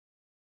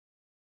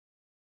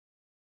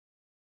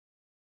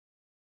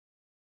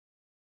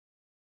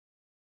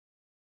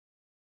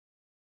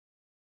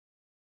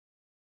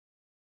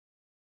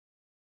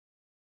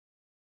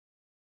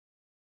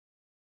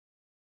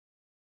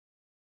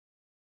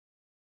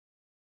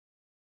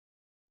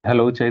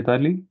Hello,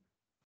 Chaitali.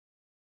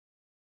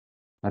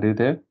 Are you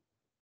there?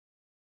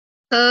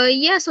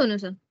 Yeah, Sonu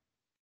sir.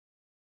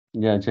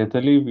 Yeah,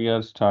 Chaitali, we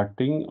are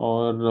starting,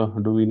 or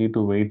do we need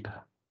to wait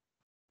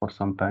for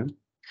some time?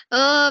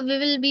 We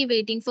will be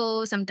waiting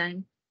for some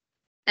time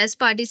as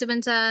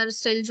participants are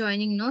still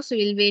joining. No, so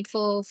we'll wait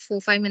for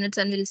 4 5 minutes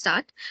and we'll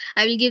start.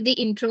 I will give the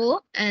intro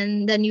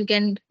and then you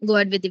can go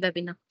ahead with the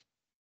webinar.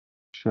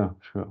 Sure,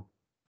 sure.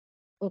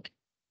 Okay.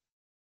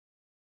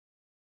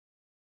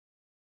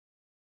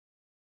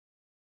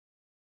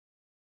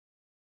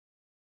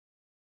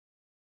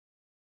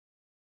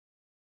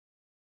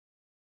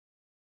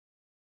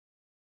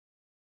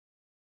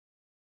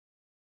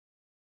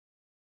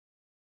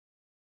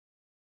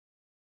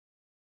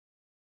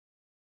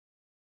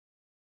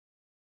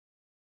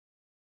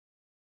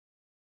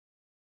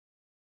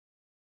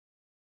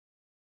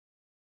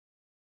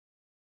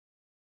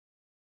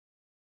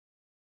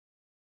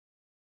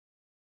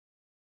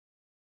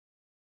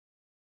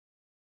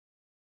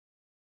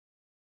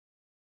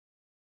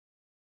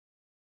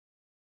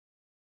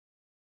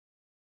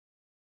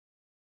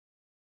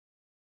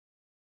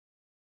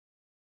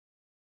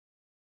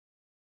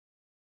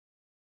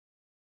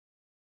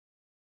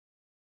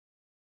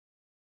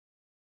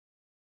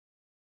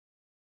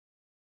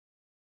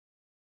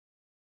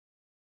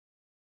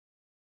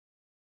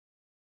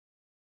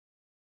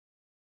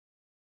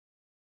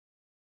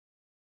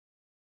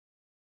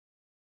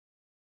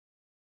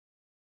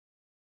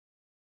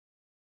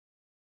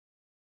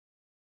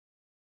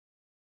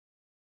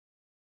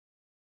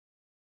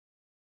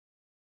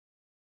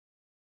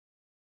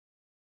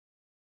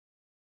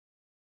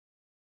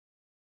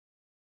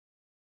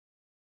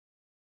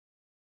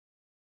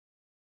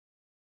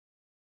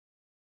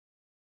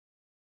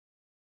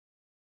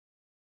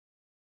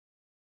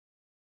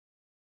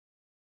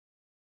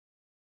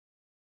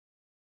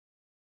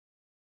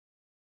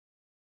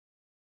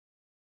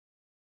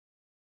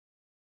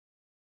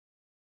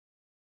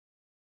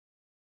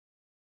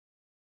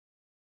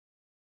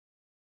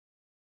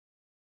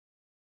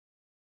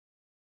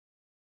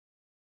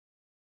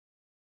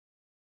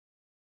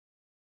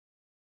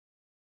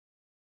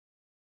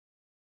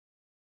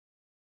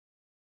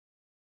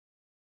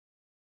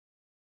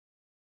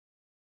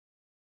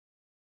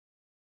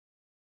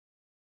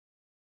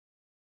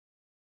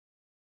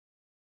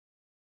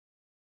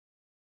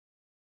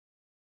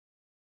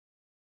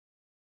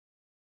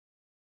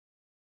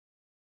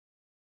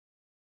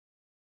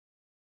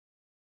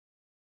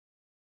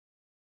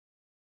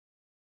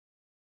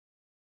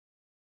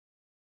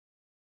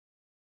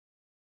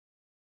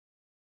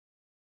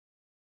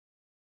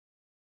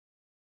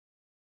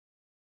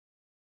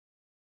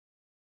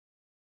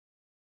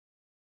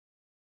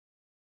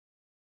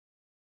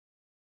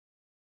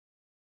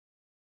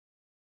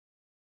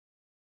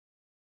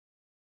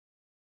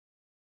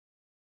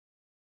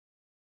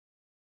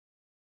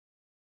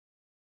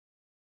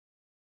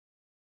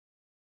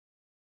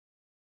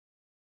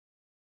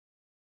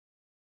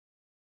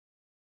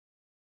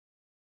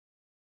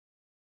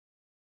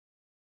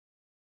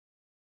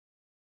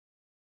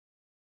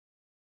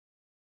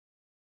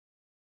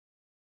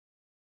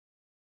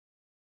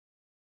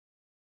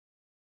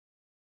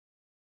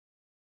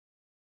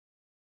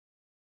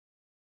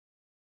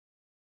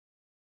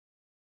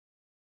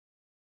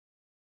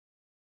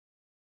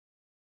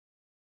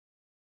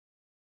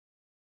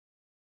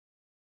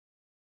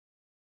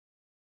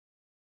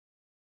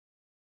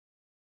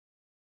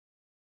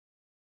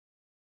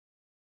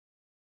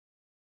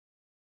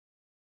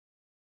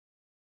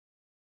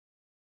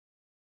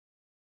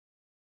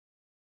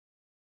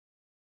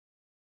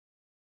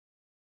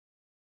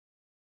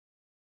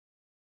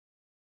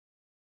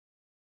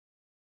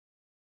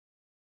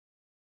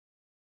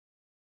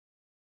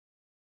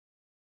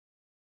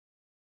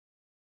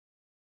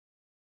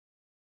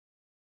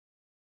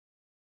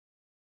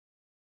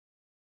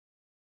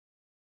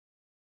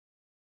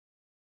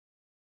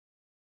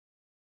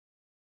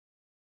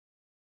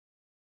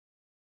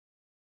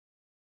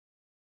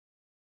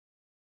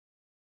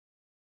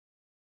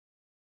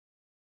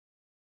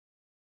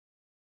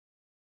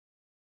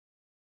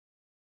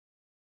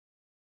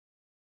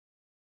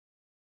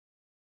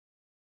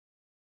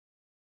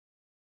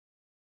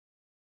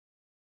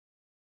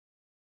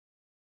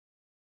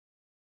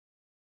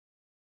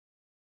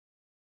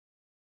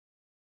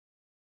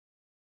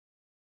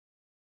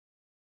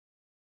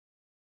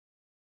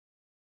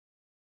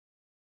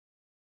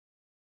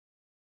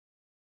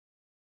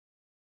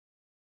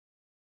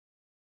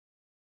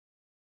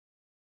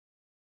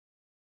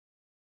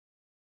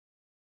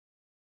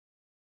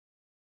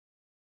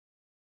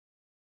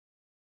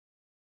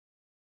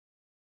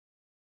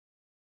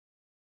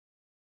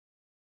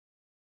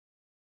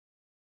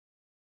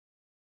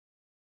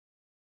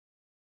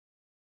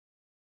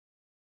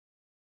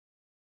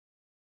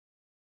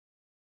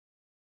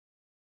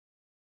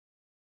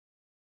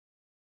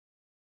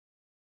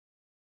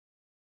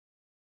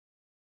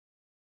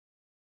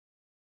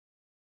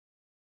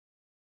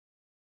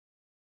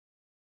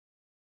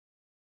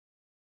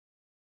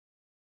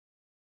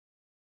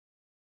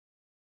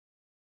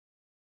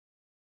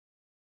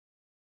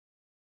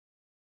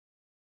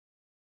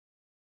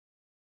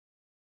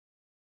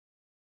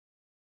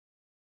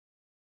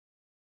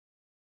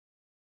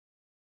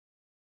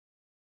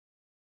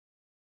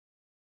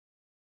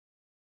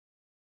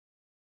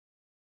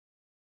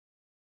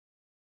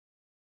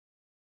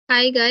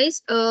 Hi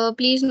guys.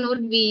 Please note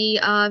we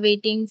are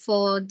waiting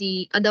for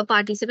the other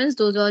participants.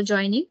 Those who are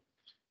joining.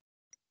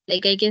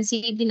 Like I can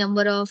see the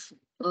number of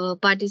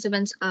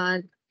participants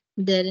are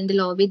there in the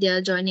lobby. They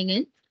are joining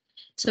in.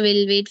 So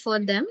we'll wait for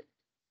them.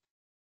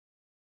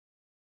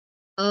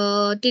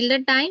 Till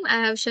that time,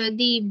 I have shared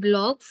the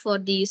blog for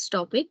this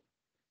topic,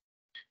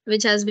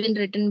 which has been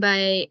written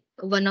by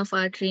one of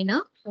our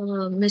trainer,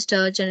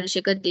 Mr.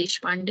 Chandrasekhar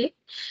Deshpande.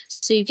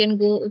 So you can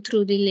go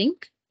through the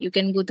link. You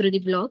can go through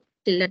the blog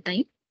till that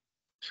time.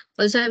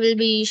 Also, I will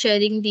be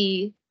sharing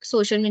the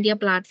social media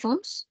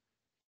platforms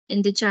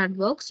in the chat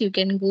box. You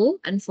can go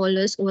and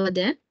follow us over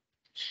there.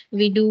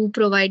 We do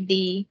provide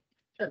the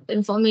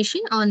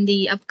information on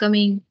the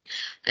upcoming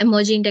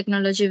emerging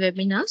technology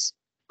webinars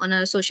on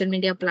our social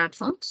media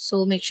platforms.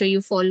 So make sure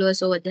you follow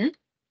us over there.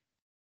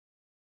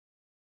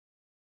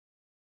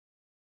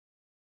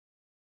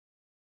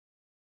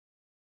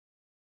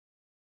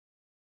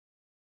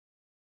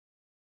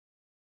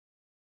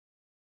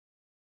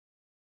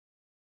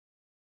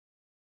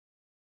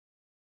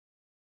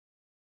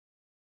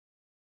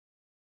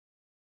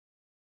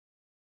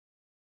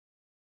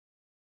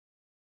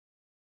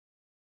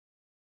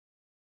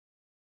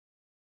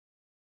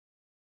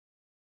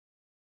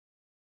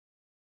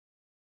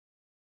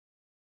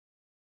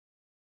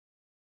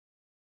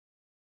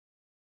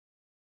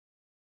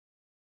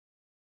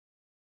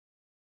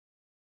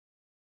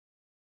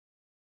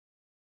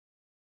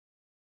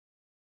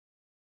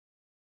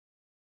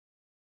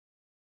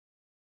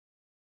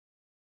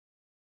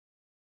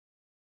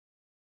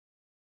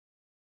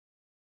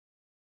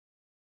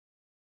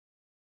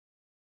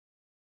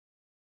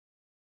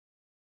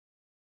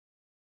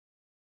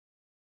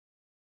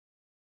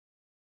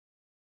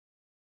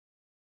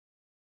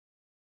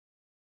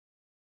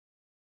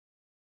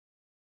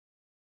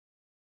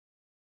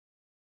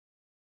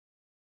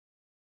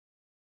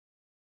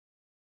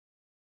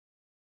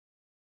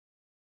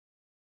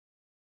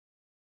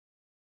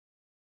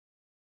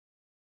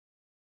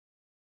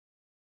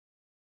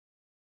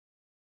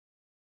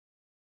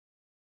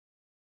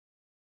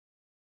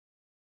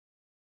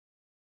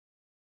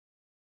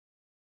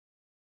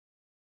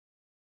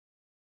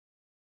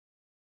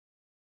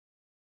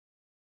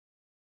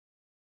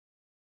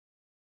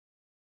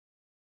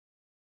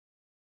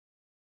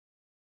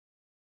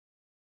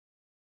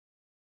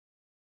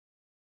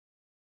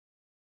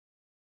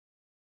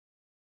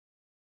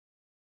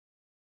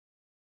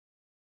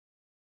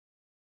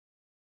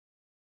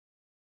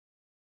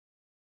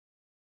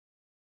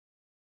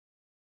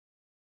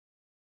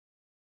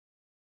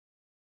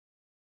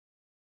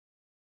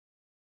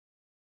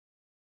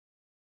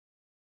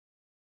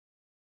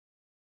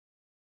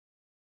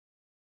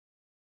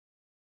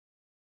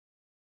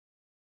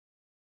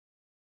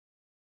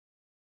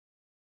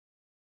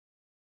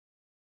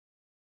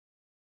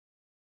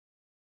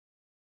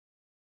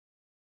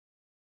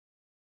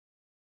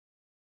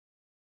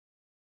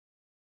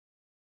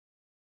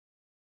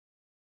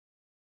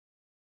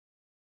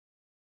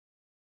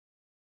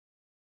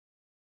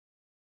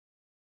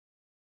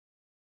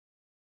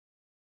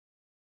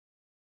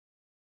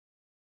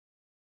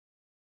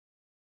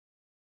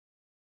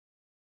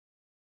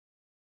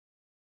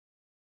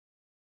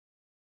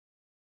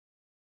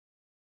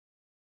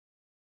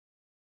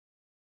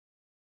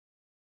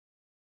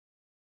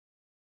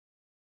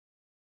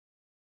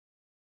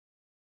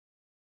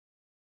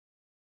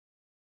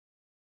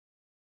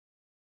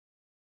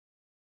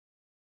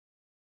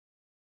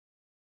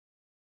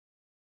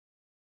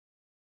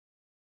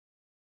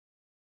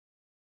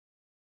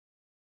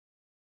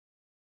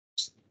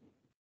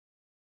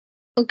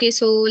 Okay,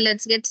 so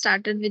let's get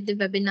started with the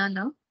webinar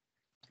now.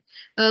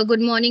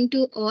 Good morning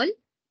to all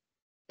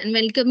and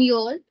welcome you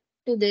all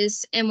to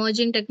this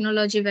emerging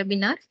technology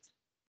webinar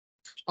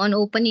on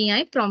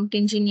OpenAI, prompt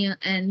engineer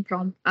and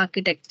prompt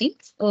architecting,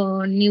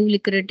 a new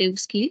lucrative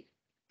skill.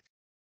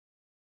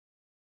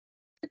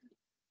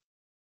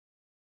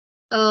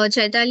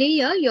 Chaitali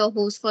here, your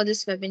host for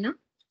this webinar.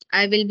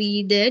 I will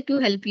be there to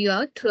help you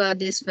out throughout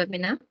this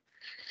webinar.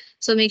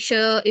 So make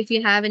sure if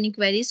you have any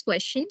queries,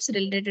 questions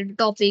related to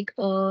topic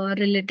or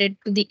related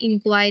to the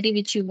inquiry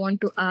which you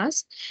want to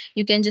ask,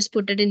 you can just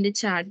put it in the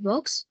chat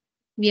box.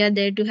 We are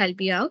there to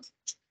help you out.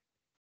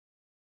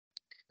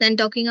 Then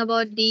talking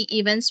about the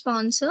event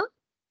sponsor,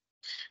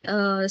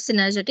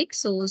 Synergetics.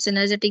 So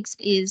Synergetics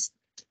is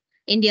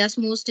India's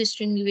most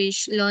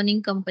distinguished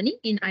learning company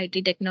in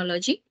IT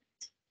technology.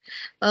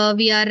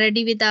 We are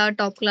ready with our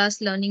top class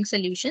learning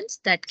solutions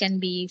that can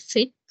be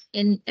fit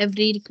in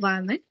every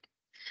requirement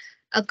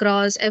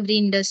across every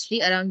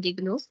industry around the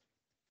globe.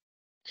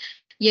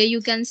 Here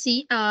you can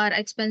see our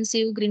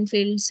expensive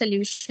greenfield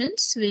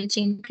solutions, which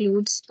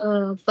includes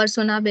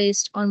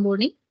persona-based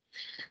onboarding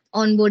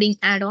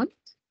add-on,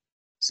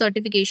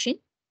 certification,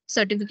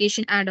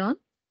 certification add-on.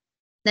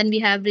 Then we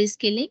have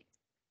reskilling,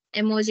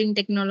 emerging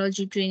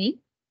technology training,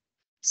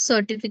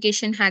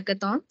 certification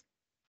hackathon,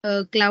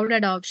 cloud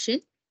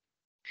adoption,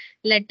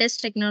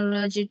 latest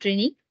technology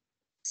training,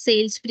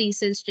 sales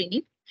pre-sales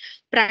training,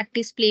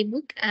 practice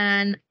playbook,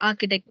 and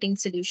architecting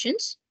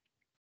solutions.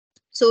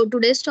 So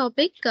today's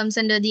topic comes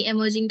under the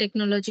emerging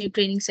technology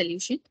training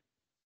solution.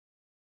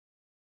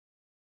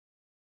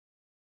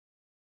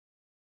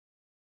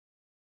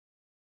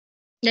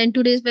 Then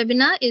today's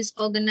webinar is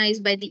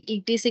organized by the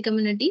ETC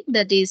community,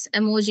 that is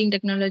emerging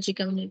technology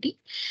community,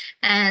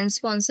 and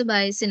sponsored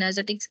by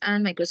Synergetics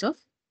and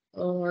Microsoft.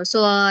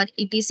 So our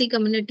ETC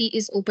community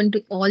is open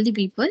to all the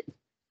people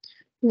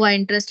who are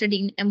interested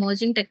in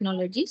emerging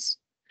technologies.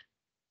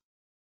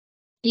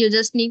 You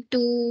just need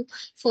to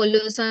follow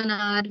us on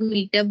our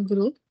meetup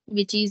group,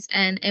 which is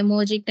an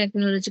emerging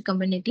technology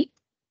community.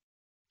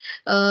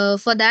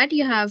 For that,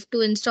 you have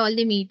to install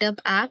the meetup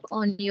app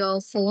on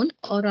your phone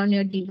or on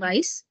your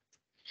device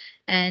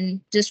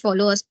and just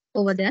follow us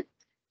over there.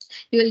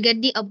 You will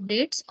get the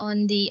updates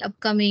on the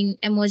upcoming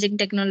emerging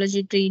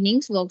technology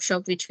trainings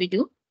workshop, which we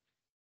do.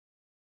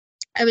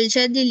 I will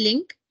share the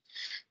link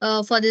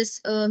for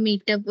this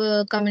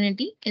meetup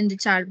community in the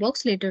chat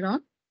box later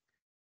on.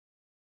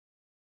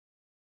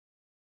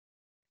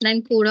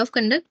 Then code of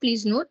conduct,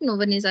 please note no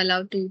one is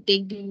allowed to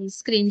take the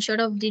screenshot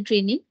of the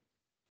training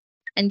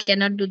and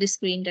cannot do the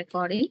screen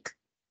recording.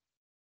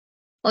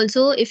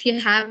 Also, if you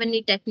have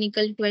any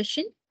technical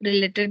question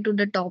related to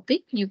the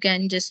topic, you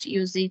can just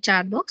use the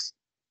chat box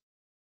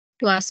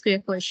to ask your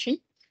question.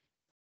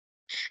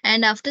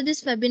 And after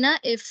this webinar,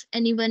 if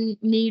anyone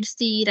needs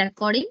the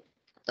recording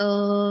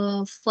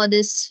for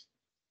this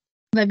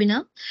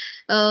webinar,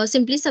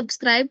 simply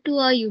subscribe to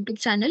our YouTube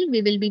channel.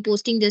 We will be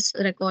posting this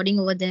recording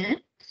over there.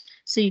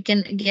 So you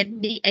can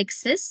get the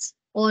access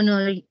on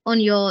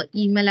your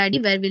email ID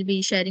where we'll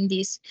be sharing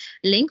this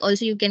link.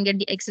 Also, you can get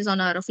the access on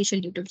our official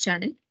YouTube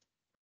channel.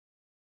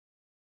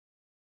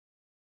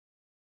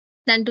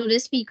 Then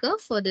today's speaker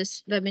for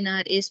this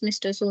webinar is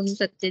Mr. Sonu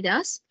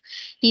Satyadas.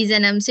 He's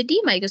an MCT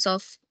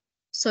Microsoft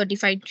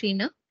certified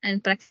trainer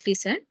and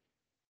practitioner.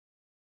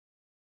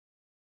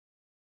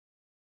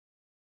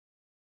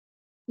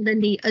 Then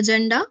the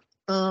agenda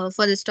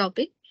for this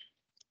topic.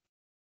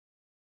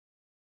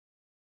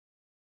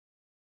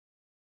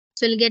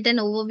 So we'll get an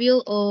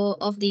overview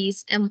of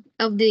these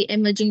of the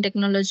emerging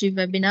technology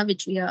webinar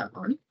which we are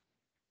on.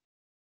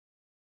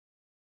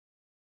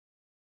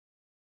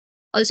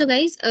 Also,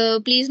 guys,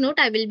 please note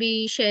I will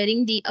be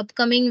sharing the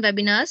upcoming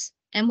webinars,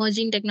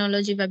 emerging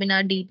technology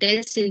webinar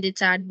details in the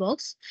chat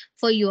box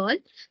for you all.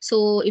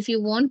 So if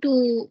you want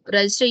to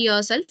register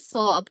yourself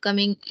for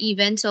upcoming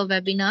events or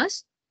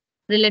webinars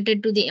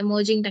related to the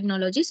emerging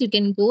technologies, you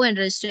can go and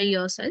register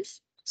yourself.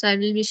 So I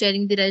will be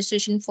sharing the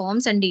registration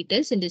forms and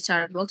details in the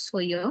chat box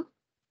for you.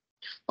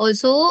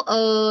 Also,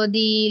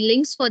 the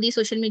links for the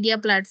social media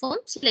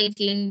platforms like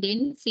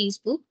LinkedIn,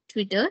 Facebook,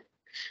 Twitter,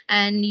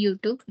 and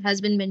YouTube has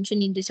been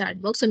mentioned in the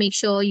chat box. So make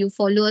sure you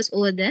follow us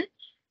over there.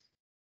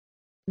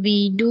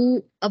 We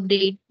do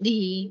update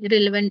the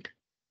relevant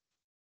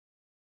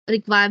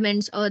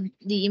requirements or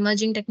the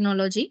emerging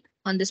technology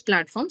on this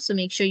platform. So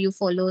make sure you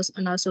follow us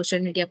on our social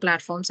media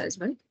platforms as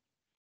well.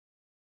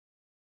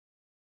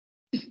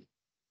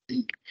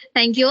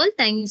 Thank you all.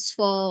 Thanks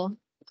for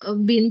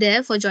being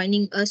there for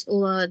joining us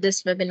over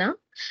this webinar.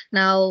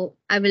 Now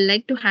I will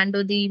like to hand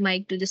over the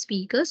mic to the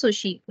speaker so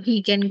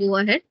he can go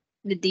ahead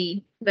with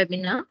the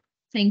webinar.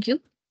 Thank you.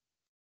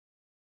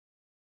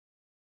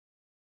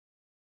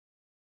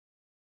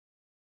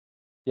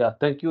 Yeah,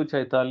 thank you,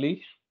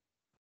 Chaitali.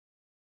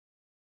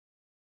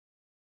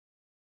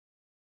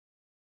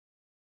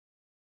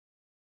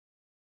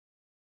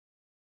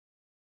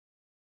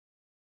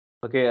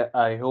 Okay,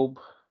 I hope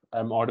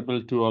I'm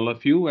audible to all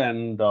of you,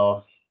 and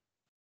uh,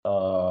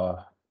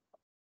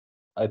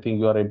 I think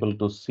you are able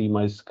to see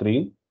my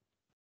screen.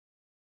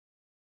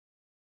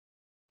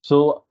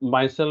 So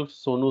myself,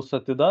 Sonu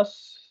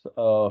Satyadas,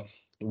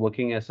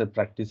 working as a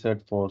practitioner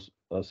for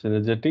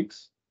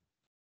Synergetics.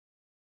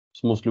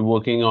 It's mostly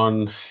working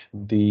on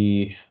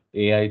the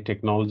AI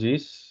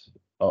technologies,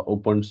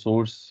 open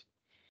source,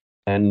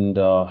 and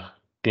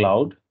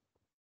cloud.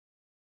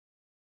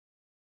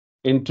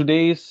 In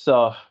today's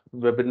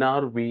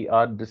webinar, we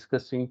are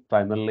discussing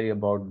primarily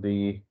about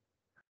the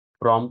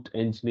prompt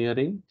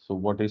engineering. So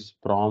what is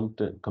prompt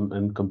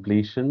and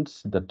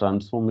completions, the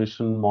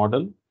transformation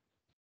model,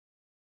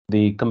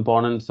 the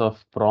components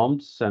of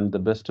prompts and the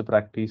best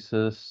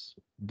practices,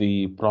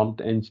 the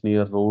prompt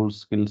engineer roles,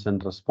 skills,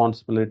 and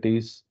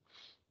responsibilities,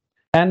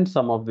 and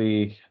some of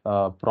the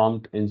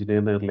prompt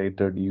engineering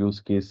related use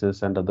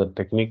cases and other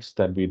techniques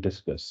that we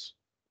discuss.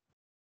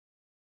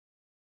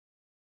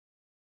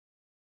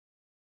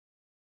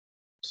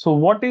 So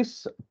what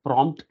is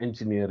prompt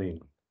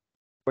engineering?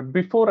 But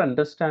before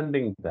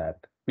understanding that,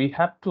 we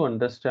have to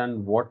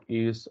understand what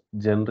is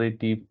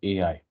generative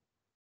AI.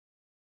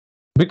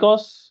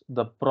 Because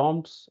the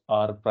prompts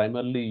are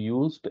primarily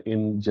used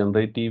in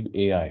generative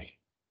AI.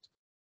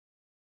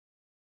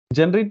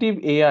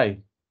 Generative AI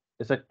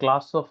is a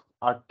class of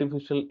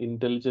artificial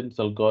intelligence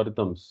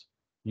algorithms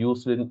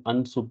used in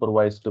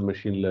unsupervised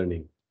machine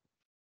learning.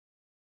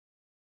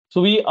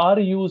 So we are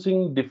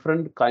using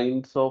different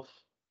kinds of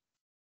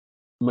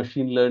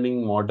machine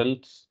learning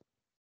models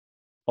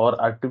or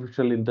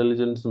artificial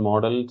intelligence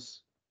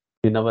models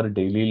in our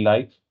daily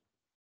life.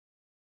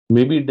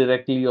 Maybe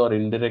directly or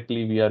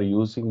indirectly we are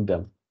using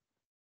them.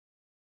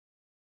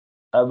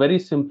 Very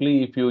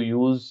simply, if you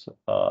use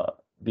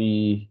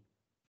the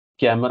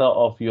camera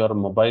of your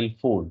mobile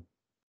phone,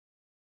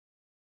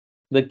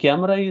 the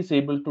camera is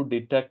able to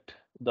detect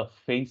the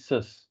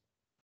faces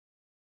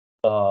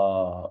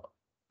uh,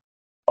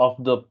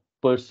 of the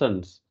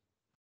persons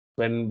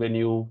when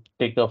you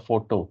take a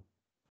photo.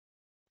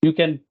 You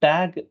can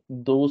tag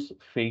those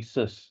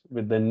faces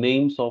with the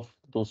names of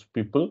those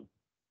people.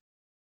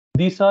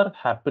 These are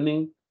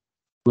happening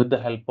with the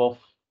help of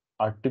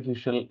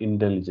artificial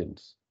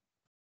intelligence.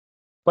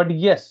 But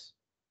yes,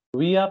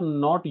 we are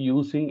not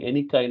using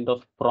any kind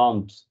of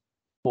prompts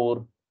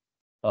for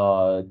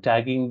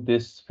tagging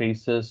these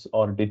faces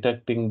or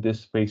detecting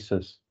these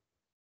faces.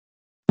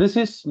 This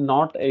is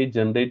not a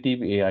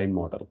generative AI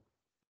model.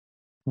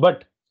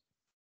 But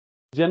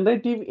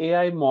generative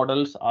AI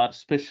models are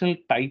special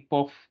type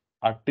of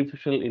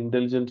artificial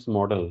intelligence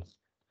models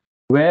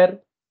where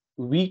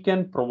we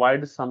can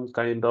provide some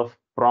kind of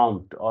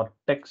prompt or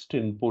text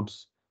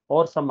inputs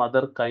or some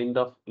other kind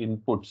of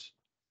inputs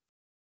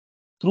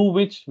through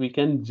which we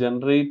can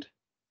generate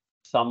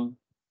some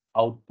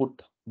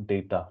output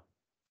data.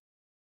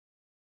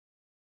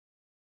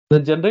 The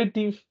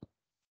generative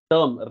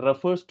term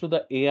refers to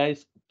the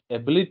AI's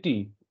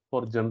ability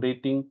for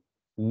generating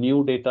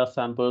new data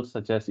samples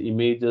such as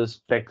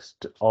images,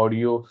 text,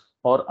 audio,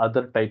 or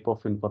other type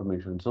of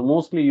information. So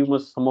mostly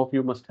some of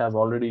you must have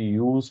already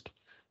used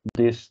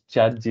this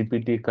chat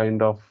GPT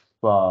kind of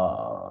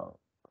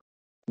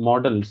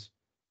models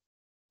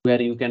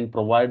where you can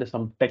provide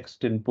some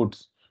text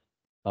inputs,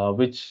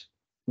 which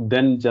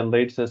then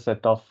generates a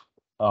set of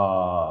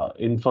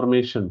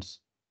informations.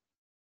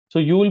 So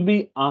you will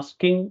be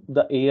asking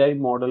the AI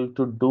model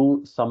to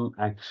do some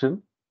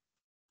action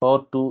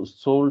or to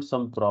solve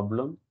some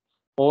problem,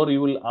 or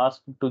you will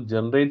ask to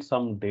generate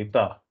some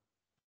data,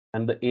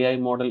 and the AI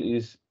model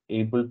is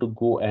able to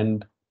go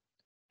and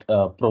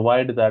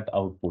provide that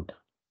output,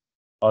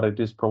 or it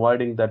is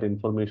providing that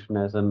information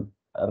as a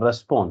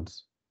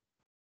response.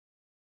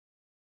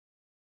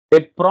 A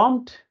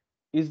prompt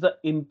is the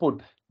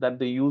input that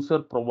the user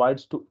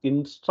provides to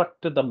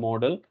instruct the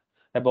model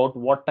about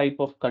what type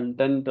of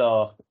content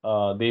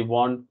they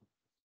want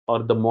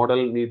or the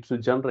model needs to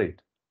generate.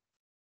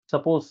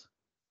 Suppose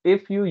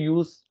if you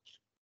use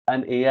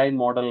an AI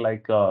model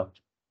like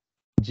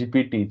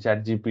GPT,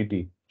 Chat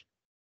GPT,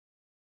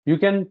 you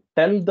can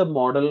tell the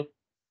model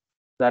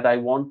that I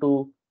want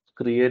to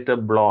create a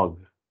blog,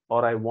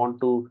 or I want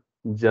to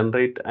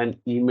generate an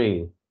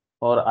email,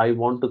 or I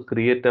want to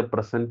create a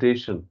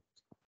presentation.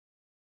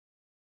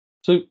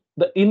 So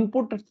the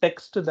input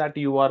text that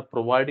you are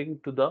providing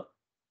to the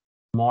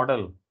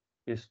model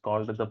is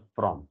called the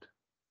prompt.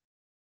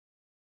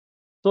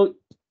 So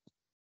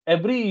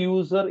every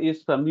user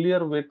is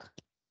familiar with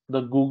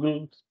the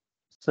Google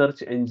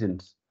search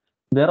engines.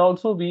 There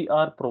also we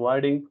are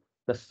providing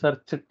the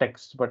search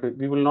text, but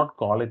we will not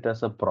call it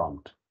as a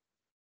prompt.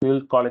 We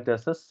will call it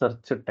as a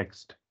search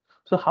text.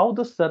 So how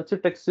the search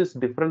text is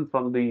different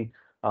from the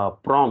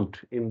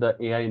prompt in the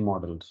AI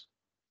models?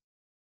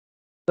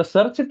 The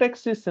search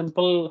text is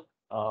simple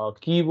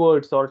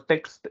keywords or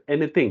text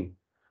anything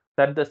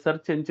that the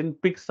search engine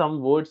picks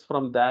some words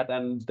from that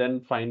and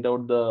then find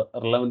out the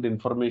relevant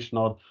information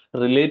or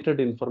related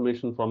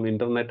information from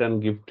internet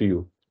and give to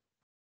you.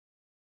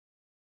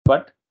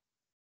 But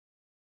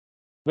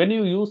when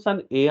you use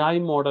an AI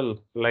model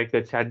like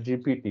a chat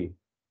GPT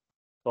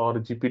or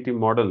GPT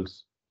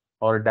models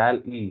or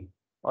DAL-E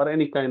or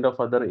any kind of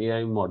other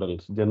AI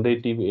models,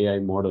 generative AI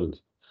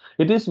models,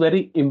 it is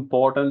very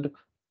important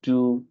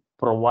to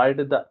provide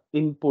the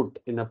input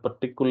in a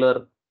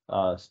particular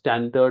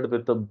standard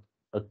with a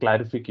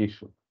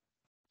clarification.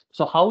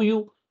 So how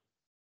you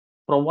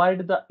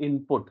provide the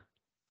input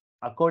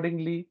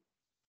accordingly,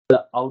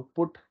 the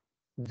output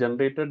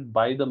generated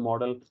by the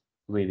model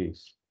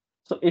varies.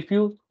 So if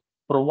you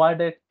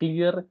provide a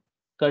clear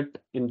cut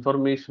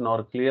information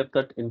or clear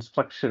cut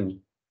instruction,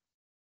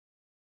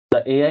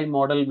 the AI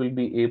model will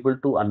be able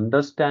to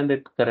understand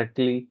it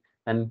correctly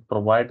and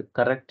provide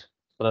correct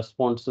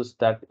responses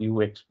that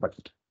you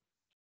expect.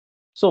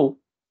 So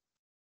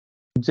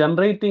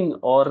generating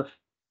or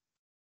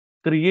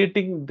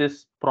creating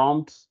these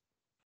prompts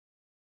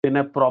in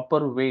a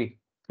proper way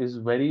is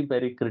very,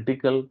 very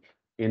critical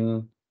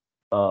in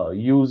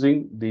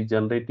using the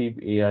generative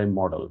AI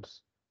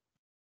models.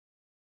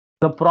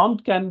 The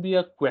prompt can be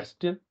a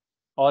question,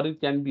 or it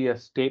can be a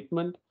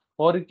statement,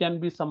 or it can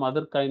be some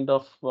other kind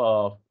of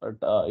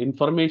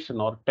information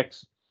or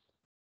text.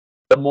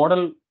 The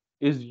model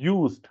is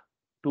used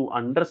to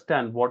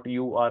understand what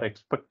you are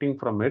expecting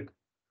from it,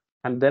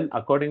 and then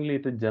accordingly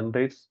it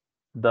generates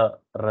the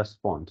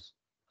response.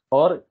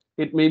 Or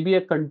it may be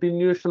a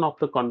continuation of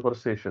the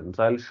conversations.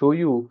 I'll show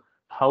you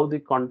how the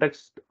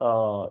context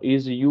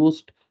is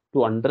used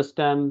to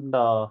understand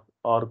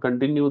or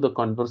continue the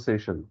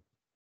conversation.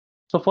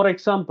 So, for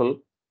example,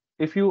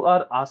 if you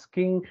are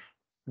asking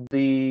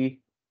the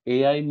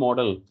AI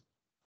model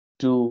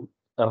to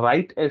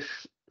write a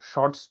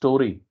short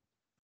story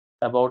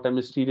about a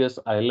mysterious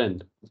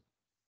island,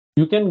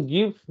 You can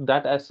give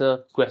that as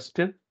a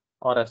question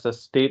or as a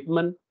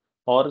statement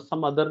or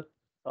some other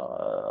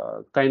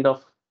kind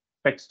of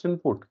text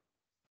input.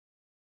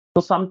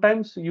 So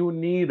sometimes you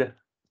need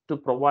to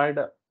provide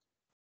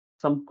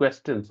some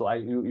questions. So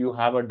you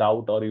have a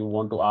doubt or you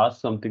want to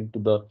ask something to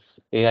the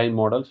AI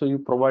model. So you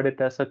provide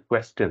it as a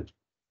question.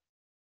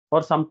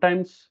 Or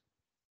sometimes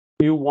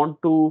you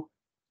want to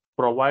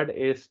provide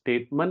a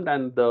statement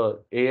and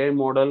the AI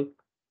model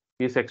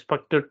is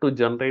expected to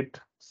generate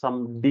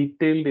some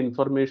detailed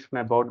information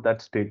about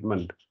that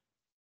statement,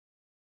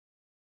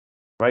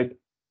 right?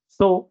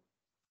 So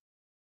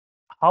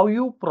how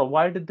you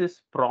provide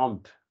this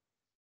prompt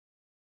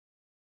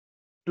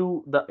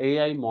to the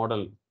AI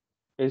model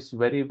is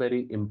very,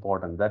 very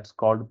important. That's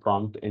called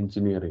prompt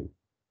engineering.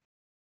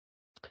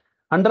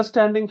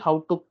 Understanding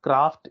how to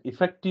craft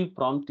effective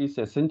prompt is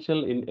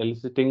essential in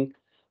eliciting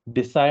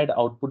desired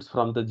outputs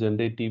from the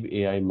generative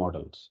AI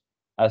models.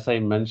 As I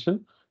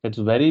mentioned, it's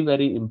very,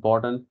 very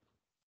important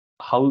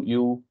how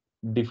you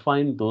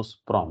define those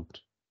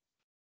prompts.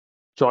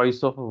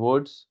 Choice of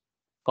words,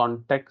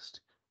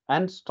 context,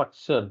 and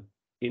structure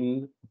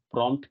in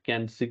prompt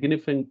can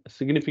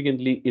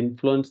significantly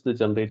influence the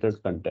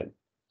generated content.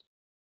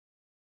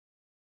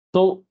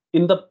 So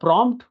in the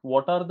prompt,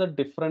 what are the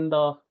different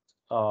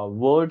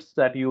words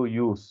that you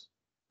use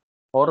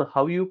or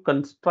how you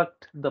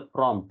construct the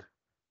prompt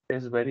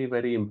is very,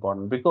 very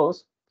important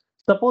because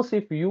suppose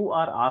if you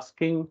are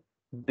asking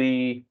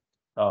the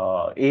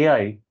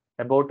AI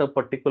about a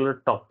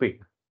particular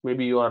topic,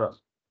 maybe you are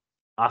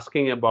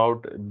asking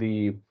about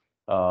the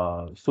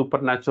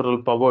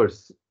supernatural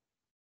powers.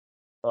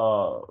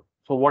 So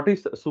what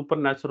is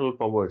supernatural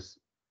powers?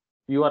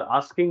 You are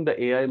asking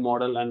the AI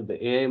model, and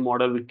the AI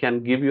model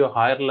can give you a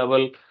higher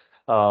level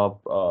uh,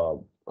 uh,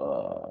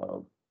 uh,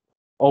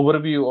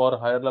 overview or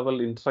higher level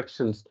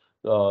instructions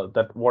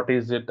that what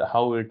is it,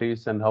 how it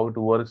is, and how it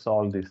works,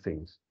 all these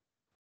things.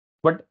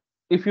 But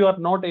if you are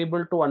not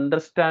able to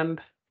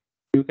understand,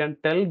 you can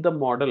tell the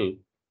model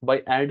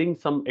by adding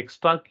some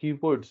extra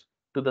keywords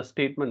to the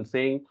statement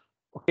saying,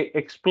 okay,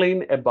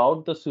 explain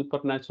about the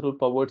supernatural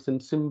powers in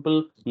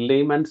simple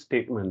layman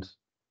statements.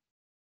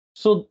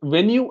 So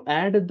when you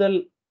add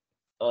the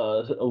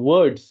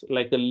words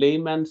like a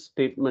layman's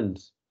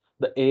statements,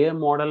 the AI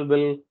model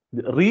will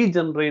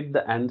regenerate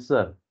the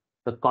answer.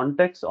 The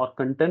context or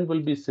content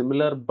will be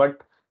similar,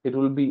 but it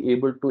will be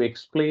able to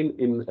explain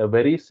in a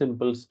very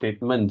simple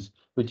statements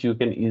which you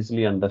can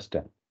easily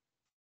understand.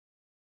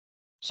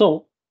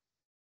 So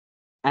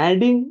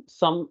adding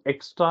some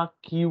extra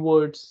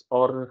keywords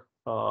or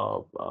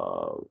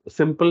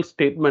simple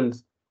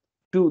statements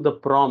to the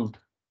prompt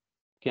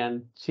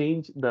can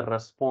change the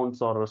response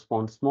or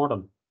response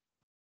model.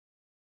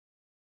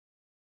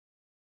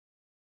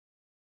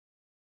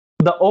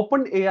 The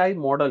open AI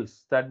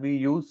models that we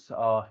use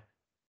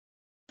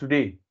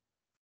today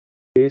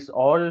is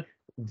all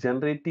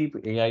generative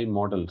AI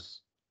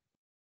models.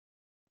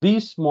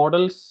 These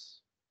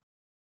models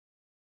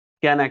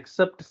can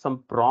accept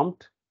some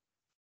prompt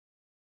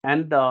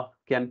and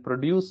can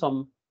produce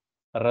some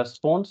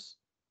response.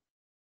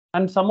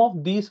 And some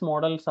of these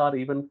models are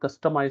even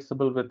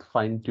customizable with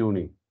fine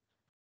tuning.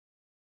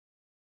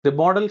 The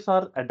models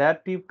are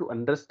adaptive to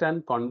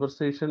understand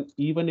conversation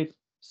even if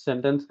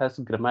sentence has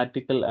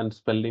grammatical and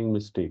spelling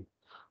mistake.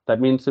 That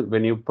means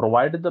when you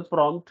provide the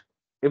prompt,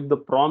 if the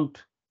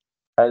prompt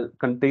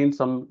contains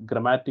some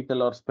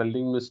grammatical or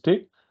spelling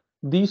mistake,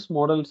 these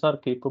models are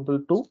capable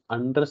to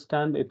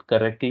understand it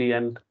correctly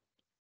and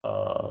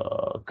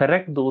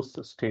correct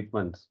those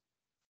statements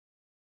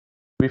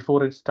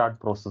before it start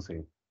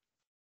processing.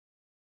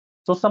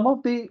 So some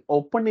of the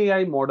open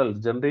AI models,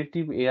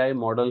 generative AI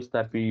models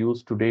that we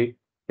use today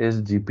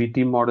is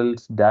GPT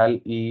models,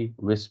 DAL-E,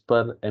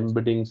 Whisper,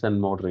 embeddings, and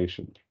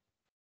moderation.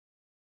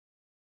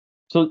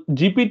 So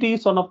GPT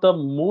is one of the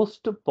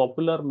most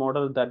popular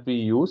model that we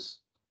use.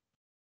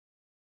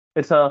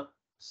 It's a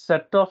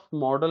set of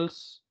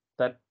models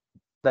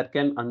that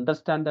can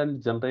understand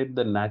and generate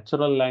the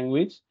natural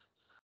language.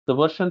 The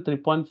version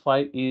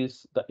 3.5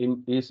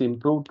 is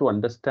improved to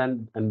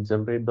understand and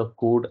generate the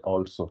code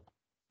also.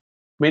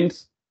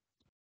 Means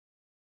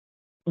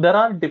there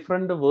are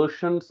different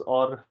versions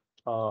or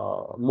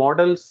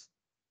models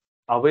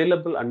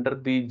available under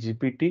the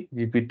GPT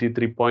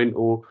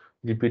 3.0,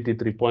 GPT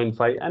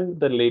 3.5, and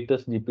the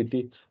latest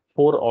GPT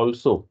 4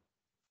 also.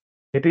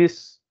 It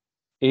is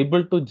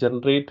able to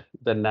generate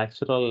the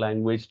natural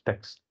language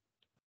text.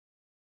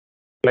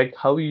 Like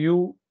how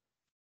you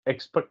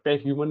expect a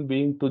human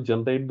being to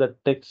generate the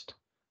text,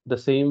 the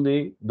same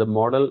way the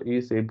model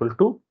is able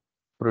to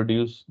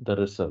produce the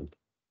result.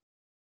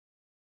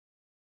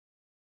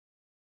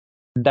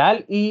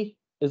 DAL-E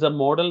is a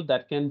model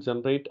that can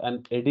generate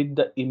and edit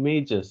the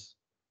images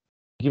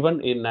given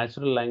a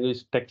natural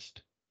language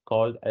text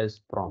called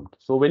as prompt.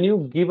 So when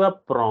you give a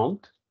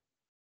prompt,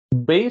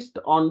 based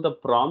on the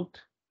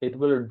prompt, it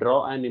will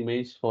draw an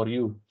image for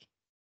you.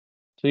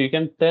 So you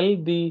can tell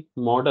the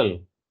model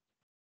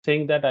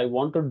saying that I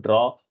want to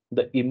draw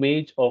the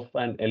image of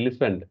an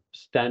elephant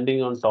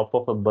standing on top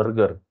of a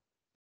burger.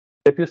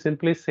 If you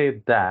simply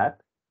say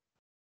that,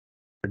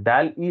 the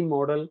DAL-E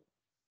model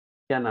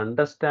can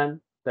understand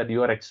that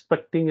you are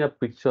expecting a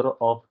picture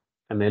of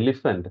an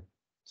elephant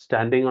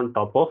standing on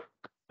top of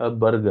a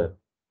burger,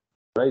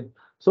 right?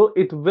 So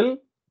it will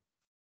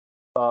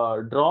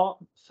draw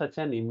such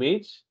an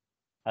image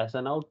as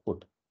an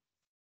output.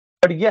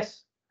 But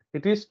yes,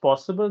 it is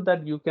possible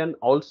that you can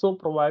also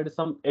provide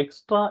some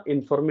extra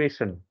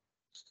information.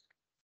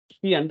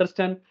 We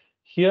understand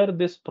here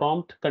this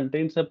prompt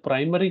contains a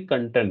primary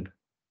content.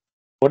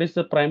 What is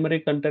the primary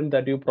content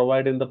that you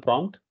provide in the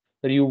prompt?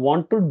 That you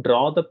want to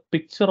draw the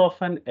picture of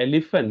an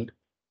elephant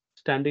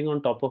standing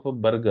on top of a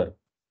burger,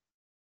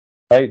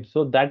 right?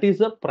 So that is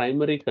the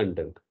primary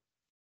content.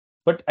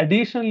 But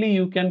additionally,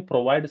 you can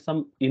provide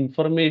some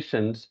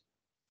informations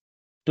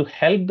to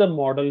help the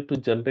model to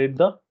generate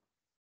the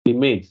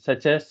image,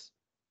 such as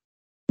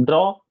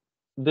draw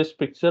this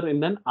picture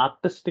in an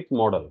artistic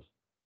model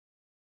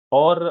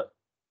or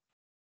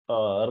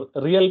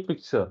real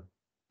picture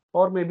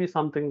or maybe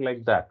something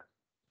like that.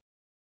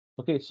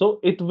 Okay, so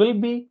it will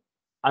be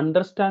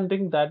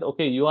understanding that,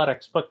 okay, you are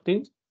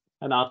expecting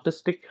an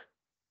artistic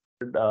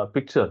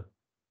picture,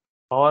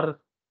 or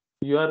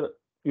you are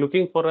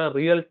looking for a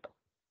real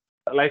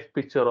life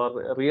picture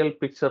or a real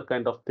picture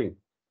kind of thing,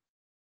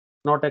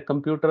 not a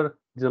computer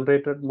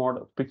generated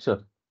model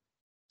picture.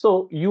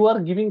 So you are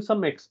giving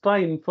some extra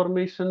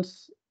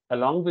informations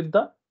along with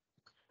the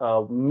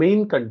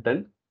main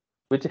content,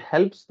 which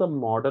helps the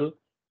model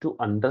to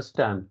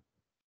understand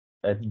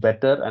it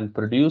better and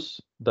produce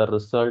the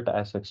result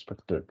as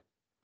expected.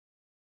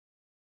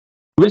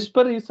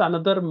 Whisper is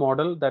another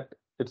model that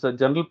it's a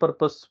general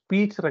purpose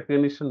speech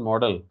recognition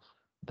model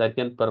that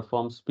can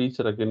perform speech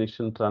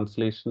recognition,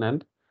 translation,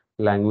 and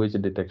language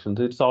detection.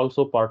 So it's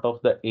also part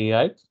of the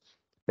AI.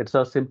 It's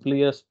a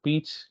simply a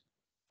speech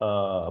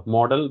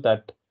model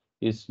that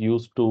is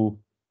used to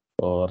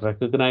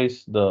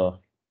recognize the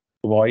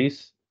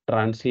voice,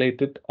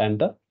 translate it,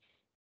 and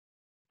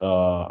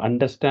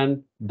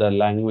understand the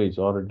language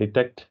or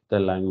detect the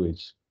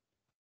language.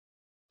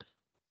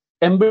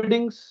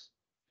 Embeddings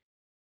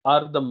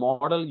are the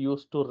model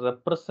used to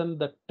represent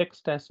the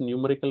text as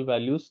numerical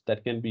values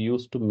that can be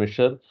used to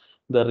measure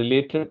the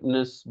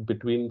relatedness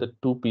between the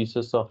two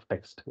pieces of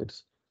text.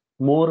 It's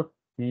more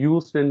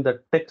used in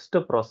the text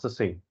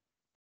processing.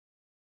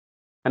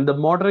 And the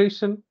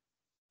moderation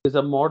is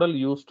a model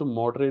used to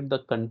moderate the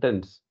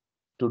contents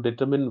to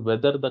determine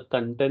whether the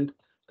content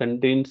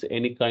contains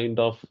any kind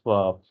of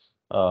uh,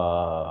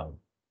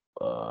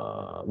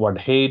 what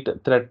hate,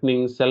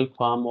 threatening,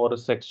 self-harm, or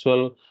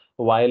sexual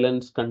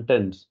violence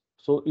contents.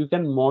 So you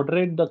can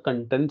moderate the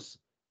contents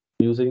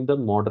using the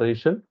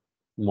moderation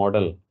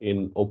model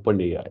in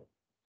OpenAI.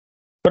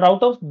 But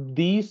out of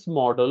these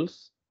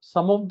models,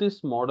 some of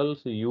these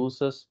models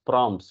uses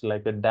prompts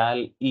like a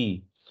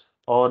DAL-E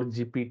or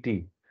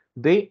GPT.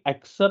 They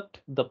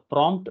accept the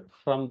prompt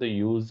from the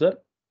user,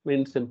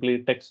 means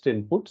simply text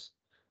inputs,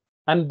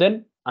 and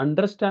then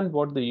understand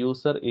what the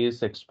user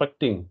is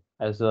expecting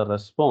as a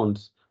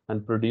response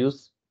and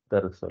produce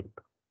the result.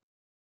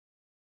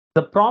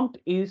 The prompt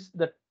is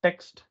the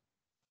text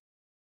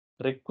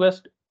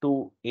request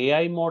to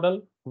AI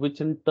model, which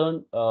in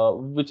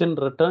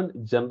return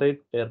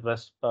generate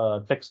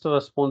a text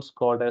response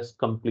called as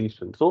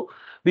completion. So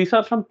these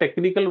are some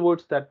technical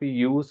words that we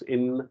use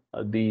in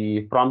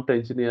the prompt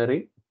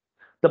engineering.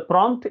 The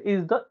prompt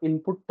is the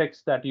input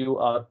text that you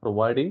are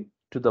providing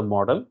to the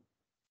model,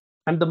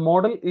 and the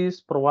model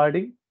is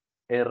providing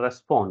a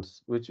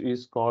response, which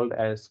is called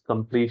as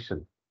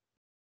completion.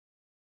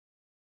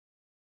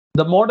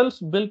 The models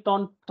built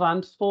on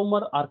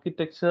transformer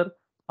architecture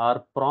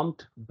are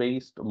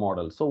prompt-based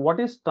models. So what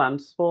is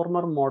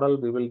transformer model?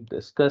 We will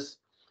discuss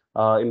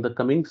in the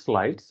coming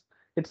slides.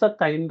 It's a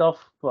kind of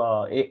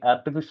a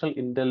artificial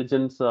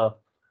intelligence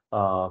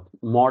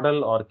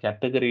model or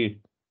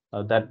category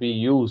that we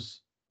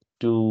use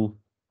to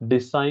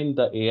design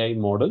the AI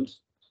models.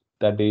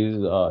 That is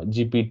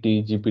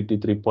GPT, GPT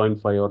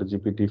 3.5 or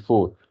GPT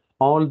 4.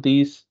 All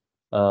these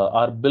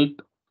are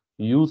built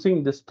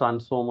using this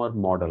transformer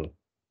model.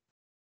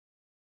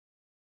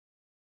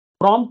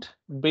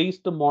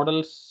 Prompt-based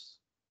models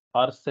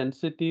are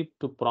sensitive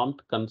to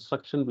prompt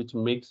construction, which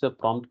makes a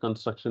prompt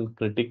construction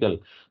critical.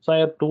 So I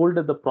have told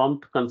that the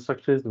prompt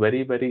construction is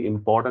very, very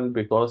important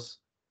because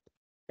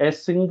a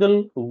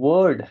single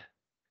word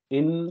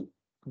in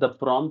the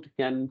prompt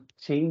can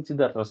change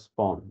the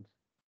response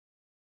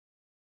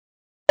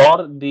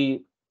or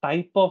the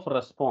type of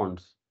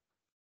response.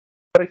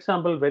 For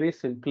example, very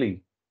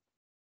simply,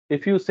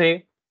 if you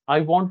say, I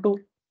want to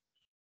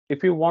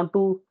if you want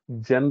to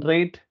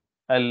generate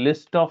a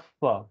list of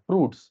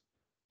fruits,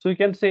 so you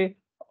can say,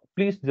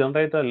 please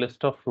generate a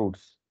list of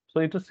fruits. So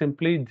it will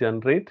simply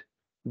generate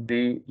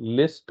the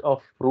list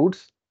of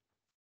fruits.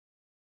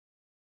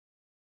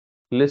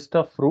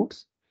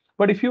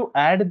 But if you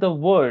add the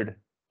word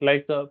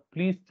like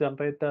please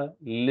generate a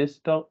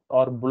list of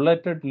or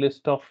bulleted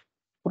list of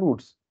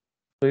fruits,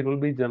 so it will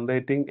be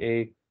generating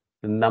a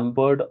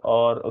numbered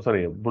or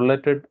sorry, a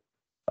bulleted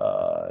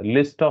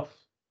list of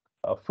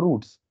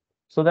fruits.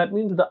 So that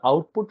means the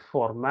output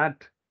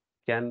format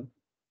can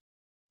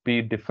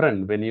be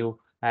different when you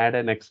add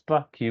an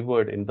extra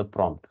keyword in the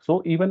prompt.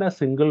 So even a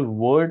single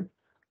word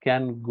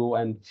can go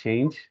and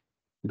change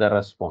the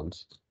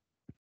response.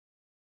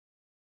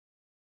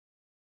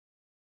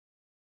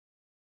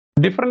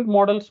 Different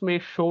models may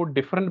show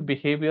different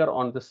behavior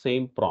on the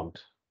same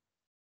prompt.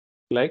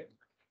 Like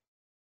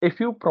if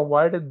you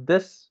provided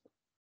this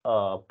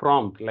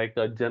prompt, like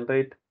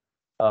generate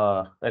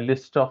a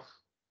list of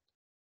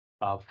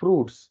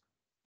fruits,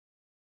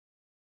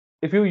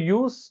 if you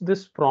use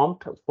this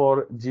prompt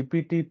for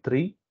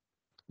GPT-3,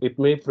 it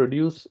may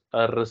produce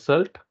a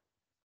result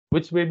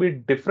which may be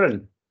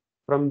different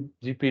from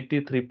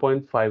GPT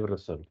 3.5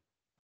 result,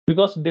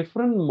 because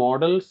different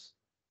models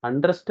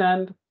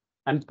understand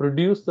and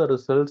produce the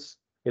results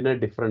in a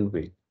different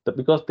way,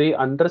 because they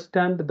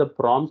understand the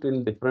prompt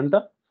in different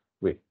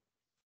way.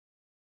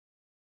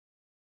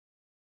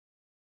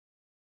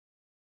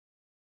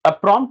 A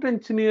prompt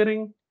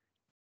engineering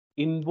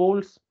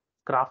involves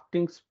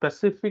crafting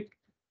specific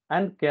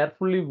and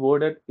carefully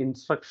worded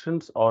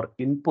instructions or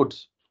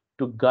inputs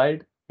to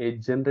guide a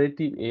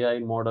generative AI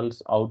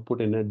model's output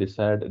in a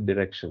desired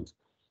direction.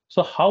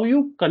 So how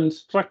you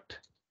construct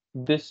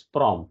this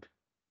prompt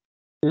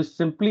is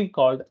simply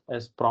called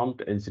as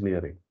prompt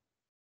engineering.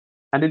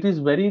 And it is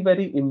very,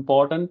 very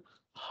important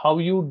how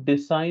you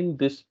design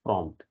this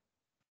prompt.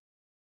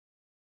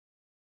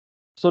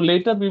 So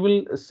later we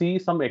will see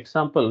some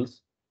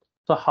examples.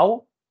 So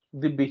how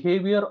the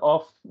behavior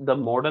of the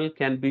model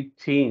can be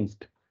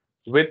changed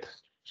with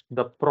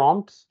the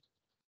prompts,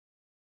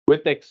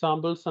 with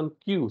examples and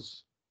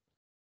cues.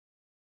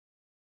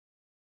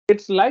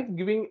 It's like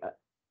giving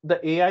the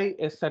AI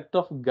a set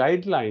of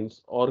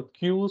guidelines or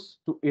cues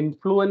to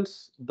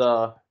influence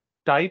the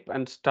type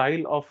and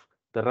style of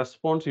the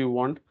response you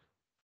want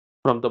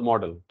from the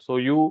model. So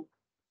you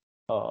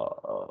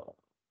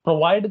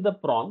provide the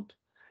prompt.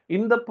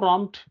 In the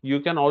prompt,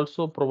 you can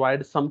also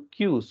provide some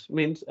cues,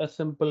 means a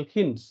simple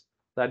hints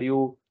that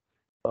you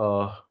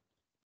uh,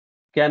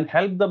 can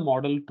help the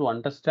model to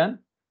understand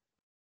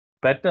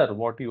better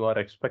what you are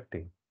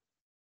expecting.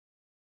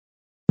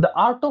 The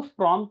art of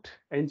prompt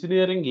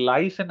engineering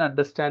lies in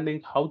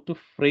understanding how to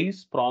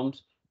phrase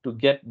prompts to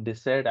get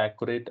desired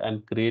accurate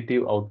and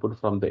creative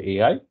output from the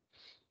AI.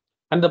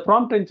 And the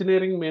prompt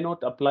engineering may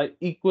not apply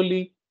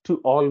equally to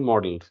all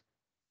models.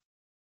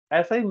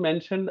 As I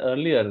mentioned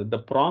earlier, the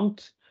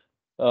prompts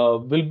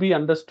will be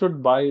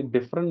understood by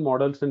different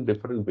models in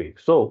different ways.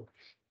 So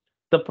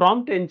the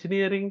prompt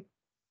engineering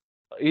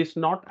is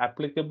not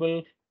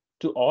applicable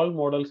to all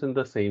models in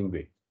the same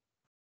way,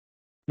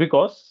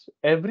 because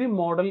every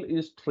model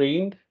is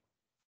trained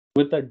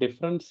with a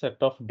different set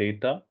of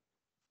data,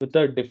 with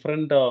a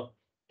different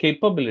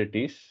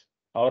capabilities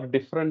or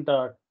different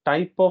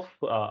type of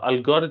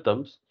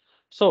algorithms.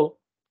 So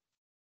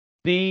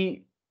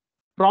the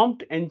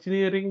prompt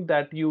engineering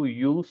that you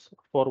use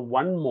for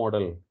one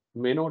model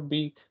may not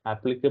be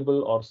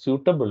applicable or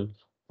suitable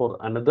for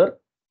another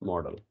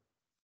model.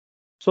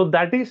 So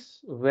that is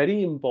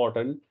very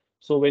important.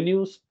 So when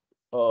you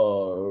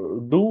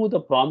do the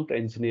prompt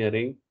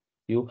engineering,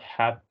 you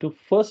have to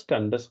first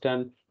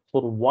understand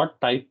for what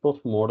type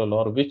of model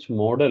or which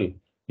model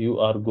you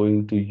are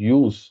going to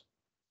use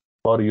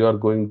or you are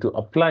going to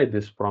apply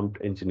this prompt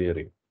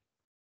engineering.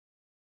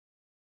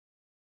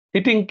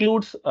 It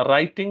includes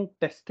writing,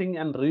 testing,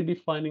 and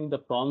redefining the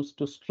prompts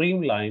to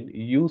streamline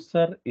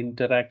user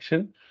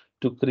interaction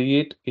to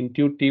create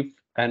intuitive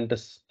and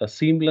a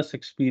seamless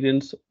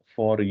experience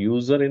for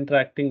user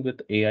interacting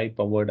with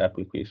AI-powered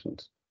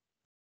applications.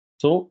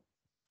 So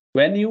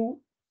when you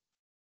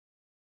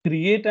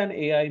create an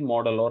AI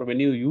model or when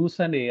you use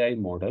an AI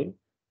model,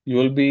 you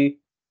will be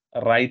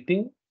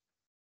writing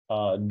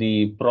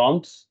the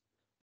prompts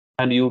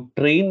and you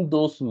train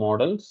those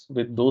models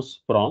with those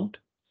prompts,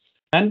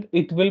 and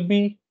it will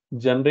be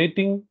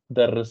generating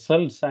the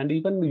results, and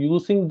even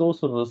using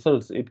those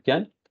results it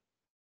can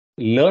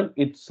learn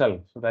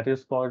itself. So that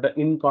is called the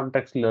in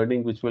context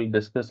learning, which we'll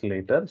discuss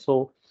later.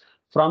 So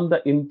from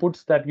the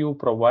inputs that you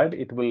provide,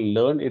 it will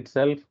learn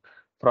itself.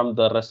 From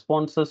the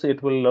responses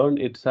it will learn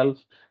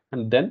itself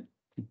and then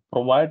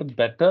provide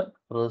better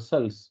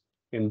results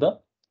in the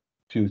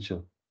future.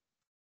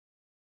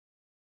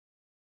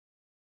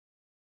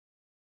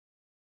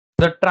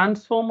 The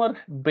transformer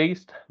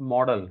based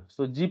model.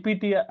 So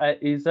GPT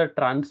is a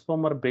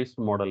transformer based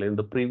model. In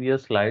the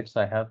previous slides,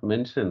 I have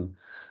mentioned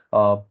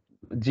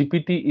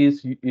GPT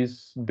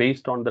is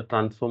based on the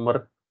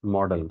transformer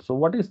model. So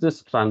what is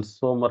this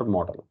transformer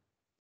model?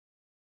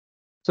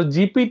 So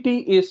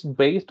GPT is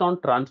based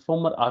on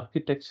transformer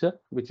architecture,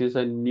 which is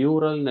a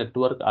neural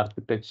network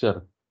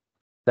architecture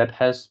that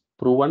has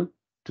proven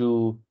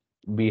to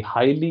be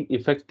highly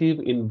effective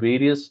in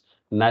various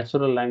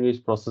natural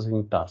language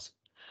processing tasks.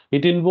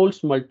 It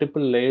involves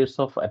multiple layers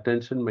of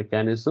attention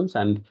mechanisms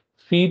and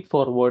feed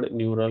forward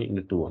neural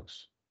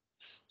networks.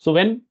 So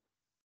when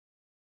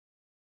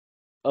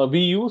we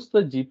use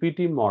the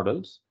GPT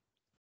models,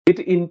 it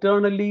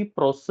internally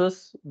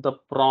processes the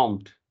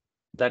prompt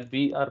that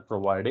we are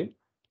providing.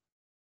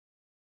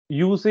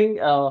 using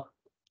a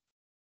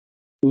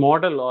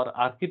model or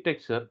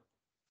architecture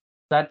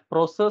that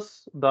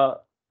process the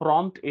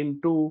prompt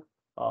into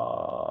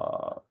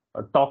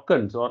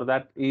tokens, or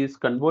that is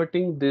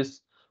converting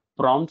these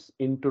prompts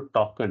into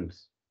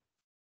tokens,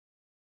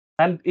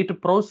 and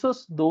it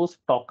process those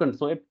tokens.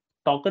 So a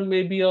token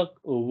may be a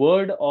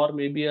word or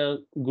maybe a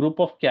group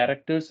of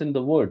characters in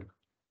the word.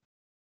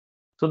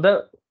 So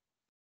the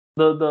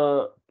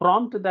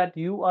prompt that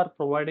you are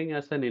providing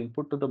as an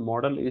input to the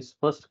model is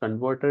first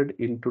converted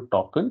into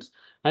tokens,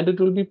 and it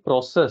will be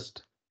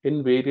processed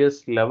in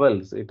various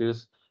levels. It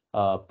is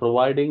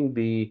providing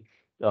the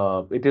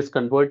it is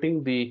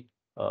converting the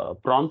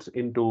prompts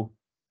into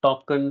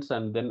tokens,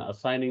 and then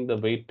assigning the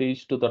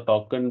weightage to the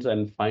tokens,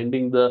 and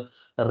finding the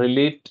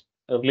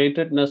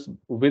relatedness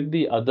with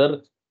the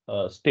other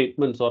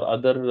statements or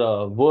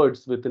other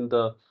words within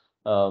the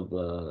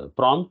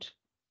prompt,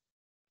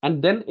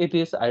 and then it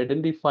is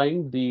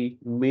identifying the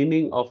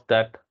meaning of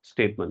that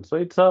statement. So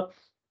it's a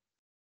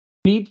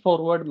feed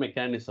forward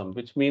mechanism,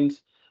 which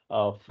means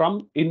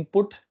from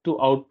input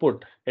to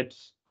output,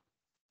 it's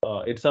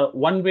a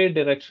one-way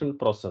direction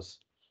process.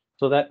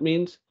 So that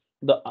means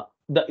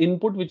the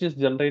input which is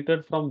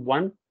generated from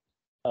one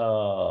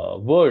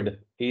word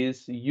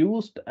is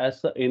used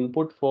as the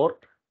input for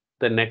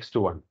the next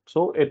one.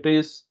 So it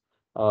is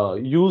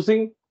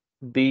using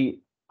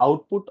the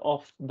output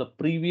of the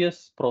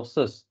previous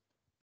process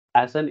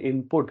as an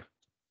input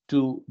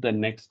to the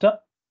next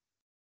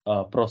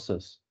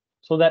process.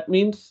 So that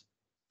means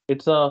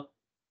it's a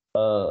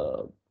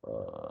uh,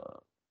 uh,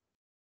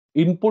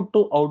 input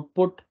to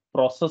output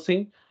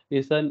processing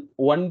is an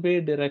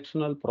one-way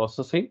directional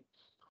processing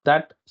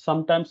that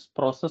sometimes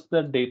process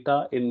the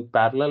data in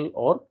parallel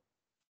or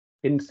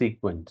in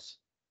sequence.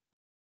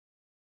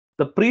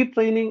 The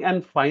pre-training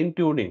and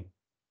fine-tuning.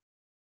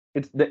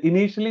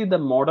 Initially the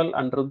model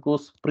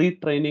undergoes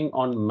pre-training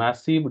on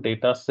massive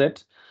data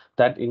sets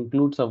that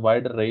includes a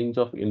wide range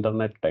of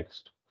internet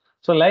text.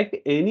 So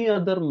like any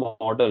other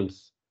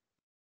models,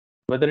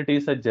 whether it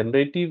is a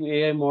generative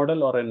AI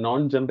model or a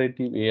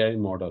non-generative AI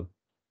model,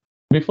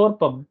 before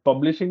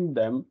publishing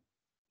them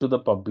to the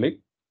public,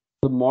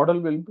 the model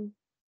will be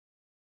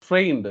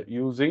trained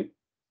using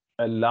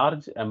a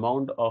large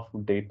amount of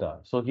data.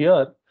 So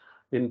here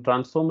in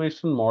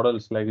transformation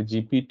models like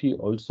GPT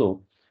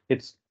also,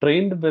 it's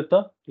trained with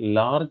a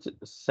large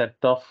set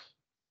of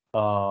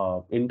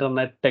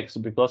internet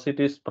text, because it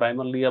is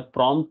primarily a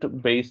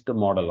prompt based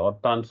model or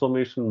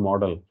transformation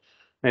model.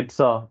 Its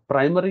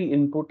primary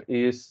input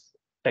is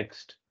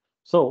text.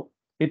 So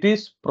it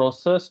is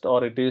processed,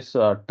 or it is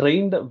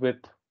trained with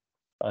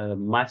a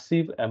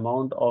massive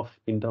amount of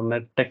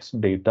internet text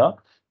data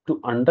to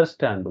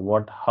understand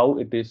how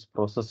it is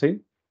processing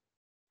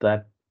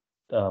that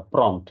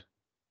prompt.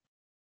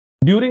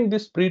 During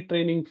this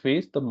pre-training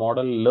phase, the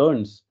model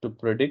learns to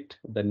predict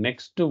the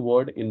next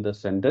word in the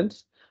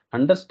sentence,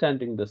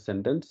 understanding the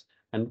sentence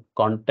and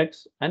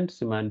context and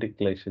semantic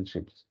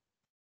relationships.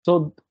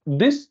 So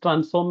this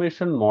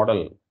transformation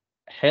model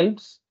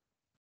helps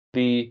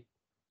the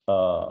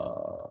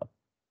uh,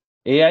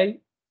 AI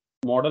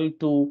model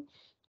to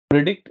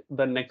predict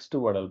the next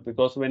word,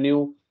 because when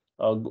you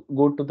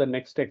go to the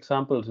next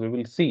examples, we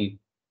will see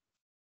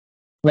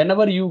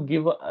whenever you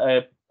give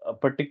a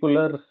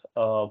particular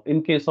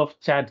in case of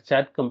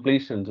chat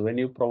completions, when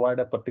you provide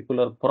a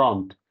particular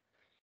prompt,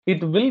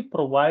 it will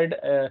provide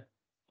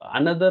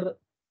another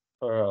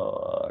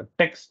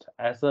text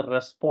as a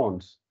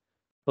response.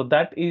 So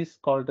that is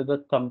called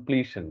the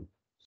completion.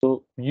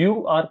 So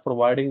you are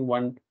providing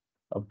one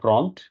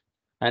prompt,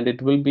 and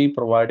it will be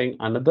providing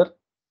another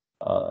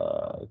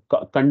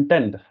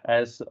content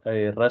as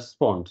a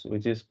response,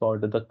 which is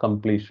called the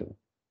completion.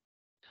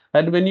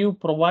 And when you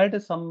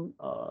provide some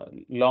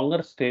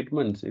longer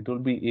statements, it will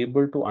be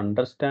able to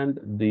understand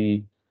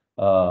the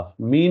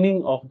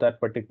meaning of that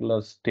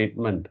particular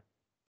statement.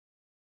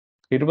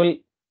 It will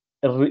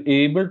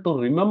able to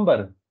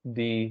remember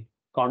the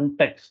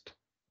context.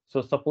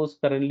 So suppose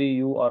currently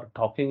you are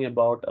talking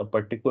about a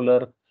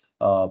particular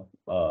uh,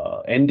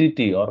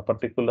 entity or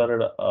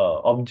particular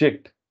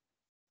object,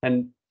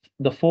 and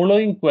the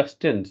following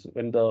questions,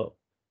 when the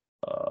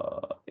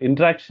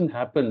interaction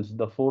happens,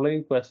 the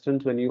following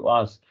questions when you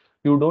ask,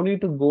 you don't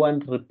need to go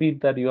and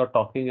repeat that you are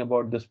talking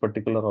about this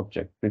particular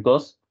object,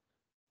 because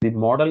the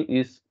model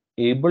is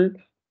able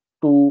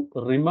to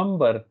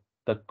remember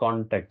the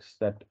context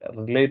that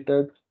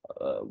related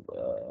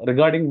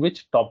regarding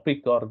which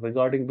topic or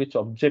regarding which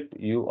object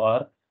you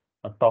are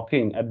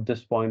talking at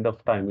this point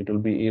of time. It will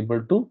be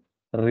able to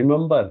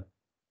remember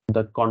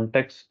the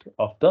context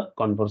of the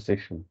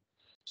conversation.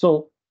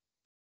 So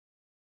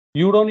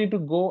you don't need to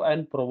go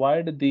and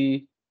provide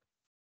the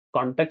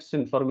context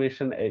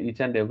information each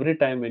and every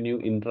time when you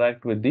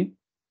interact with the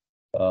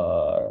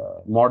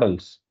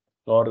models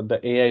or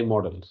the AI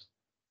models.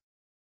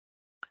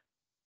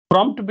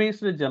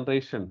 Prompt-based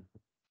generation.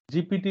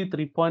 GPT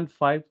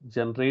 3.5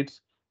 generates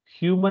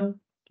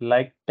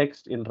human-like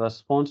text in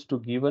response to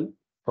given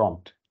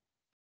prompt.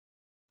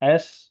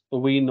 As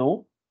we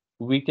know,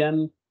 we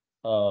can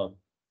uh,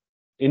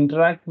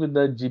 interact with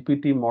the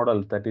GPT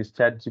model, that is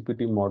Chat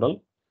GPT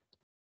model,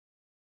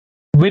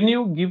 when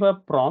you give a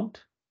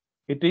prompt,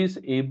 it is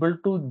able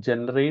to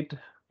generate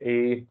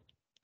a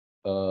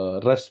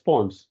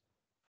response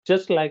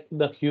just like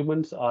the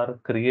humans are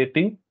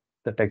creating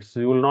the text.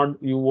 You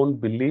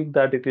won't believe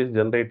that it is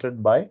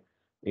generated by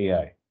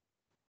AI.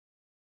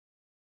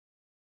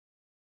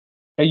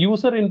 A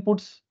user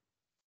inputs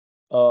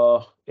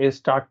a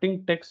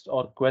starting text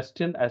or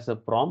question as a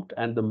prompt,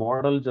 and the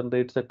model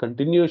generates a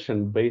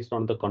continuation based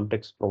on the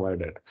context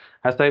provided.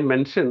 As I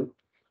mentioned,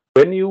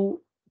 when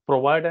you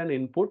provide an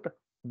input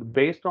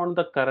based on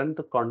the current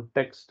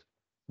context,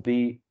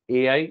 the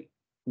AI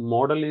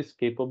model is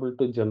capable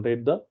to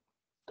generate the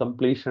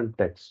completion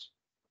text.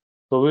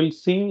 So we'll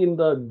see in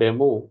the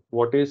demo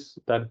what is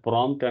that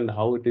prompt and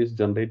how it is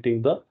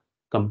generating the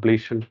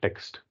completion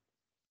text.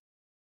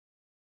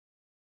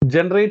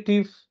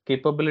 Generative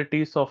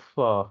capabilities of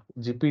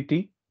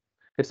GPT.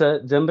 It's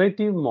a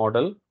generative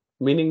model,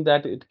 meaning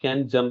that it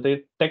can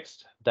generate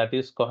text that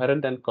is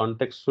coherent and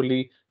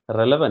contextually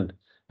relevant.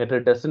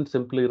 It doesn't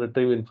simply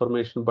retrieve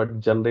information, but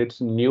generates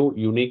new,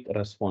 unique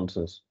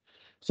responses.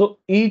 So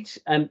each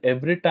and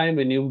every time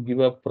when you give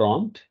a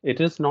prompt,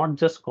 it is not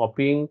just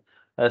copying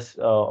as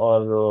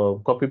or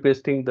copy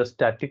pasting the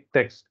static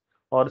text.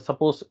 Or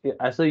suppose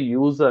as a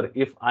user,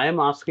 if I am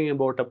asking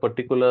about a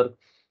particular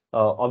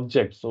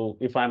object, so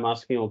if I'm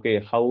asking, okay,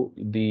 how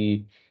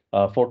the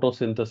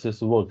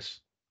photosynthesis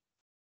works,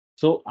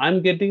 so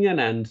I'm getting an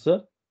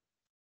answer,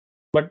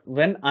 but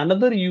when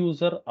another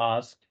user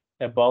asks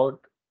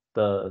about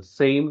the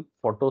same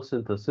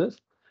photosynthesis,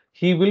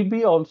 he will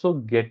be also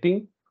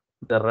getting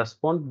the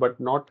response, but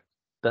not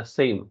the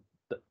same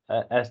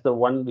as the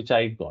one which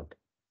I got.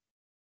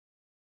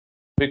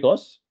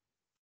 Because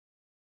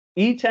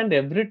each and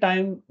every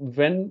time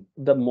when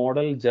the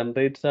model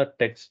generates a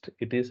text,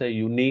 it is a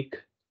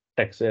unique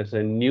text, it's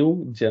a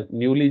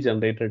newly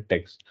generated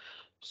text.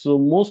 So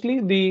mostly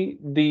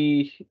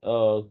the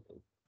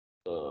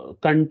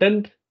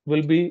content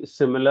will be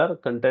similar,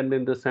 content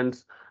in the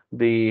sense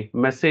the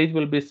message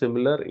will be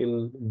similar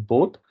in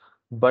both,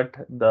 but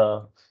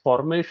the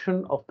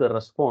formation of the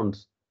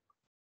response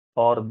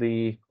or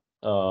the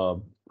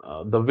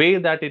way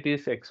that it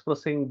is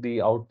expressing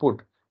the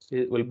output,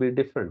 it will be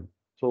different.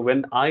 So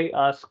when I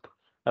ask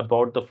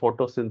about the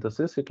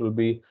photosynthesis, it will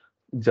be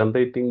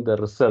generating the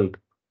result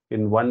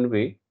in one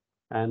way,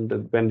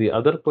 and when the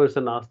other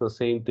person asks the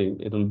same thing,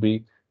 it will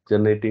be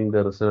generating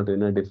the result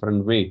in a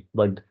different way,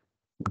 but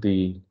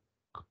the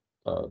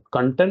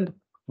content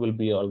will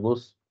be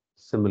almost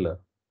similar.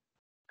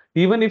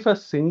 Even if a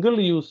single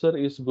user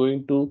is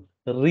going to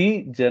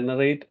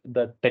regenerate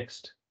the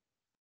text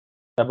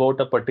about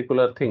a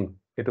particular thing,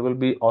 it will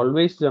be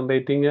always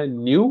generating a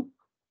new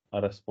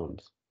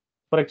response.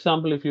 For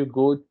example, if you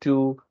go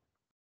to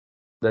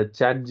the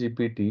chat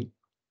GPT,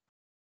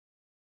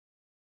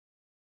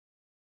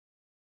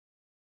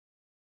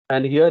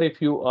 and here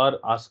if you are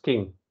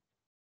asking,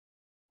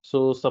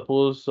 so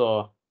suppose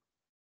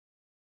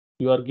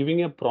you are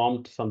giving a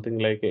prompt, something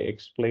like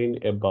explain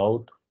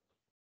about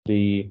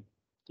the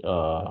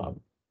uh,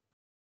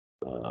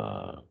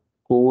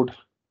 code.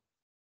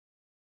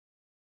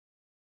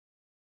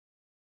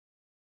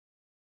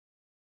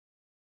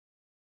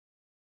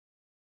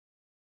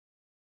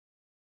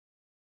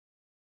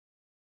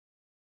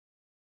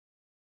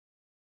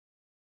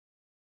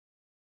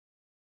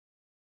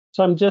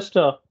 So I'm just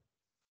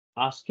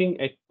asking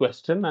a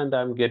question and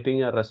I'm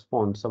getting a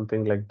response,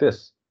 something like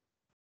this.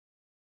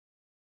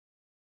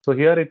 So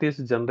here it is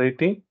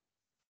generating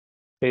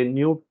a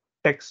new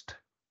text.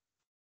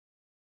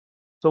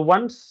 So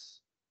once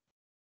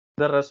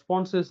the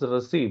response is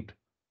received,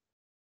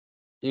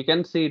 you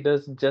can see it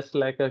is just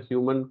like a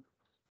human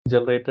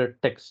generated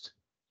text.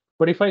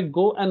 But if I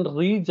go and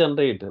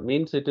regenerate,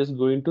 means it is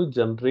going to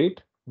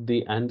generate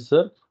the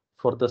answer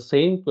for the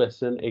same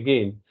question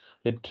again.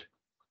 It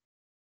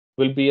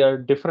will be a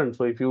different.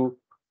 So if you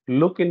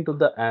look into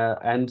the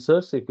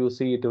answers, if you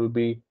see, it will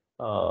be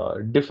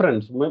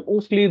different.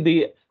 Mostly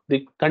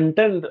the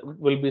content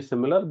will be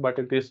similar, but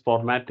it is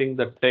formatting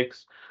the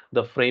text,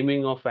 the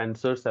framing of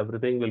answers,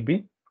 everything will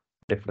be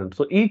different.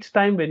 So each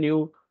time when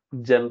you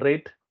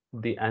generate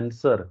the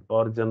answer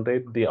or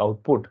generate the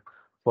output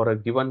for a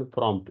given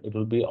prompt, it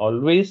will be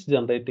always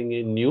generating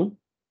a new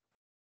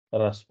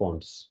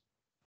response.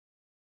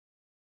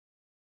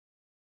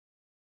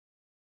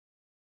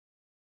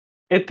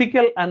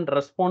 Ethical and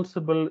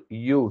responsible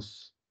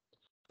use.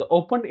 The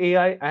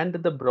OpenAI and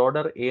the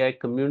broader AI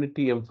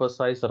community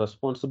emphasize the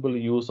responsible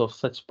use of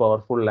such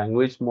powerful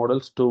language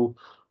models to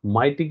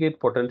mitigate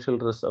potential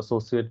risks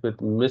associated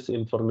with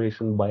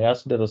misinformation,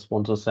 biased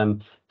responses,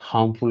 and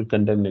harmful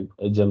content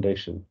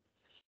generation.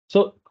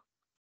 So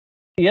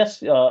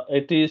yes,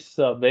 it is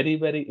very,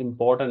 very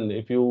important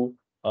if you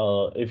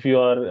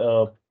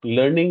are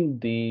learning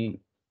the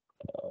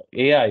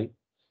AI.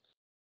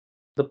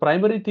 The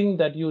primary thing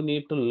that you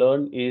need to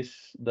learn is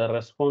the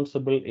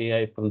responsible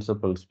AI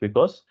principles,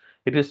 because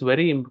it is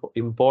very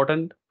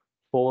important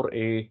for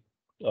a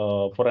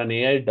for an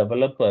AI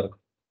developer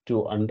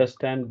to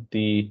understand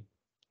the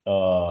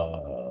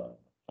uh,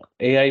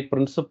 AI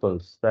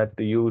principles that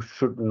you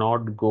should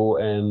not go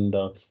and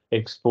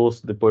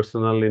expose the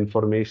personal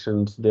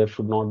informations. There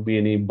should not be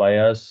any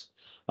bias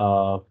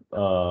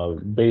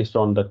based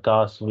on the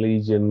caste,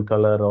 religion,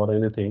 color, or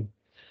anything.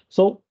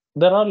 So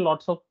there are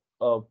lots of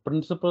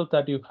principles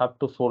that you have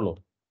to follow.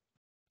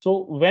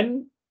 So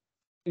when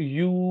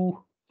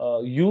you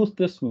use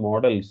these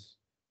models,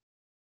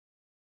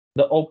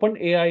 the open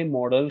AI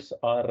models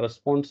are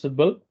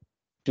responsible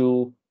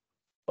to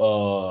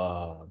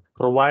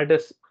provide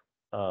us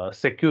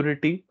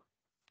security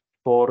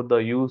for the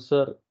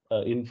user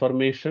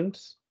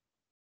informations.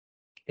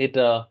 It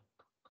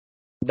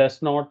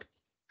does not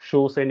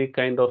shows any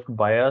kind of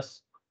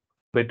bias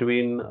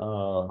between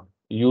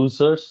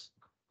users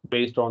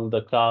based on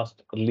the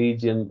caste,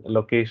 religion,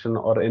 location,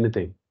 or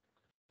anything.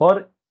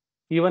 Or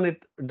even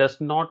it does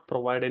not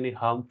provide any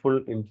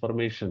harmful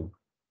information.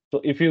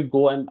 So if you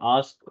go and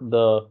ask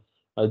the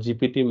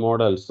GPT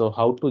model, so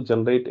how to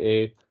generate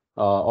a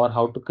or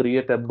how to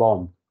create a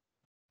bomb,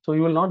 so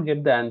you will not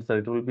get the answer.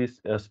 It will be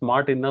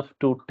smart enough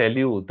to tell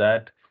you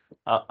that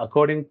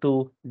according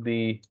to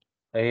the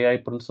AI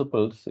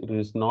principles, it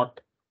is not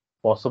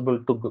possible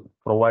to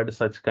provide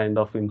such kind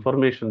of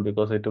information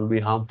because it will be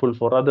harmful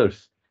for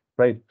others,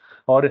 right?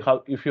 Or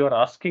how, if you are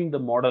asking the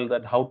model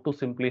that how to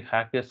simply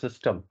hack a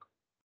system,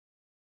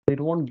 it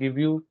won't give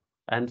you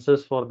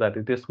answers for that.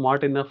 It is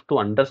smart enough to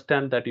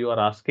understand that you are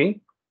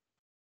asking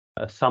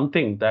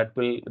something that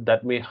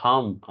may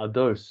harm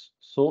others,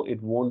 so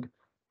it won't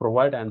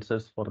provide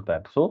answers for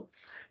that. So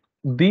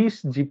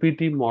these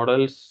GPT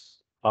models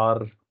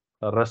are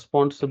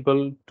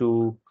responsible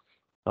to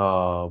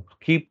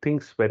keep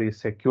things very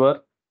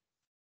secure,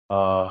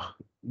 uh,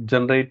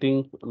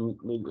 generating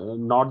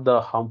not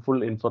the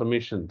harmful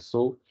information.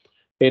 So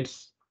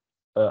it's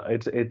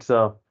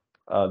the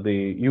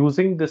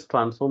using this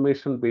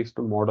transformation based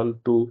model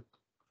to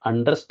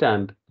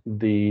understand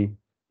the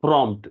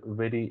prompt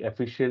very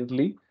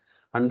efficiently,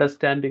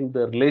 understanding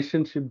the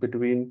relationship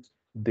between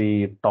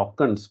the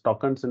tokens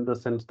in the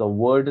sense the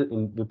word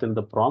within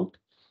the prompt,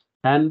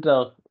 and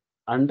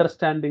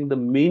understanding the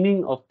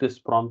meaning of this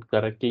prompt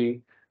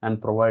correctly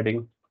and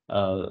providing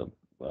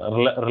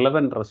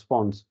relevant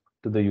response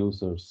to the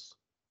users.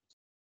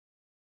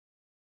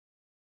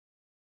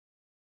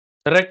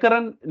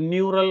 Recurrent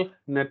neural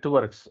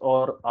networks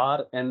or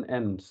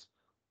RNNs.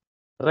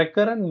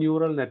 Recurrent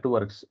neural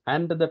networks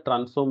and the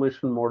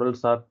transformation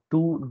models are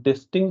two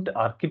distinct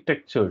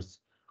architectures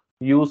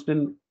used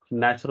in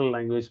natural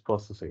language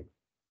processing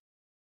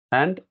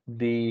and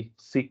the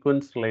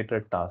sequence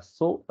related tasks.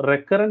 So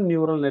recurrent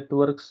neural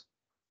networks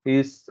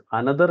is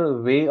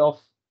another way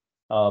of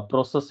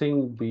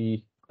processing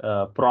the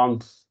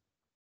prompts.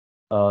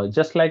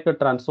 Just like a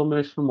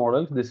transformation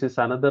model, this is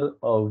another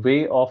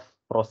way of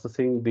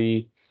processing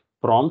the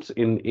prompts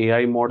in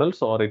AI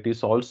models, or it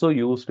is also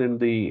used in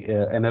the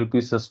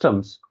NLP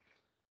systems.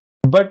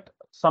 But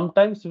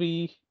sometimes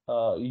we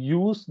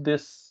use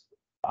this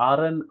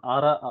RNN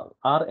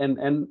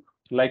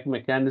like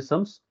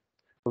mechanisms.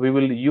 We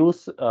will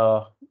use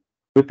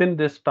within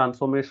this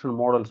transformation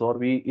models, or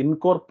we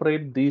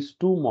incorporate these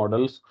two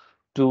models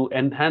to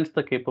enhance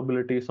the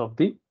capabilities of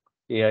the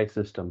AI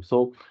system.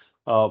 So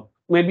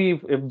maybe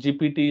if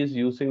GPT is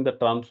using the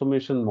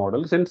transformation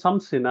models, in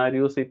some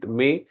scenarios, it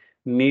may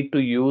need to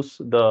use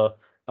the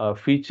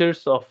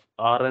features of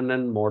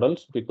RNN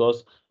models,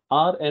 because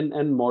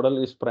RNN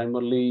model is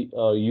primarily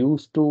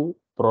used to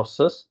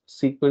process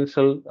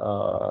sequential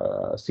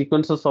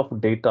sequences of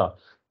data,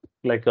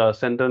 like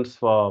sentence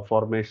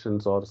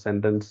formations or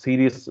sentence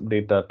series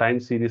data, time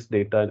series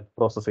data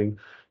processing.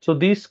 So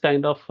these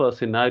kind of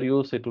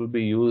scenarios, it will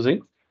be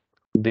using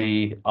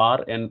the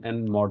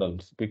RNN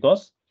models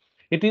because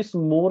it is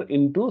more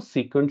into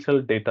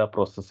sequential data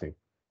processing.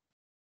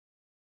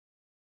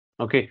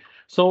 Okay,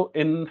 so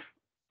in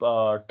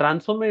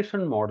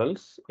transformation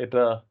models, it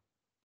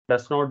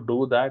does not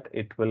do that.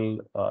 It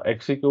will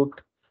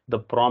execute the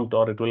prompt,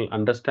 or it will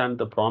understand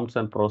the prompts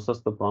and process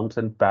the prompts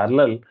in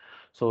parallel.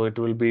 So it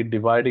will be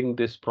dividing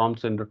these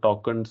prompts into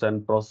tokens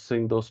and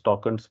processing those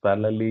tokens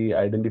parallelly,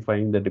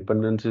 identifying the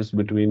dependencies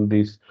between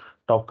these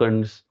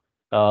tokens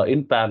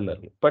in parallel.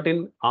 But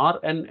in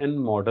RNN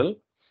model,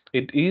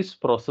 it is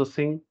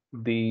processing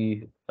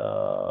the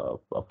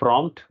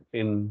prompt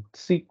in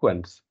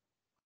sequence.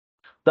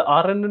 The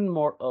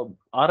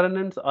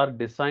RNNs are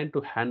designed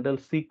to handle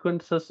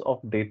sequences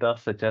of data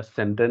such as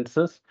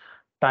sentences,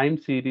 time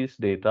series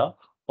data,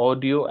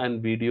 audio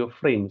and video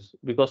frames,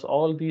 because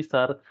all these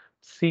are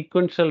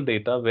sequential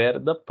data where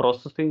the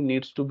processing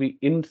needs to be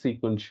in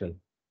sequential.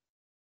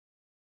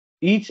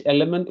 Each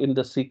element in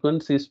the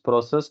sequence is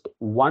processed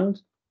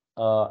once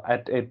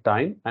at a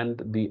time,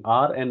 and the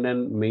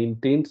RNN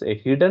maintains a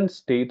hidden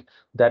state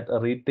that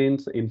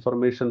retains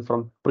information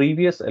from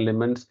previous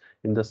elements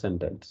in the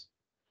sentence.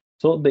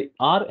 So the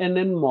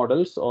RNN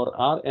models or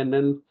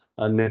RNN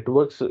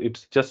networks,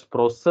 it's just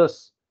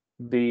process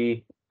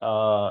the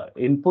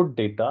input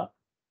data,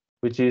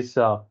 which is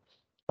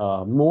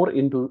more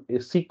into a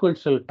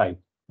sequential type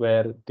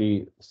where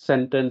the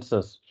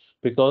sentences,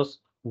 because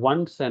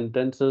one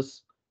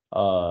sentence's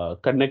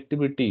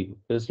connectivity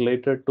is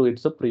related to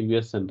its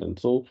previous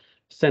sentence. So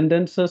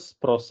sentences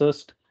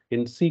processed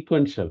in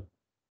sequential.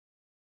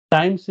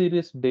 Time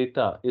series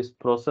data is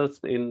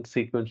processed in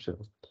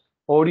sequential.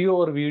 Audio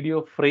or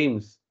video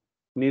frames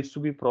needs to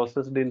be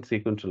processed in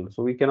sequential.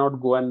 So we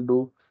cannot go and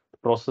do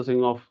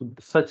processing of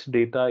such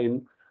data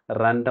in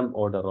random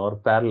order or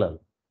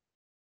parallel.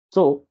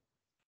 So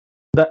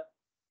the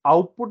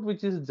output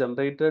which is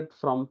generated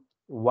from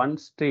one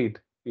state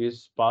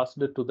is passed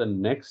to the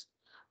next,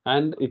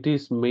 and it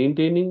is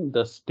maintaining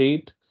the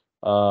state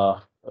uh,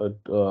 uh,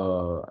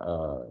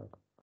 uh,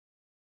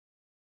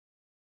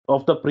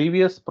 of the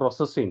previous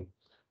processing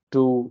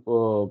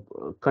to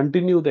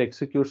continue the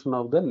execution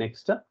of the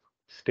next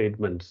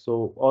statement.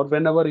 So, or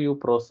whenever you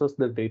process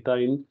the data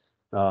in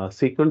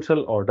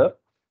sequential order,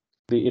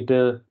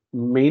 it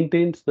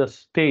maintains the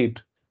state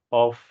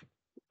of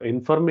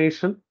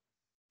information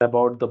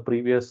about the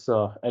previous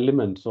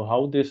element. So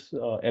how these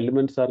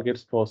elements are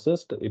gets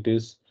processed, it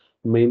is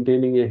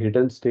maintaining a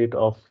hidden state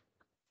of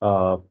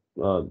uh,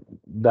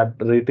 that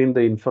retain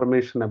the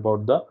information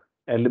about the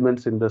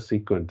elements in the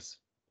sequence.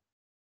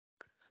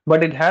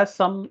 But it has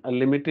some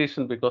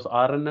limitation because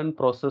RNN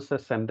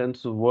processes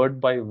sentence word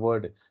by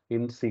word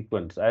in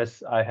sequence.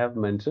 As I have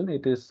mentioned,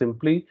 it is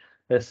simply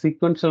a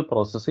sequential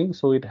processing.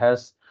 So it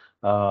has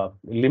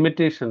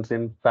limitations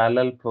in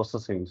parallel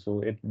processing.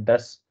 So it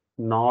does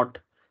not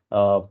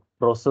uh,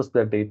 process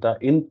the data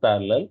in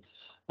parallel.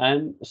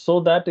 And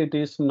so that it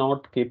is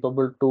not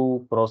capable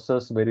to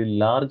process very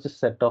large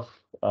set of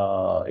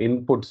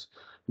inputs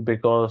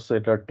because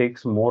it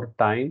takes more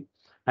time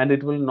and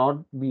it will not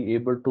be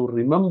able to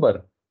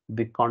remember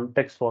the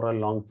context for a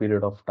long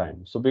period of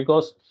time. So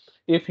because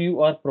if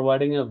you are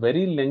providing a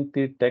very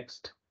lengthy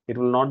text, it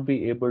will not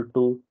be able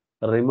to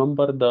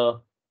remember the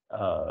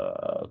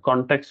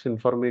context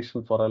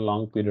information for a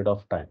long period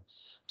of time.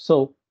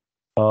 So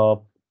uh,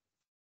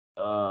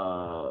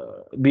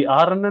 the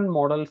RNN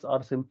models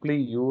are simply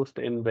used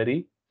in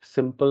very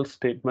simple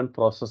statement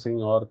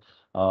processing or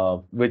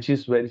which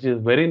is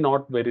very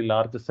not very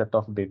large set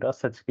of data.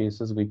 Such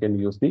cases we can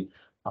use the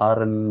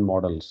RNN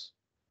models.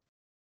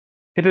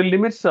 It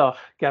limits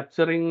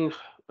capturing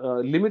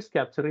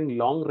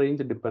long range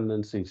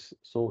dependencies.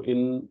 So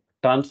in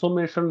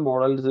transformation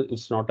models,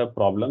 it's not a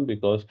problem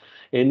because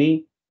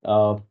any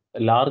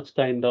large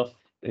kind of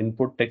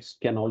input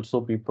text can also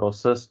be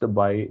processed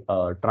by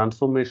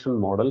transformation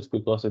models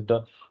because it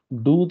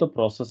do the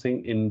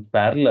processing in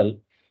parallel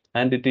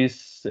and it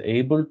is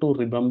able to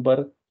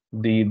remember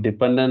the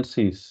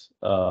dependencies,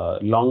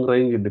 long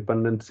range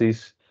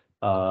dependencies,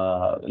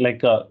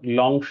 like a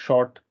long,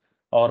 short,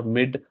 or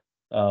mid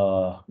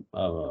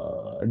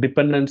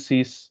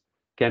dependencies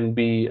can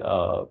be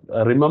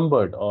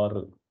remembered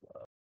or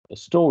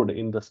stored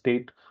in the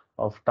state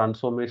of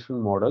transformation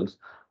models,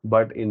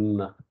 but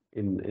in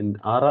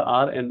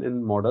RR and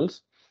in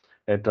models,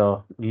 it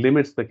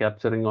limits the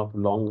capturing of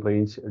long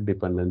range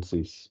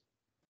dependencies.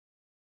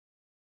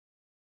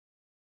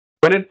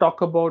 When I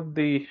talk about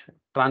the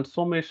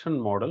transformation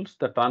models,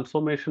 the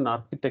transformation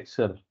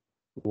architecture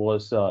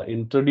was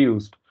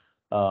introduced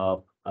uh,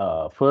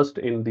 first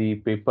in the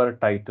paper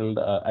titled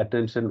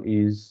Attention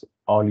is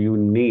All You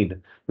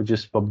Need, which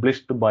is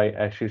published by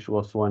Ashish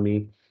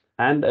Vaswani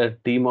and a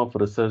team of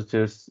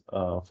researchers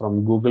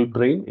from Google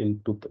Brain in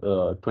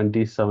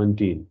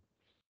 2017.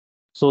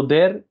 So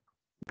there,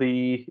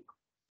 the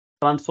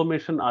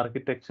transformation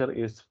architecture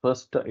is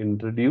first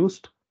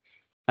introduced,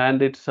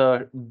 and it's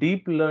a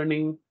deep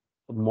learning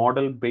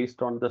model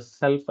based on the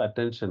self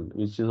attention,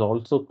 which is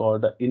also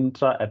called the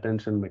intra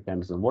attention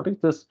mechanism. What is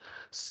this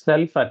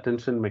self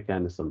attention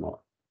mechanism?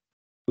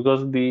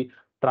 Because the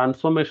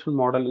transformation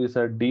model is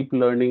a deep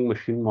learning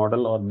machine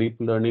model or deep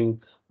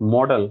learning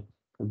model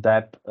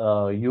that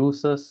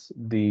uses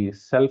the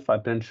self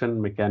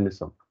attention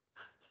mechanism.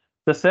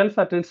 The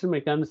self-attention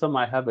mechanism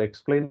I have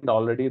explained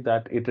already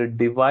that it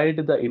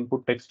divide the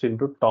input text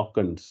into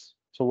tokens.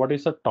 So what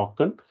is a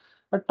token?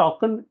 A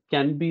token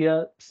can be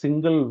a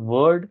single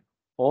word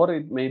or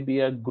it may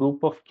be a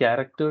group of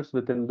characters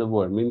within the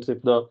word. Means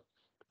if the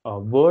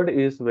word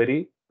is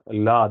very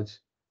large,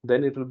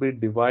 then it will be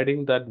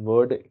dividing that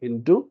word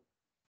into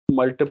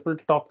multiple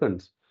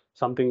tokens.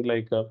 Something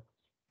like a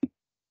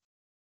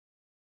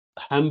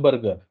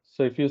hamburger.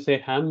 So if you say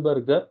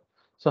hamburger,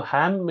 so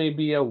ham may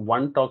be a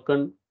one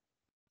token,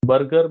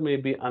 burger may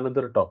be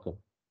another token.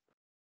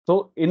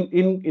 So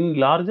in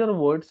larger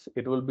words,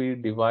 it will be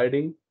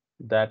dividing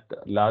that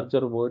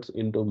larger words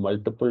into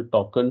multiple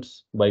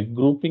tokens by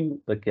grouping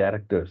the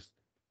characters.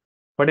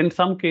 But in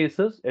some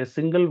cases, a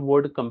single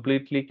word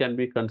completely can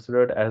be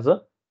considered as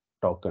a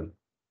token.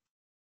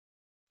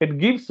 It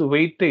gives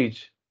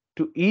weightage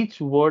to each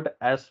word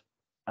as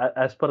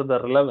per the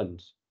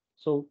relevance.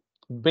 So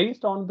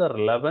based on the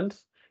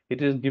relevance,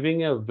 it is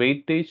giving a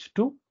weightage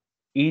to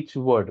each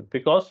word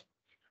because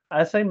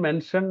as I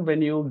mentioned,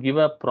 when you give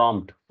a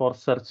prompt for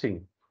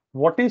searching,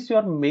 what is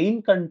your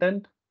main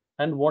content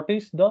and what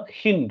is the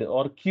hint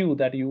or cue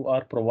that you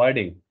are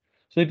providing?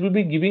 So it will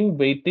be giving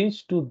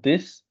weightage to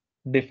this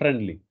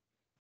differently.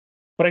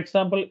 For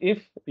example,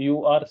 if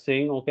you are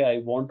saying, okay, I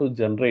want to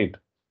generate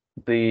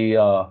the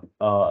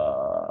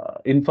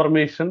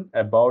information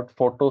about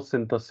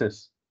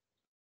photosynthesis,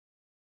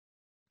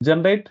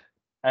 generate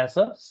as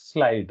a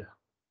slide.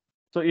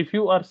 So if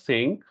you are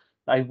saying,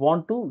 I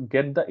want to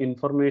get the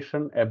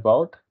information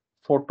about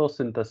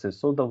photosynthesis,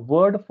 so the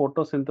word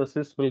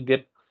photosynthesis will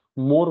get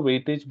more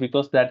weightage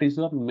because that is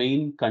your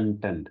main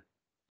content.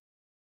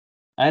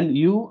 And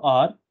you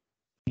are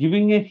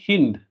giving a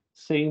hint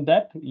saying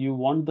that you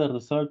want the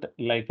result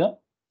like a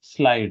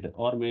slide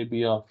or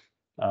maybe a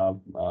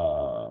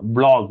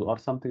blog or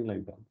something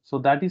like that. So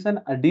that is an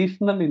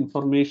additional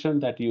information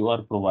that you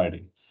are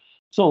providing.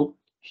 So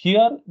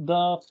here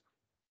the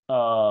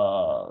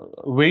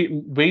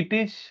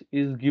weightage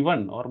is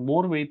given or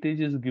more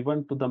weightage is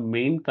given to the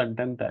main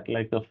content that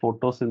like a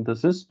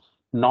photosynthesis,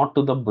 not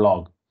to the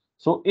blog.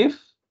 So if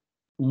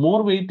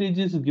more weightage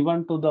is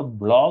given to the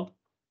blog,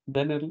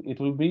 then it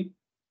will be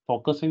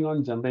focusing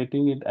on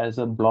generating it as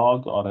a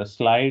blog or a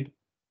slide,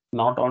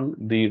 not on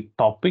the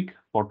topic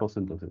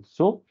photosynthesis.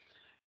 So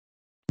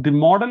the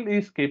model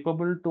is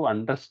capable to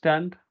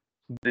understand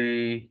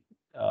the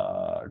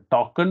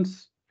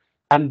tokens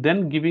and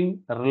then giving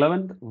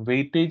relevant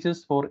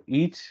weightages for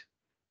each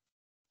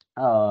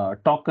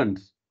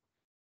tokens.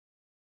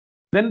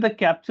 Then the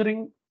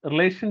capturing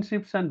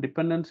relationships and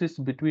dependencies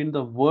between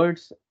the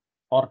words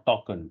or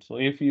tokens. So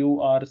if you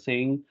are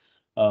saying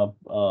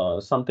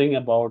something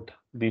about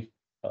the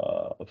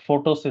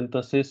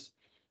photosynthesis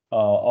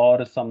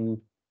or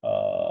some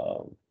uh,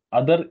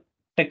 other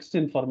text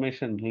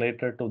information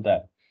related to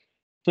that,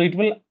 so it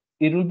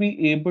will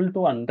be able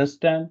to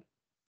understand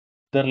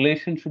the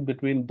relationship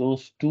between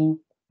those two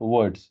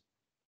words,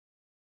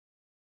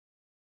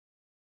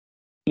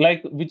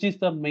 like which is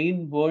the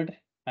main word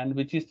and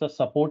which is the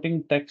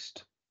supporting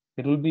text.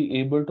 It will be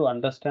able to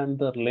understand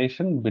the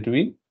relation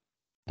between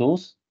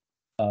those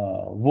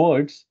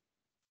words.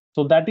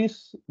 So that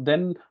is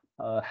then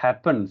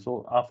happen.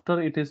 So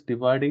after it is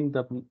dividing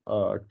the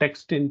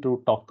text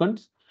into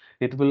tokens,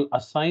 it will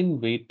assign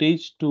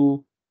weightage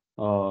to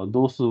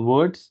those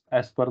words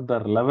as per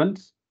the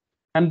relevance,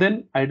 and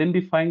then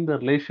identifying the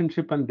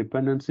relationship and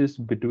dependencies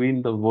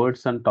between the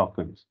words and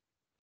tokens.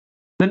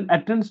 Then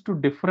attends to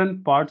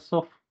different parts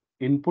of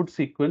input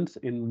sequence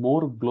in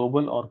more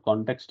global or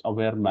context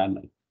aware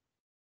manner.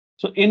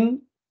 So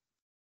in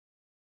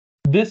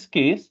this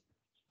case,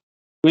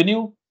 when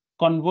you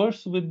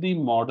converse with the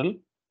model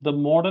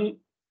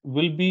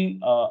will be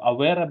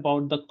aware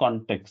about the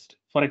context.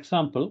 For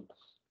example,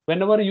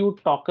 whenever you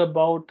talk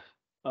about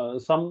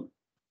some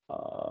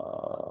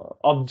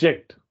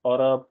object or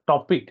a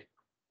topic,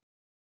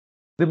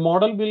 the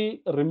model will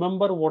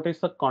remember what is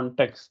the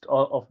context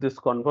of this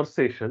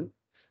conversation,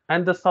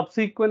 and the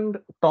subsequent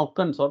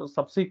tokens or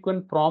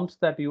subsequent prompts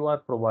that you are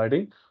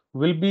providing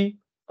will be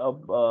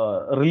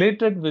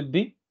related with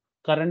the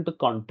current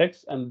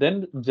context and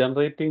then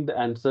generating the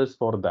answers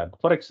for that.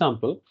 For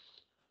example,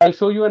 I'll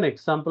show you an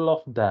example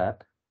of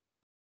that.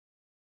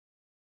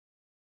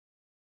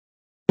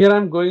 Here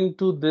I'm going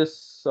to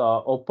this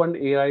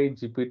OpenAI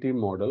GPT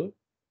model.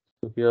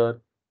 So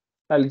here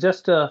I'll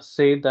just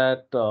say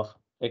that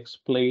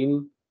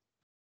explain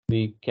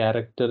the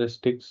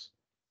characteristics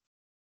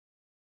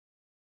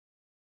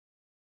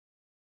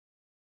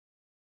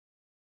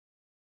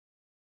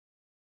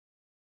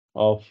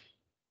of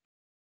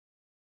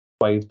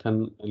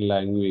Python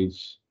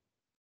language.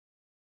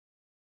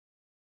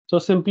 So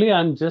simply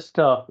I'm just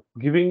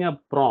giving a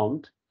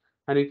prompt,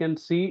 and you can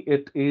see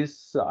it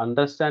is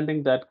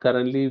understanding that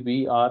currently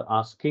we are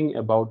asking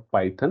about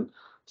Python.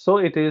 So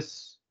it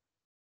is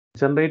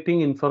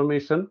generating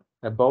information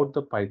about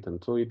the Python.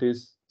 So it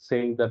is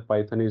saying that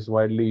Python is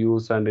widely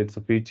used and its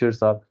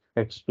features are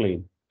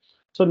explained.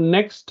 So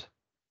next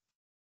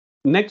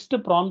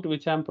prompt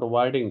which I'm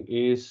providing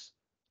is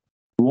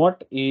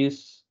what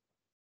is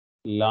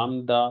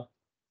lambda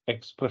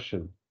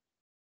expression?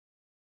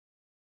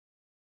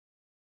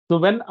 So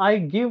when I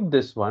give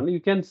this one, you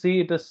can see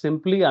it is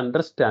simply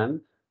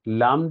understand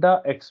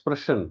lambda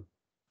expression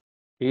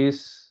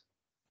is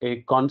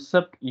a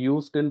concept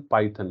used in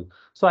Python.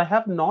 So I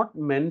have not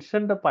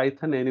mentioned a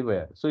Python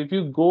anywhere. So if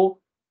you go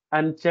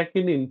and check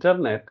in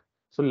internet,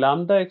 so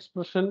lambda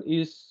expression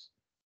is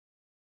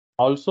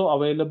also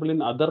available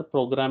in other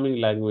programming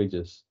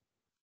languages.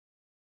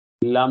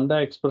 Lambda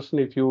expression,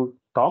 if you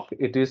talk,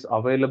 it is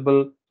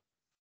available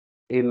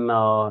in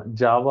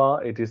Java,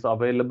 it is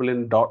available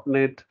in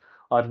 .NET,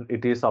 or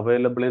it is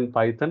available in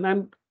Python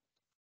and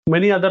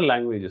many other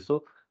languages.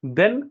 So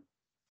then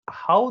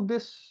how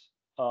this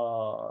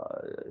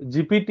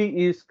GPT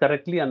is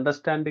correctly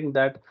understanding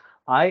that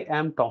I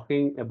am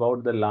talking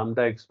about the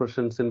lambda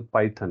expressions in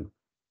Python,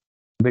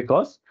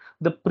 because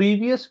the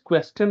previous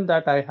question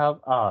that I have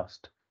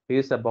asked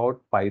is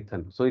about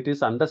Python. So it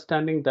is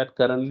understanding that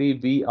currently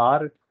we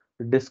are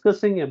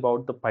discussing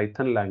about the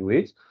Python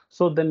language.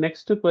 So the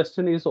next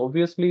question is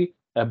obviously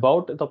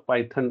about the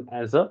Python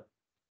as a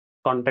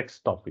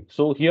context topic.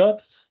 So here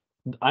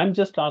I'm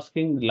just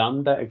asking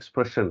lambda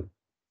expression,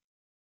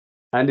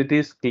 and it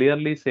is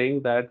clearly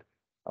saying that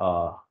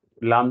uh,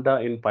 lambda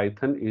in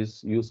Python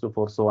is used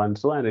for so and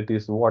so, and it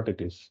is what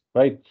it is,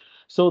 right?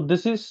 So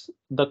this is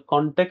the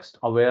context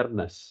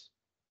awareness.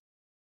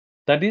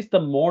 That is, the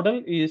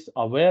model is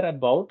aware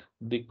about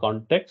the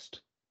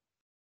context,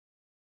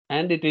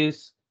 and it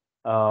is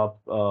uh,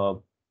 uh,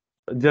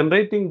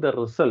 generating the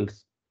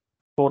results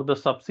for the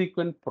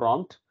subsequent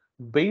prompt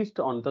based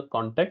on the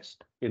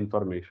context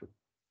information.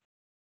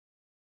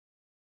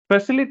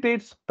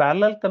 Facilitates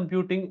parallel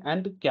computing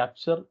and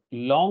capture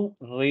long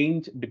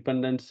range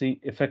dependency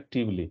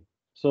effectively.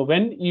 So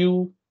when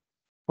you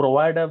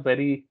provide a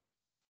very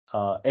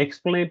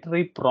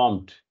explanatory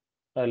prompt,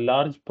 a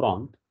large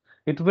prompt,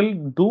 it will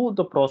do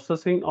the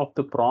processing of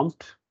the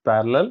prompt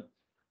parallel,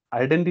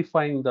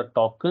 identifying the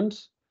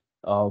tokens,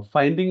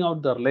 finding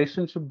out the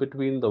relationship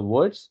between the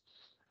words,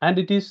 and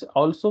it is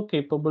also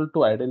capable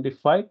to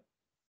identify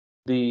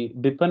the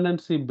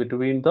dependency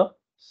between the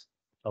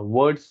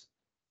words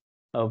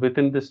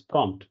within this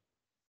prompt.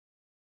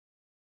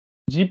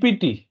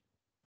 GPT,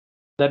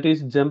 that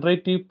is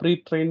generative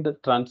pre-trained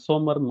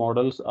transformer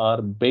models,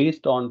 are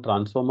based on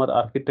transformer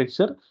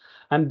architecture,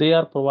 and they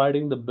are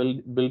providing the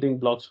building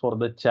blocks for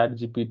the chat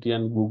GPT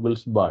and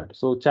Google's Bard.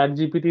 So chat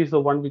GPT is the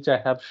one which I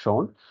have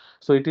shown.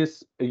 So it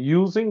is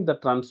using the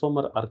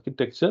transformer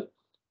architecture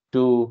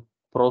to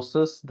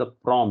process the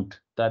prompt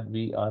that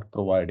we are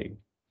providing.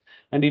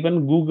 And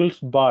even Google's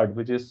Bard,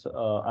 which is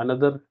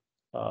another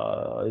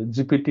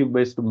GPT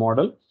based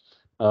model,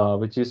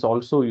 which is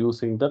also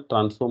using the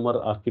transformer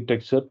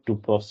architecture to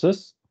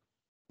process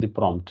the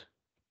prompt.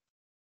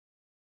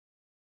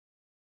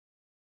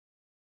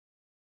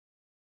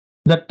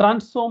 The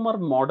transformer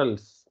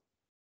models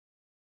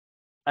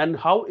and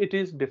how it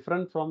is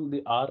different from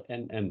the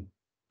RNN.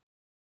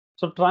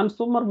 So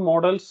transformer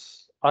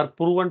models are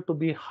proven to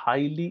be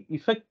highly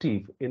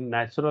effective in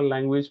natural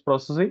language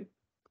processing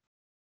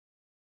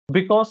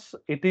because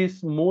it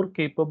is more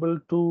capable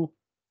to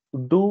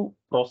do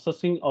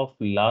processing of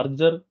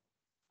larger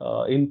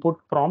input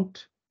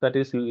prompt, that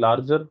is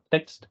larger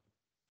text.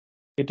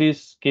 It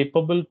is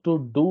capable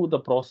to do the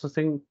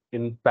processing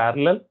in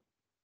parallel,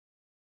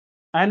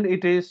 and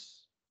it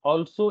is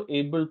also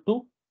able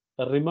to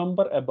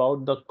remember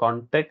about the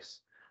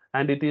context,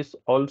 and it is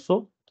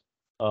also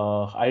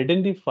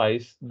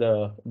identifies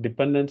the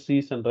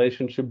dependencies and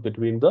relationship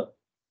between the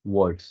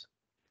words.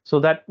 So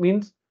that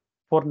means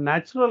for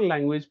natural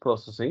language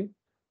processing,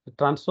 the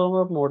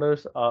transformer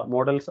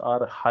models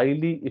are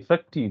highly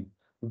effective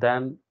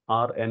than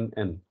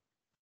RNN.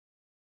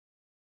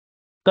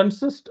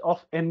 Consist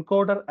of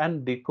encoder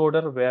and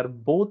decoder, where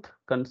both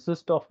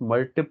consist of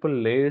multiple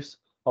layers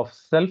of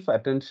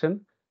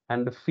self-attention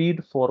and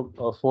feed for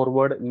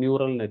forward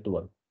neural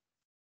network.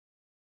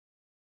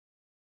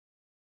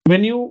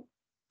 When you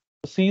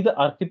see the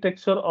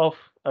architecture of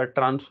a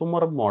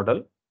transformer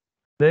model,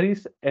 there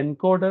is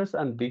encoders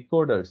and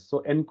decoders.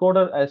 So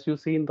encoder, as you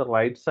see in the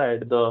right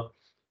side, the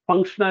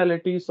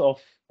functionalities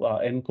of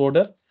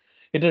encoder,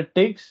 it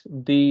takes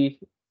the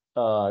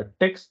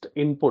text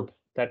input,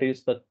 that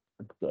is the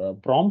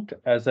prompt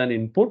as an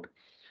input,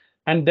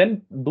 and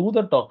then do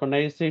the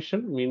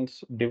tokenization,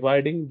 means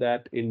dividing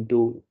that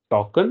into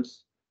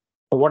tokens.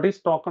 What is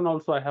token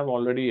also I have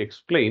already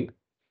explained,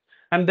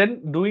 and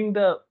then doing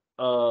the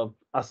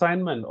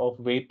assignment of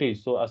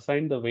weightage. So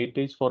assign the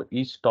weightage for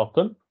each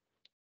token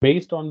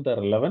based on the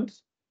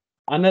relevance,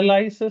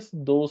 analyzes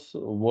those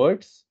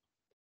words,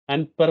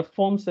 and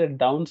performs a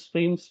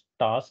downstream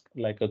task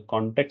like a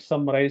context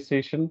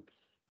summarization,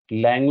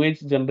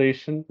 language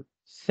generation,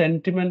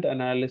 sentiment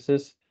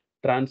analysis,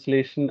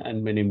 translation,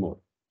 and many more.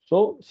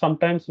 So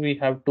sometimes we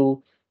have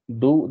to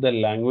do the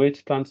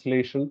language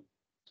translation.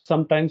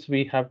 Sometimes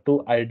we have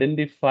to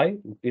identify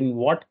in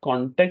what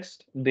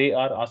context they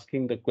are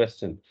asking the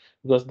question.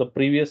 Because the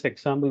previous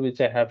example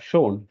which I have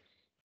shown,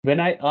 when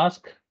I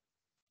ask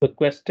the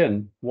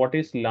question, what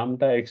is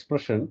lambda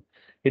expression,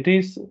 it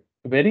is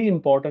very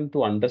important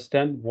to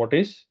understand what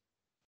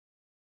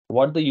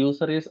the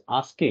user is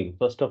asking.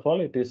 First of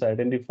all, it is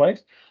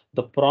identifies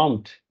the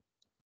prompt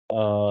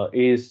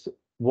is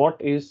what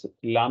is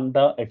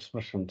lambda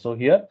expression. So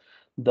here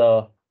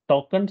the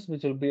tokens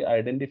which will be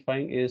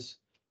identifying is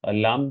a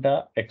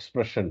lambda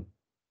expression.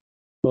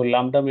 So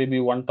lambda may be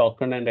one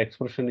token and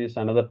expression is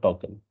another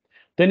token.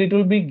 Then it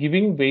will be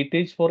giving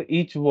weightage for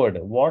each word.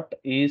 What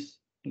is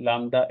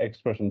lambda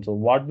expression? So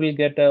what will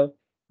get a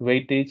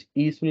weightage,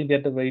 is will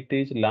get a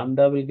weightage,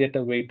 lambda will get a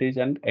weightage,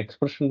 and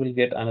expression will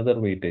get another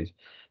weightage.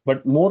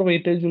 But more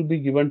weightage will be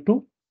given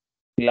to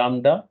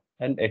lambda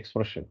and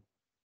expression.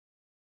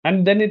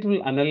 And then it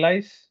will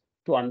analyze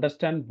to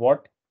understand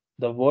what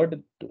the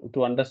word,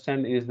 to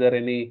understand is there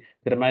any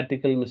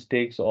grammatical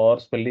mistakes or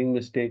spelling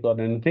mistake or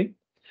anything,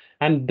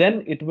 and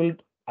then it will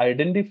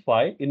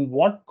identify in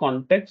what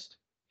context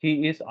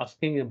he is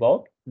asking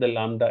about the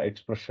lambda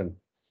expression.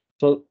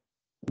 So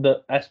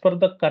the as per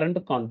the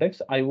current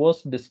context, I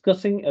was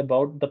discussing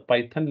about the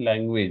Python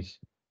language.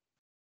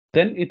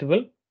 Then it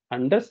will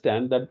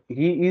understand that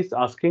he is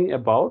asking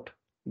about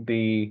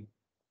the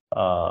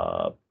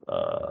uh,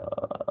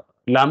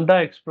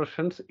 lambda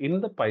expressions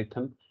in the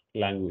Python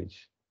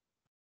language.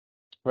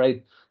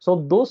 right?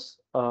 So those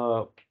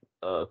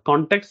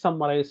context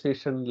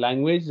summarization,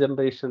 language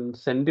generation,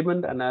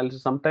 sentiment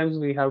analysis, sometimes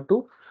we have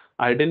to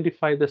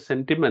identify the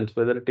sentiments,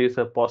 whether it is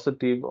a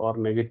positive or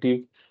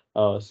negative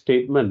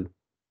statement.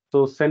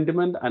 So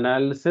sentiment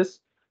analysis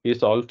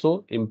is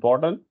also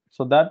important.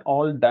 So that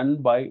all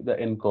done by the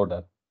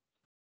encoder.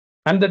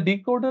 And the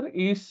decoder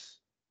is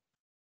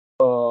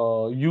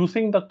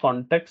using the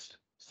context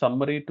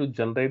summary to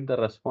generate the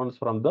response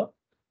from the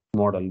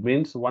model.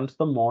 Means once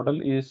the model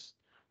is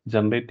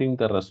generating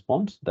the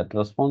response, that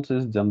response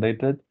is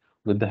generated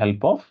with the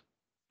help of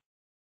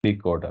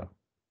decoder.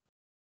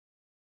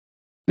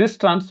 These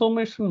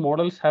transformation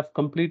models have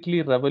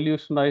completely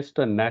revolutionized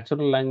the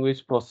natural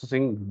language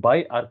processing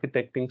by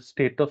architecting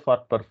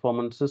state-of-art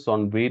performances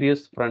on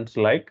various fronts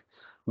like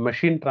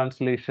machine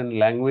translation,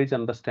 language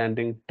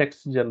understanding,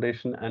 text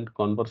generation, and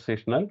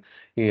conversational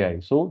AI.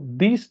 So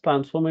these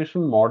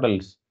transformation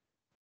models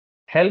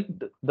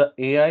helped the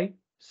AI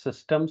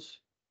systems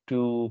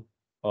to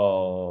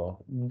uh,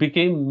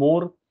 become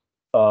more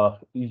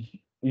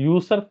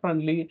user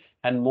friendly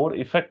and more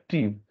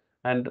effective.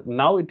 And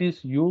now it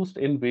is used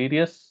in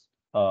various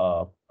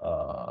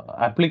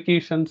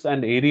applications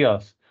and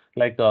areas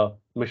like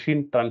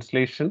machine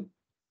translation,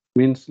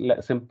 means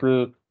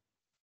simple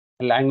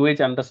language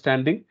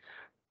understanding.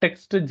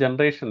 Text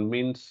generation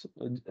means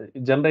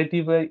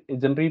generative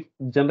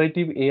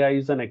AI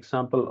is an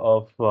example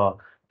of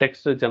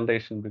text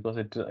generation because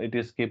it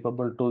is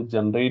capable to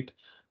generate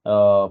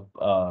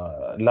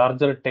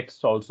larger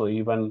text also,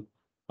 even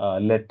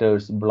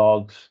letters,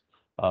 blogs,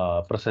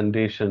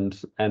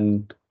 presentations,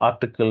 and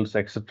articles,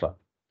 etc.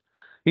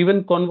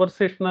 Even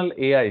conversational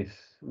AIs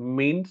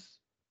means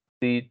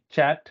the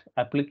chat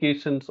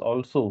applications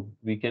also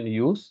we can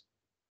use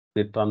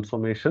the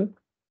transformation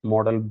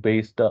model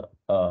based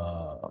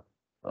uh,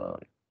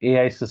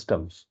 AI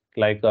systems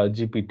like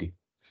GPT.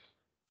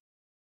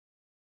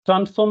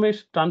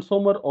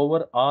 Transformer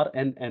over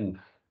RNN.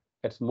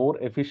 It's more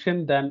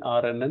efficient than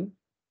RNN.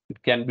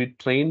 It can be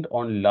trained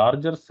on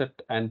larger set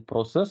and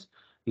process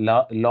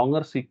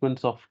longer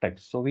sequence of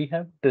text. So we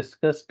have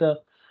discussed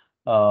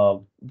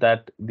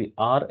that the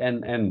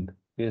RNN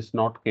is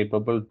not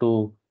capable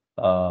to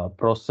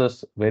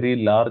process very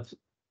large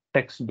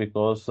text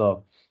because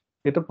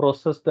it will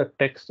process the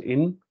text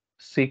in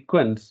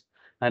sequence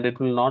and it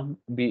will not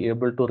be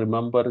able to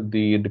remember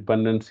the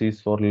dependencies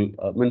for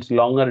means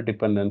longer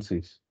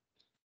dependencies.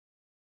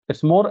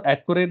 It's more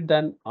accurate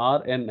than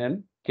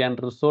RNN, can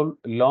resolve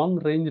long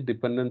range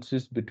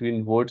dependencies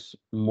between words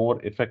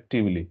more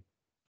effectively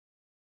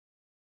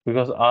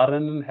because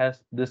RNN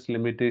has this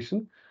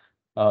limitation.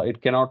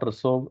 It cannot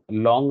resolve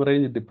long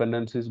range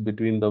dependencies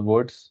between the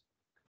words,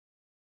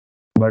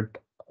 but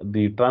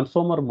the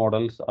transformer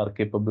models are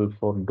capable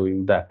for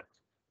doing that.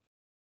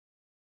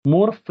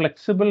 More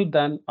flexible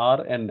than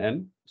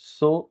RNN,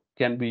 so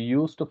can be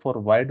used for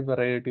wide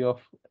variety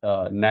of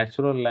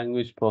natural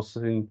language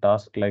processing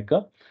tasks like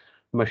a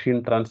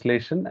machine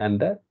translation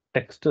and a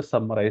text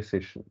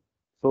summarization.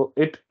 So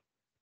it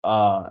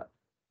uh,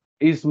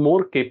 is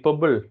more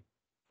capable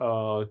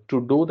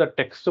to do the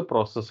text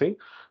processing.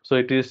 So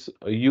it is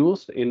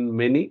used in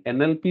many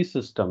NLP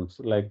systems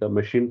like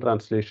machine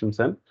translations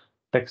and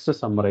text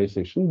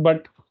summarization.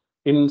 But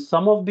in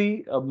some of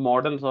the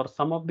models or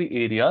some of the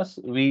areas,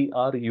 we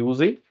are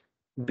using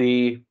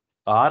the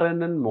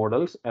RNN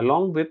models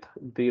along with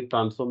the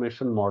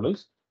transformation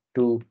models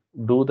to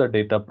do the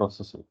data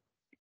processing.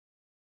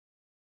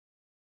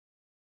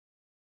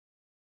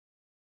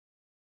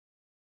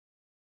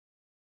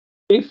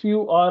 If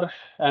you are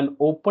an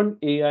open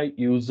AI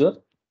user,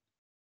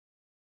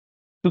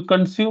 to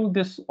consume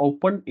this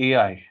open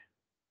AI,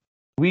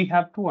 we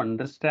have to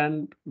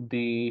understand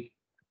the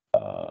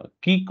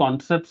key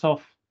concepts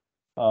of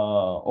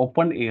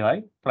open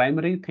AI.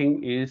 Primary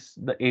thing is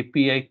the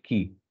API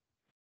key.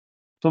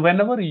 So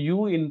whenever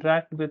you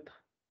interact with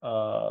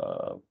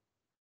uh,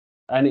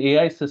 an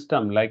AI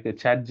system like a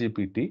chat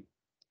GPT,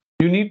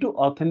 you need to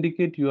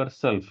authenticate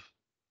yourself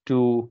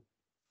to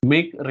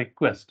make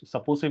request.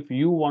 Suppose if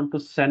you want to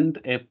send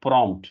a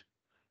prompt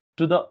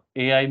to the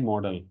AI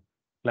model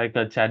like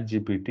a chat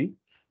GPT,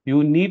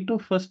 you need to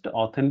first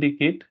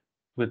authenticate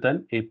with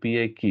an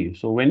API key.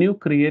 So when you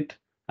create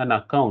an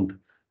account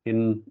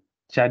in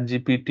chat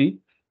GPT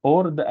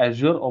or the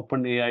Azure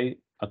OpenAI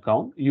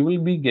account, you will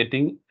be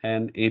getting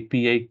an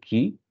API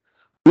key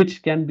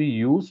which can be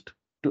used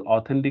to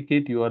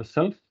authenticate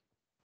yourself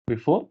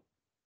before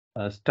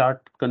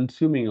start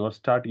consuming or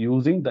start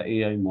using the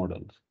AI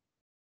models.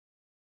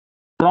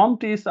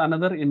 Prompt is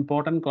another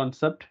important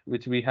concept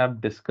which we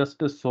have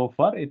discussed so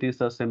far. It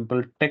is a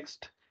simple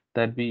text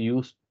that we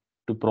use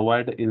to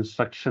provide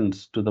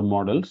instructions to the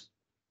models.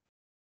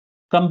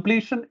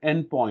 Completion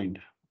endpoint.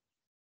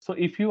 So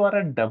if you are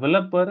a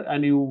developer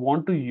and you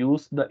want to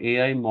use the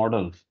AI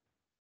models,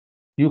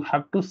 you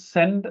have to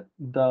send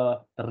the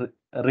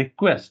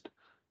request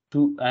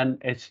to an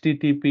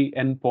HTTP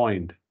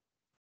endpoint.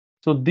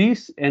 So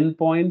these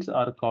endpoints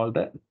are called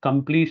a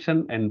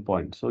completion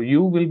endpoint. So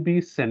you will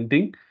be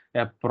sending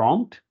a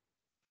prompt,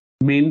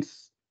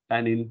 means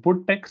an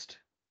input text,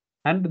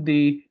 and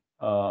the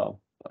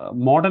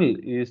model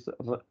is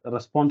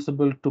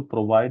responsible to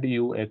provide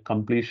you a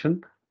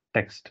completion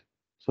text.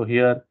 So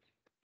here,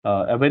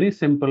 a very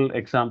simple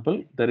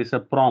example, there is a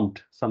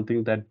prompt,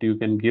 something that you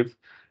can give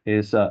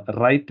is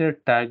write a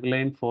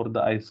tagline for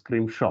the ice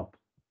cream shop.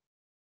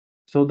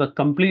 So the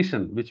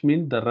completion, which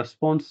means the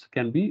response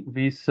can be,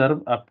 we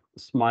serve up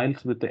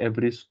smiles with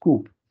every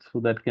scoop. So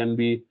that can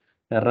be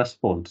a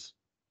response.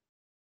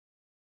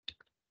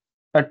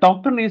 A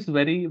token is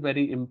very,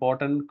 very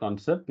important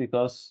concept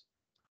because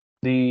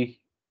the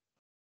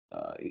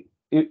uh,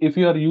 if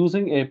you are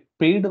using a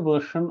paid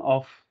version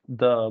of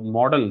the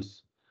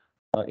models,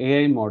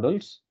 AI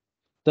models,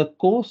 the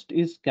cost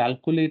is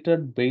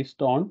calculated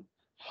based on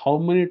how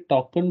many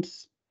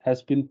tokens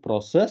has been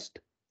processed,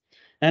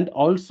 and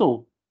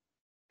also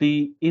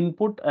the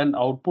input and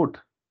output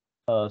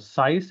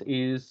size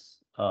is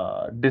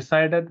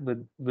decided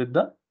with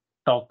the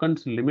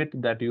tokens limit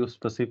that you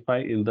specify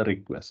in the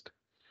request.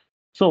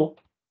 So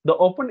the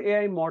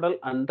OpenAI model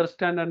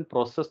understand and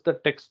process the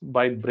text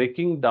by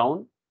breaking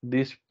down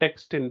this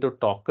text into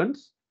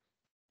tokens,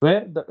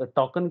 where the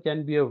token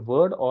can be a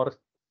word or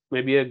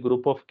maybe a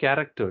group of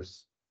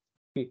characters.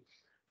 Okay.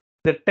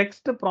 The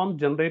text prompt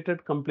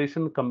generated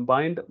completion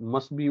combined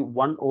must be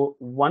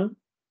one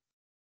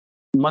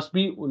must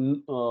be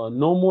no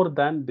more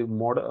than the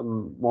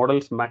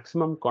model's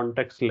maximum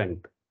context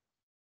length.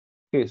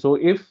 Okay, so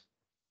if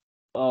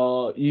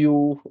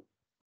you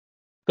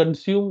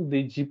consume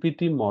the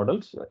GPT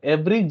models,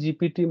 every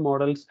GPT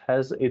models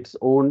has its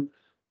own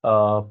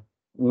uh,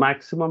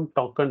 maximum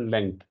token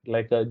length.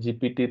 Like a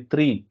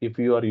GPT-3, if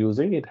you are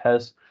using, it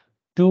has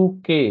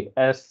 2K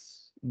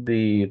as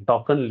the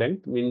token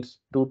length, means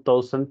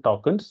 2000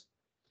 tokens.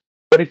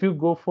 But if you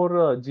go for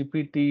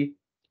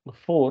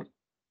GPT-4,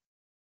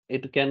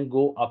 it can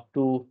go up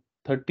to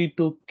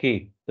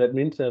 32K. That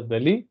means a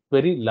very,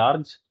 very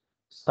large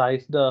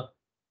size the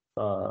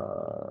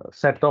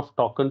set of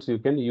tokens you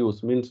can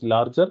use, means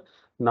larger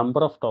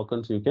number of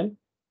tokens you can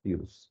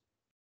use.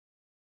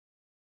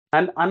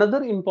 And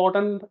another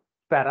important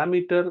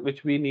parameter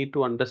which we need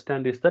to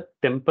understand is the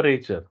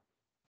temperature.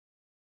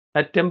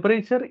 A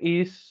temperature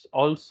is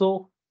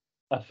also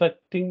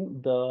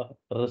affecting the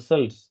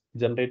results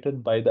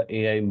generated by the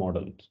AI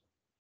models.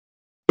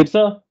 It's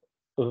a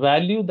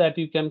value that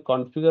you can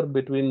configure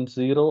between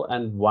 0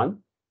 and 1.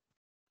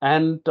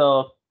 And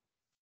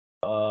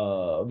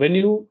when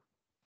you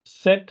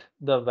set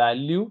the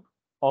value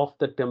of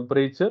the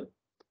temperature,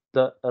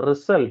 the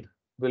result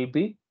will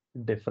be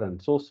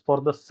different. So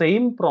for the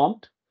same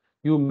prompt,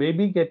 you may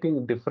be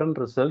getting different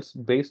results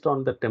based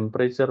on the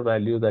temperature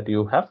value that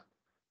you have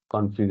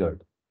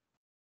configured.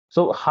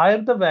 So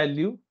higher the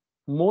value,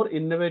 more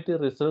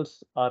innovative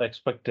results are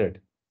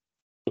expected.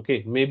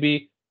 Okay,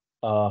 maybe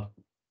uh,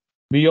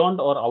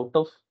 beyond or out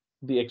of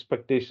the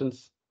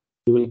expectations,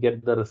 you will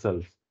get the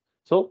results.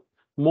 So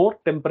more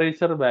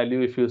temperature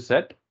value if you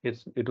set,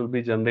 it will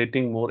be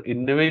generating more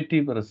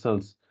innovative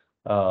results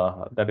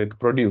that it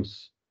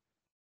produce.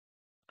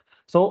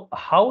 So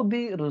how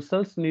the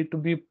results need to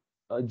be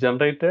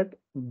generated,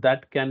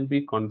 that can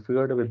be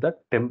configured with the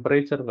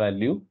temperature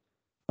value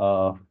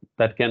uh,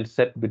 that can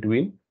set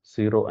between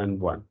 0 and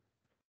 1.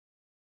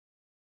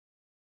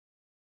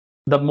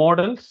 The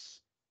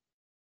models,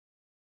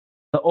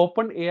 the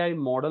OpenAI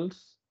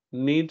models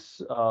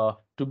needs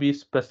to be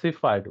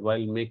specified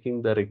while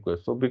making the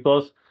request. So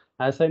because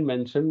as I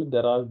mentioned,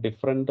 there are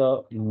different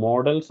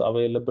models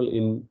available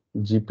in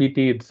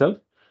GPT itself.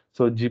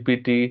 So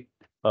GPT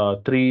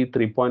 3,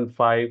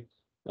 3.5,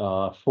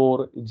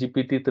 4,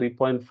 GPT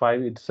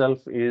 3.5 itself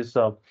is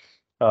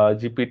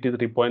GPT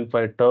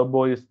 3.5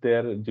 Turbo is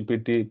there,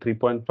 GPT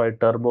 3.5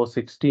 Turbo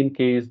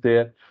 16K is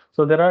there.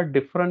 So there are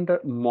different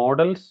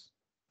models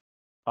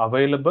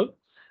available,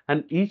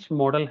 and each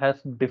model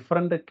has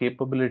different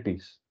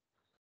capabilities.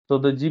 So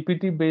the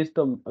GPT based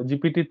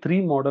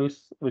GPT-3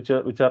 models which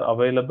are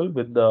available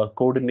with the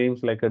code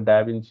names like a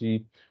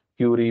DaVinci,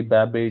 Curie,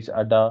 Babbage,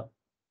 Ada,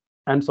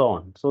 and so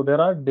on. So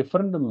there are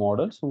different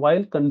models.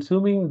 While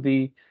consuming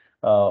the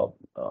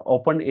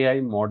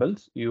OpenAI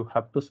models, you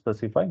have to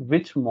specify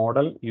which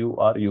model you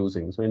are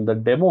using. So in the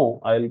demo,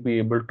 I'll be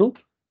able to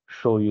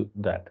show you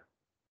that.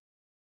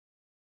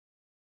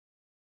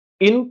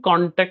 In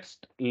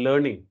context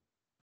learning.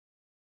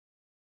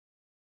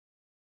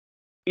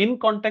 In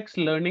context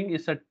learning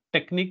is a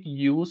technique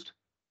used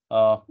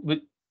with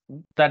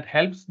that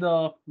helps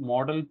the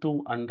model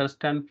to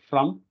understand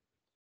from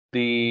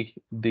the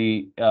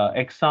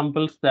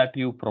examples that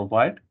you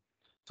provide.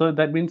 So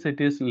that means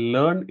it is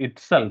learn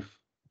itself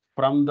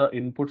from the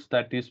inputs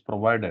that is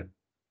provided.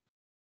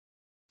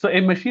 So a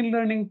machine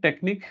learning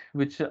technique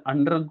which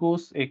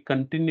undergoes a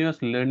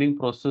continuous learning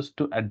process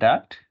to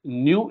adapt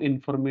new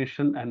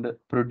information and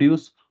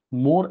produce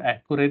more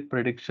accurate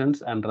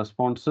predictions and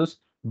responses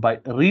by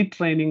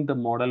retraining the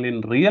model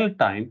in real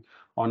time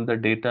on the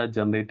data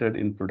generated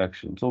in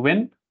production. So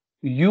when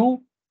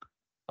you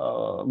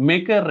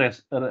make a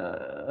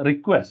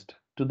request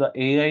to the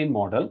AI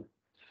model,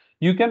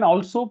 you can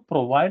also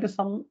provide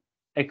some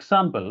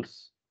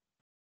examples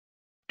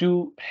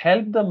to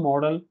help the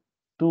model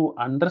to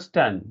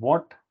understand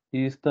what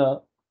is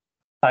the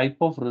type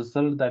of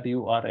result that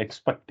you are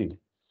expecting.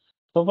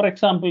 So, for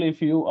example,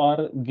 if you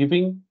are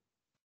giving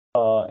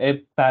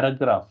a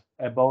paragraph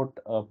about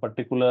a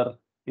particular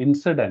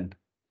incident,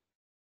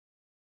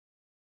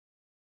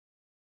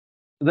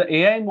 the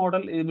AI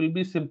model it will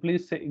be simply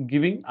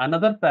giving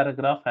another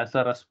paragraph as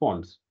a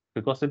response,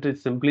 because it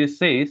is simply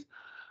says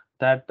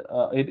that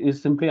it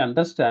is simply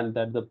understand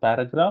that the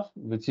paragraph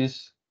which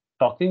is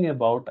talking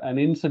about an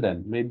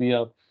incident, maybe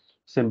a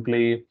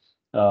simply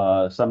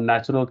some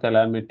natural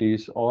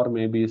calamities or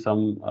maybe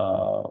some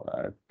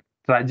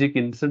tragic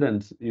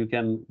incidents you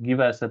can give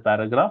as a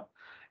paragraph.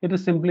 It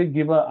is simply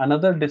give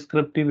another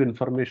descriptive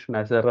information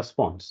as a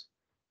response.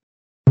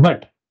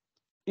 But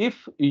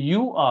if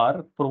you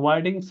are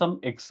providing some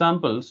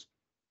examples,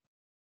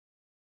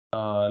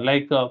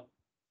 like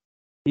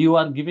you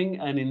are giving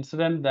an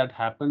incident that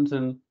happens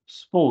in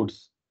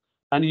sports,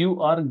 and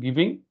you are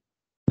giving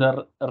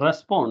the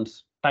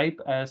response type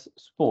as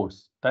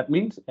sports. That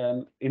means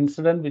an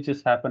incident which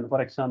has happened.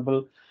 For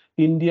example,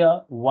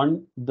 India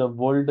won the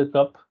World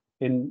Cup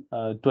in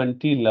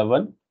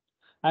 2011,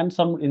 and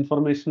some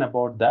information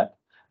about that.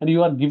 And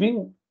you are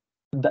giving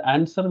the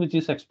answer which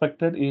is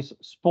expected is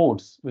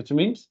sports, which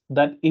means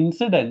that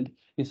incident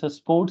is a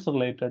sports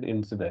related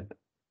incident.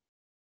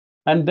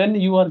 And then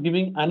you are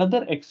giving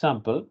another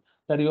example,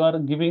 that you are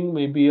giving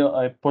maybe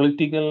a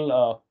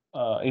political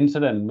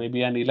incident,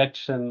 maybe an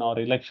election or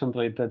election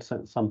related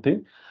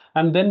something,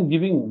 and then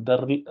giving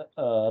the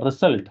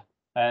result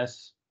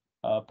as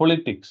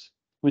politics,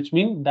 which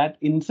means that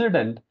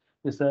incident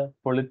is a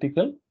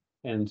political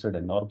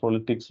incident or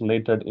politics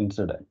related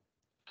incident.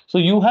 So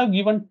you have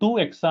given two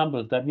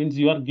examples. That means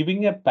you are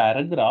giving a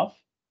paragraph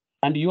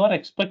and you are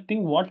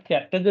expecting what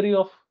category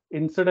of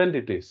incident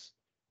it is.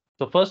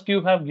 So first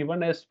you have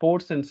given a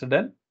sports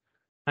incident,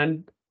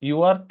 and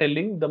you are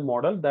telling the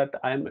model that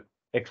I'm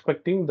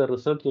expecting the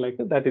result like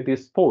that it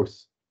is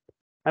sports.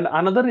 And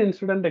another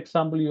incident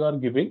example you are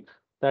giving,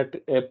 that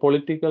a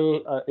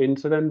political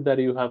incident that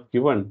you have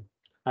given,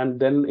 and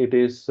then it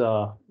is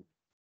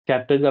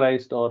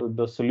categorized, or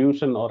the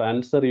solution or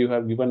answer you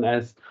have given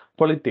as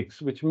politics,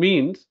 which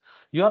means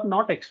you are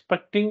not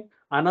expecting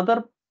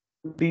another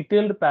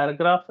detailed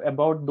paragraph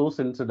about those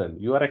incidents.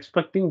 You are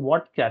expecting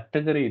what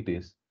category it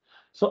is.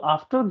 So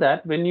after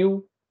that, when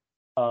you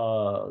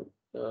uh,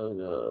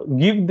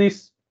 give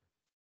this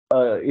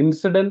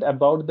incident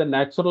about the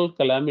natural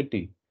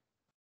calamity,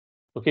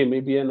 okay,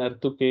 maybe an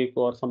earthquake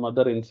or some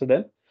other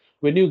incident,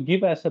 when you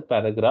give as a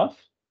paragraph,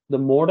 the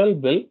model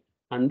will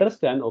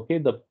understand, okay,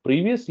 the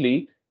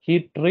previously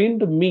he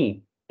trained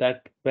me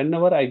that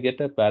whenever I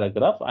get a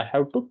paragraph, I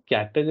have to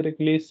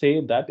categorically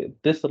say that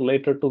this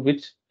related to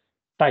which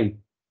type.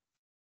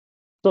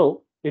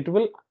 So it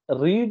will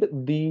read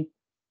the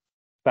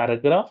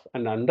paragraph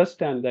and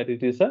understand that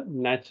it is a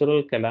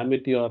natural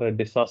calamity or a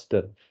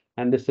disaster,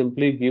 and they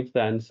simply give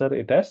the answer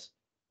it as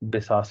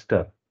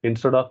disaster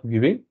instead of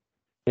giving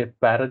a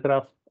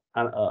paragraph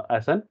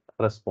as a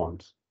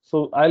response.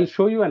 So I'll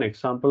show you an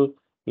example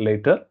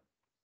later.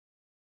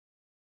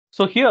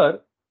 So here,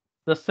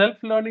 the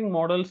self-learning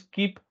models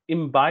keep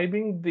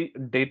imbibing the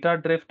data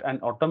drift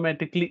and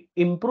automatically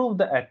improve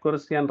the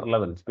accuracy and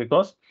relevance,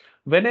 because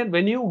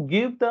when you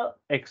give the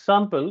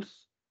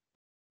examples,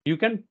 you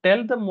can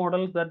tell the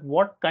models that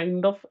what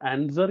kind of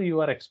answer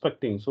you are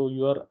expecting. So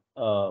your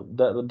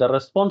the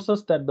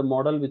responses that the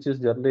model which is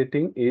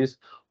generating is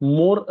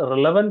more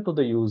relevant to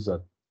the user.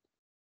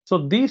 So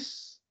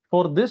this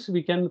for this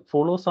we can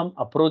follow some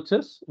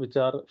approaches which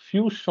are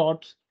few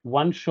shots,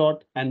 one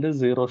shot, and a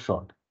zero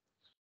shot.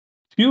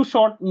 Few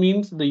shot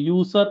means the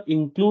user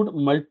include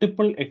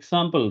multiple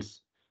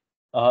examples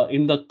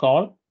in the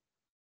call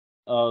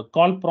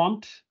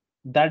prompt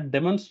that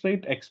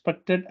demonstrate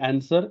expected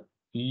answer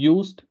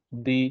used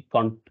the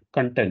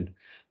content.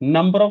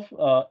 Number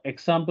of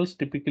examples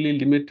typically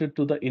limited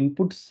to the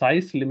input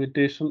size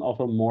limitation of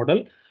a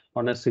model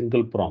on a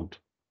single prompt.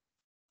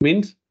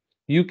 Means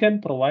you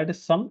can provide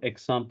some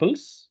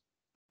examples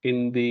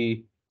in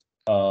the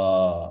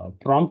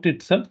prompt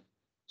itself,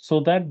 so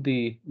that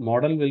the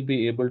model will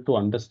be able to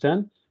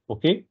understand,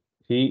 okay,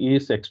 he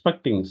is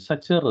expecting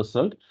such a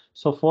result.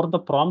 So for the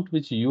prompt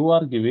which you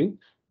are giving,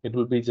 it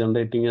will be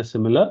generating a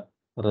similar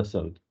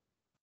result.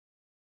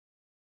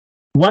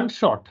 One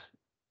shot,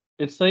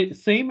 it's the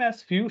same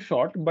as few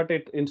shot, but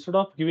it instead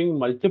of giving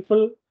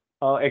multiple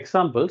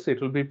examples,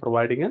 it will be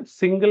providing a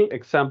single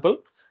example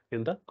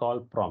in the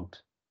call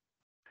prompt.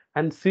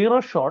 And zero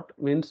shot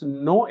means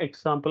no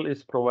example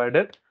is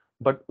provided,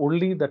 but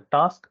only the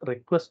task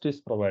request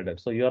is provided.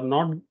 So you are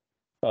not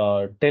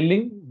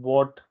telling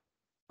what,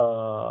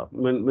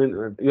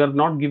 when you are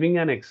not giving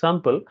an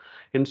example.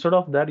 Instead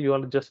of that, you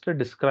are just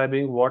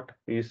describing what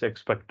is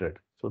expected.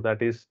 So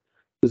that is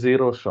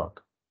zero shot.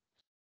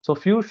 So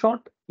few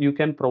shot, you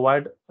can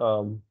provide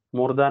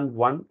more than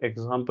one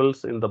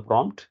examples in the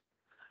prompt.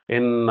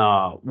 In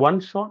one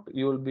shot,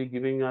 you will be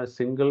giving a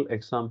single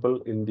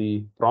example in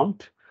the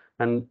prompt,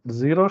 and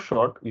zero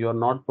shot, you are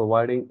not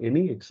providing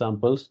any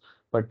examples,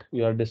 but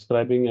you are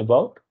describing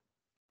about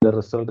the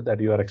result that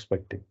you are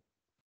expecting.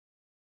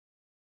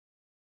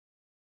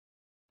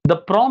 The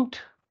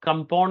prompt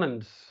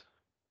components,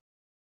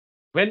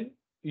 when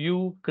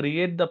you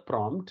create the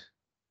prompt,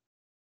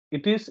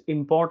 it is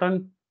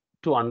important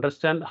to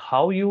understand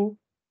how you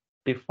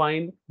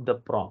define the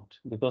prompt,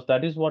 because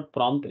that is what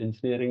prompt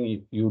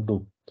engineering you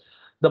do.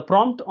 The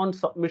prompt on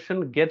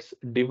submission gets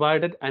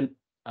divided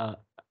uh,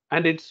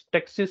 and its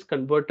text is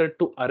converted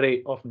to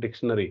array of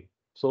dictionary.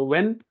 So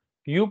when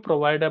you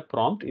provide a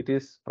prompt, it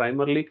is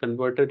primarily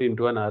converted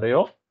into an array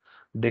of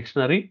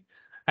dictionary,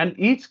 and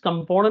each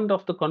component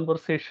of the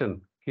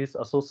conversation is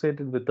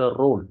associated with a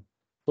role.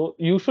 So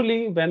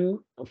usually when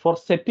for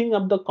setting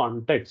up the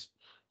context,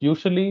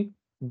 usually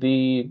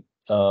the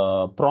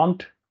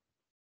prompt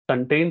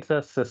contains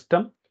a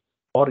system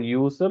or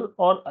user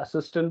or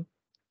assistant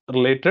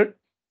related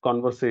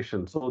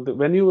conversation. So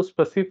when you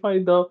specify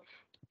the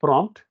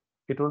prompt,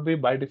 it will be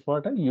by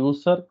default a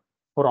user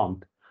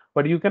prompt.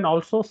 But you can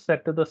also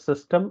set the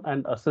system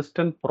and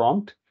assistant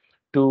prompt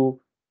to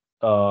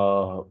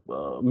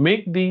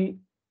make the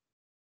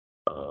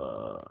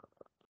uh,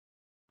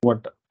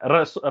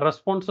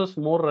 responses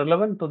more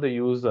relevant to the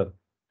user.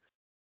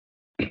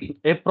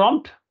 A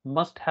prompt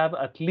must have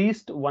at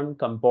least one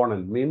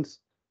component, means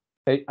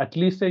at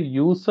least a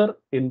user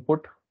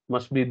input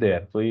must be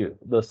there. So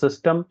the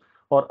system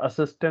or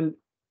assistant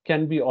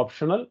can be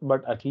optional,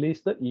 but at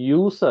least the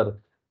user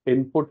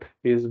input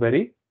is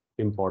very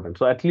important.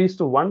 So at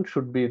least one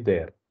should be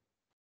there.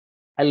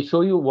 I'll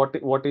show you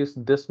what is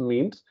this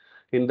means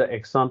in the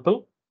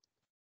example.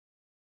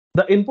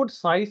 The input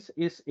size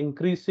is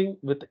increasing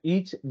with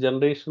each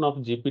generation of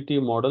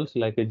GPT models,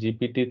 like a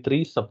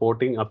GPT-3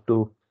 supporting up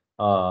to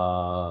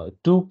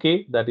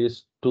 2K, that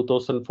is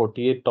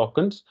 2048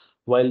 tokens,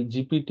 while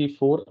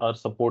GPT-4 are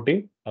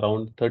supporting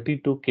around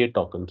 32K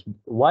tokens.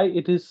 Why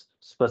it is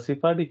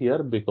specified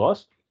here?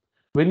 Because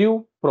when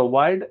you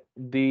provide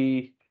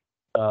the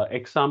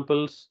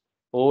examples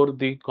or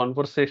the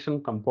conversations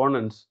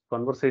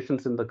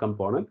in the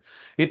component,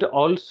 it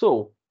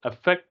also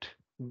affect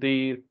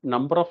the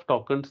number of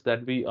tokens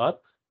that we are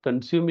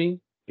consuming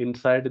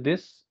inside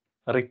this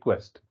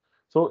request.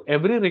 So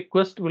every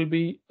request will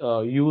be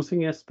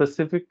using a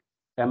specific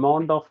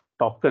amount of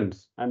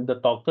tokens, and the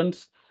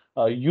tokens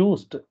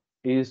used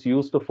is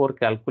used for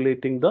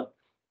calculating the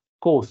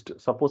cost.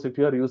 Suppose if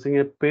you are using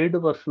a paid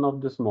version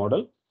of this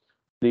model,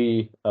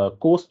 the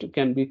cost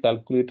can be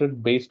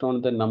calculated based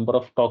on the number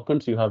of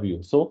tokens you have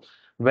used. So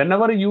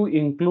whenever you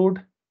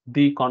include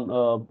the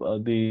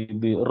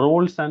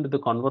roles and the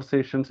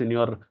conversations in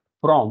your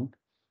prompt,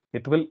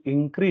 it will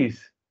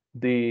increase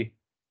the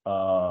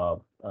uh,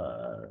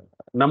 uh,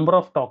 number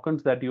of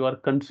tokens that you are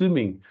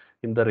consuming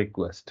in the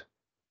request.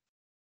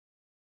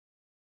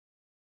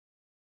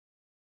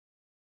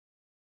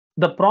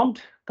 The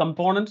prompt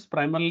components,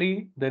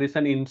 primarily there is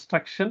an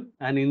instruction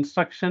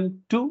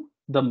to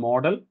the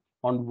model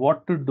on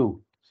what to do.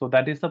 So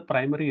that is the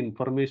primary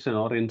information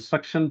or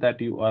instruction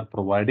that you are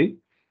providing.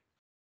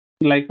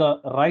 Like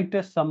write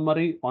a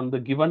summary on the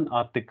given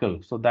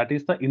article. So that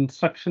is the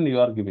instruction you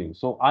are giving.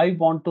 So I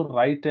want to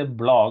write a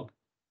blog.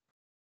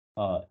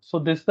 So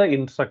this is the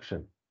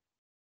instruction.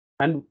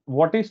 And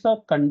what is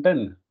the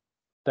content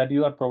that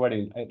you are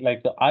providing?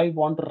 Like I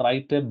want to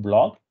write a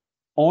blog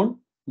on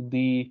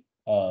the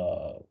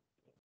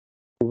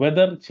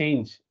weather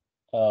change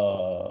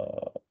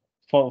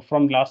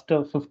from last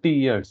 50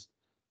 years.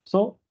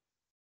 So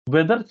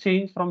weather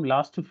change from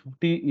last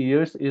 50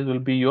 years is will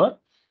be your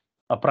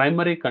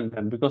primary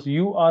content, because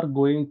you are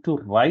going to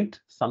write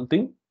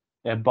something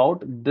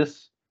about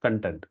this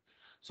content.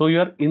 So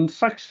your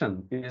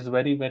instruction is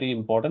very, very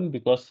important,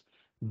 because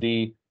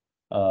the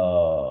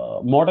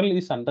model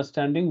is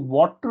understanding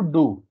what to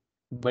do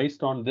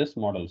based on this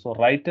model. So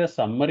write a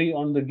summary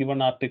on the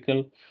given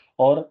article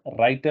or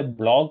write a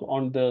blog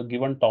on the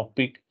given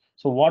topic.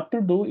 So what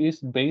to do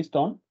is based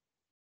on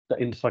the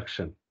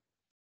instruction.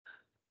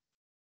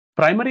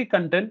 Primary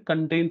content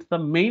contains the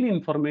main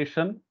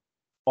information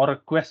or a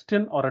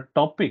question or a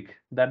topic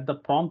that the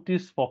prompt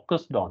is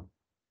focused on.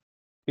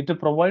 It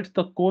provides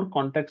the core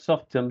context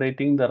of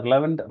generating the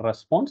relevant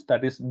response,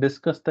 that is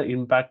discuss the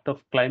impact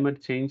of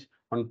climate change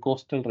on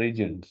coastal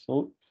regions.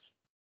 So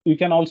you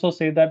can also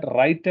say that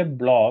write a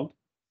blog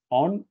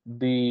on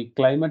the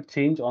climate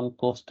change on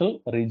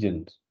coastal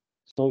regions.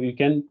 So you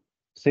can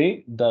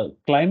say the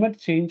climate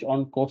change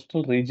on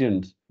coastal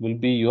regions will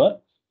be your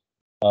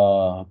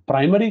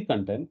primary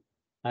content,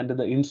 and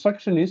the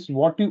instruction is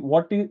what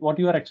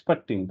you are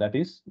expecting. That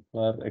is,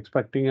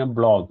 expecting a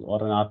blog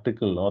or an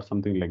article or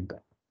something like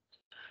that.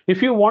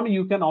 If you want,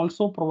 you can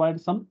also provide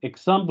some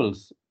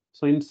examples.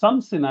 So in some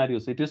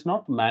scenarios, it is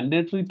not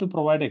mandatory to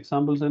provide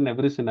examples in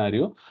every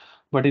scenario,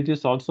 but it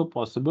is also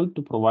possible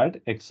to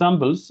provide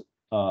examples,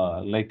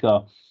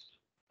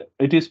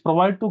 it is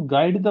provided to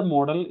guide the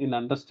model in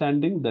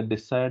understanding the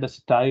desired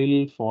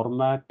style,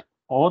 format,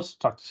 or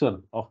structure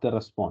of the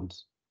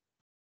response.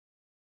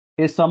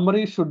 A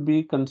summary should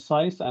be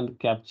concise and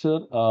capture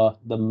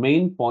the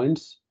main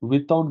points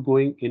without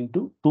going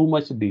into too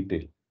much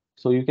detail.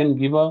 So you can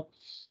give a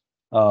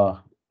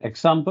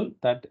example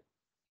that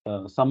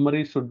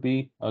summary should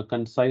be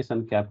concise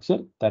and capture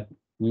that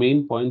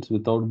main points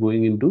without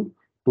going into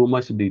too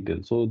much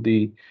detail. So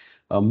the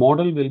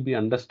model will be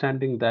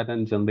understanding that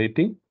and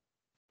generating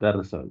the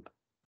result.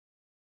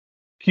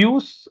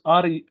 Cues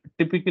are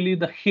typically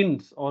the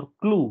hints or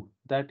clue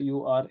that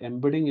you are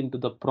embedding into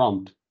the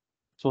prompt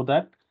so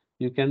that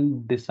you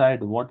can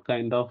decide what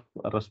kind of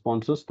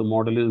responses the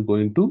model is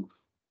going to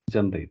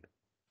generate.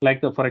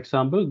 Like, for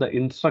example, the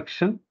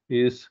instruction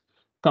is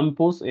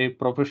compose a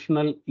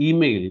professional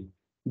email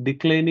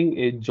declining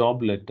a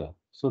job letter.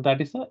 So that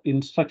is the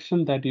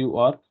instruction that you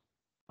are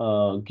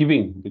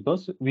giving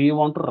because we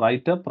want to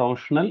write a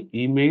professional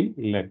email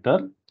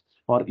letter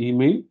or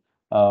email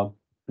uh,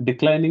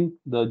 declining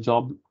the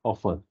job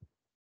offer.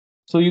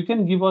 So you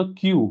can give a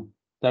cue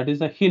that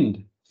is a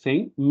hint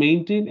saying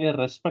maintain a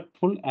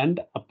respectful and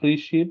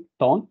appreciative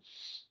tone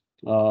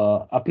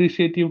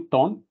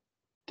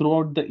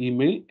throughout the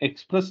email,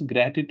 express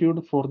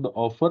gratitude for the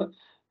offer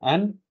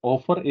and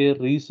offer a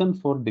reason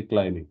for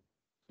declining.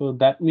 So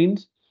that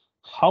means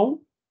how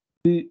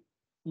the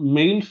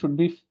mail should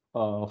be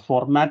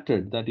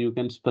formatted that you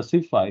can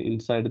specify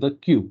inside the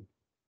queue.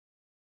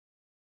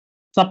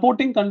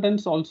 Supporting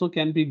contents also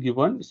can be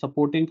given.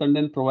 Supporting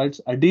content provides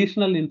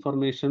additional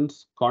information,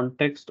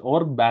 context,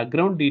 or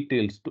background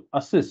details to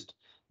assist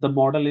the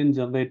model in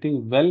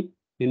generating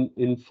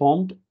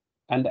informed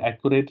and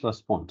accurate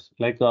response.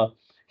 Like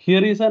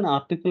here is an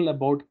article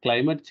about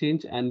climate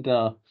change and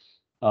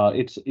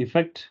its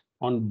effect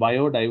on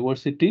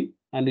biodiversity,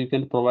 and you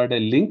can provide a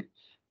link.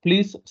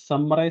 Please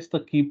summarize the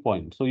key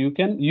points. So you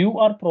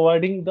are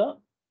providing the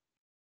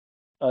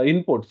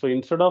input. So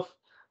instead of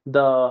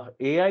the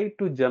AI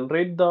to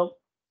generate the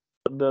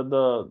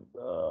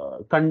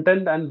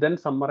content and then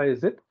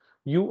summarize it,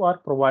 you are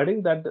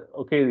providing that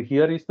okay,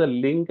 here is the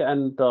link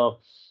and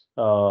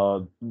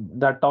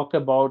that talk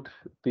about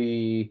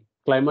the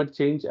climate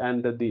change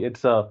and the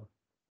its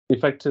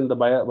effects in the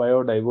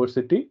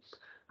biodiversity,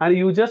 and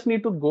you just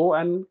need to go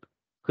and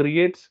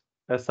create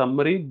a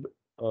summary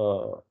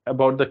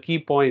about the key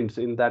points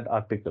in that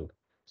article.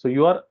 So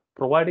you are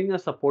providing a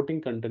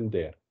supporting content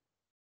there.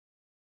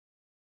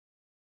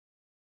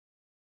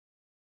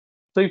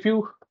 So if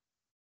you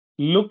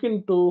look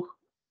into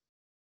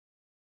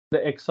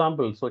the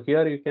example, so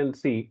here you can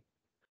see,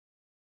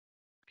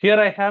 here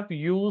I have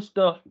used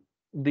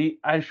the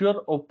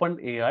Azure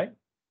OpenAI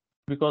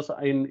because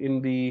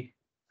in the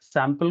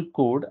sample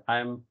code,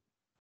 I'm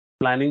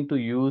planning to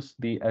use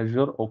the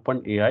Azure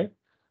OpenAI.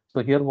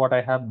 So here what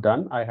I have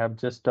done, I have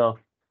just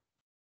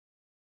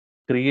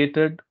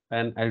created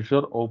an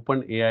Azure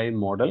OpenAI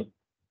model.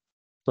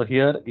 So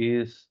here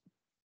is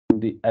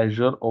the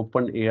Azure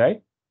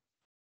OpenAI.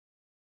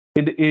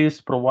 It is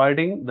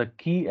providing the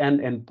key and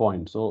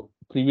endpoint. So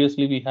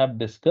previously we have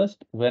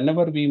discussed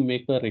whenever we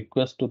make a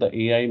request to the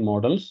AI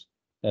models,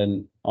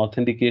 an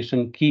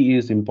authentication key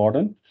is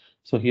important.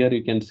 So here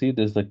you can see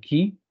there's the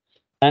key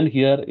and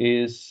here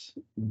is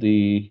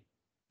the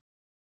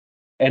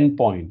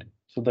endpoint.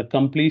 So the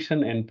completion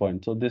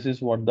endpoint. So this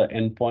is what the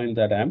endpoint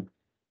that I'm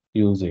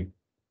using.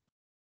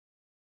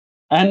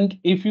 And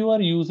if you are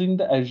using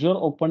the Azure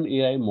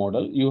OpenAI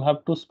model, you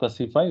have to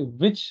specify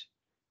which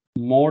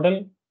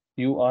model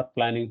you are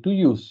planning to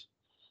use.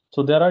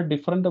 So there are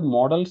different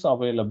models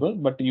available,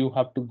 but you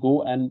have to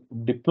go and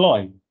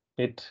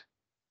it,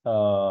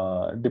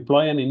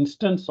 deploy an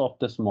instance of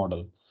this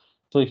model.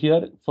 So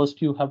here,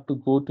 first you have to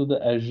go to the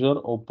Azure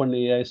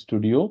OpenAI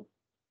Studio,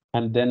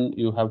 and then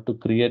you have to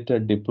create a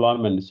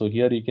deployment. So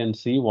here you can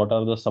see what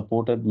are the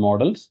supported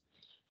models.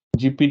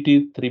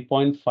 GPT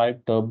 3.5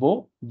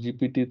 Turbo,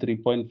 GPT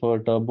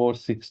 3.4 Turbo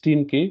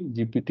 16K,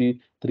 GPT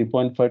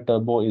 3.5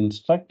 Turbo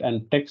Instruct,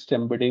 and text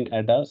embedding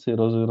ADA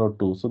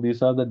 002. So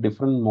these are the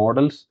different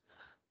models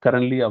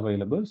currently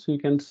available. So you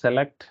can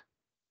select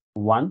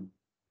one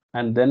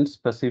and then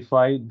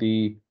specify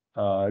the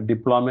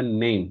deployment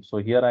name. So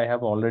here I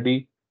have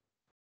already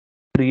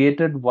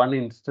created one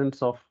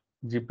instance of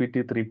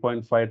GPT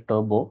 3.5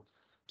 Turbo.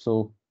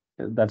 So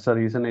that's the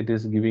reason it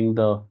is giving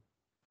the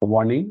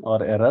warning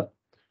or error.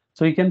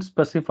 So you can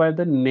specify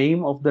the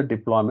name of the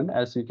deployment.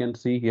 As you can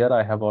see here,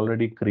 I have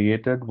already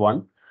created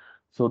one.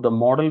 So the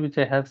model which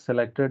I have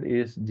selected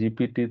is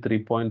GPT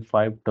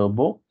 3.5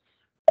 Turbo,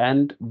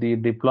 and the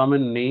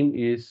deployment name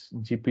is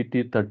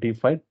GPT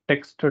 35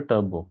 Text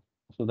Turbo.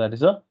 So that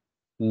is a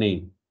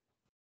name.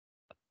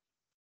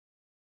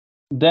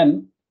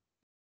 Then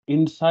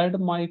inside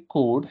my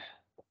code,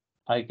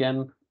 I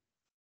can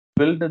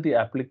build the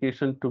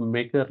application to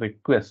make a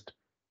request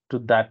to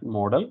that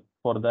model.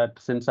 For that,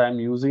 since I'm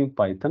using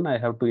Python, I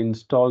have to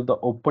install the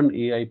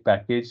OpenAI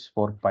package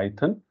for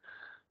Python.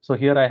 So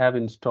here I have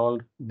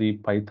installed the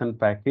Python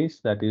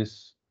package, that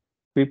is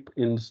pip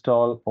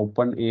install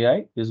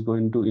OpenAI is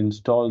going to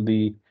install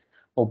the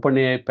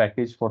OpenAI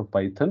package for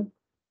Python.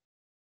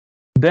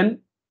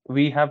 Then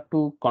we have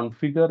to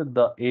configure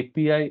the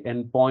API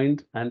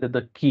endpoint and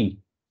the key.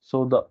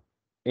 So the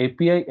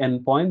API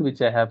endpoint,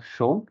 which I have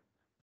shown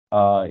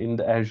in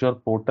the Azure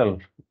portal,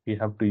 we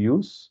have to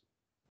use.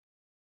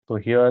 So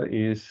here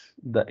is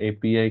the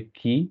API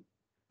key,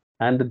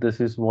 and this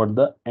is what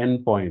the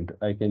endpoint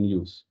I can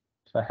use.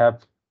 So I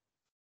have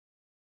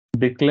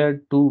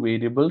declared two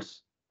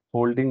variables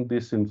holding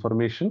this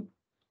information.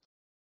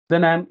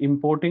 Then I'm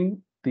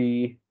importing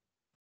the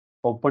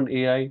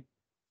OpenAI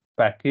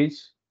package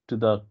to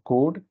the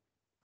code,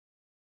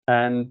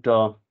 and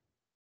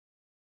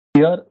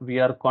here we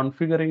are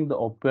configuring the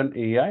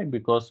OpenAI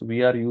because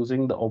we are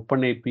using the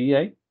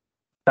OpenAPI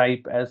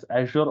type as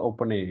Azure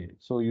OpenAI.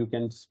 So you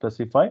can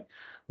specify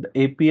the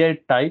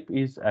API type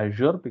is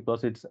Azure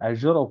because it's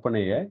Azure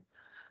OpenAI,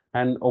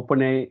 and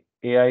OpenAI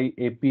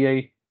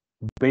API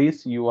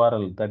base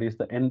URL, that is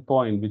the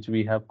endpoint which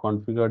we have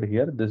configured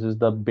here. This is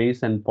the base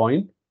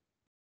endpoint,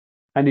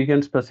 and you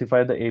can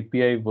specify the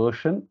API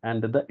version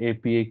and the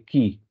API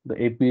key.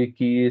 The API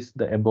key is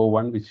the above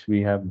one which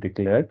we have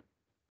declared.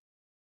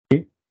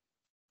 Okay.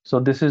 So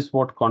this is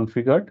what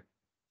configured,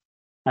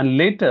 and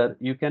later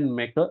you can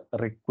make a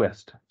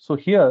request. So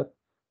here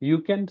you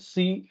can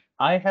see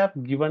I have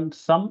given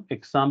some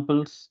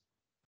examples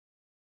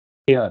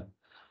here.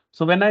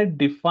 So when I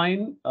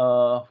define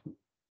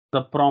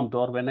the prompt,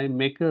 or when I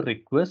make a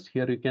request,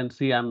 here you can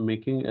see I'm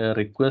making a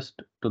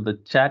request to the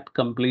chat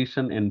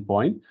completion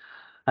endpoint,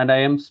 and I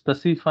am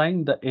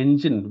specifying the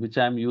engine which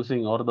I'm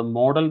using, or the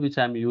model which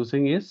I'm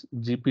using is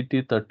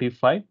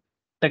GPT-35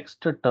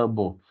 Text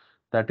Turbo.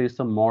 That is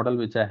the model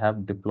which I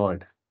have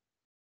deployed,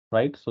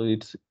 right? So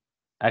it's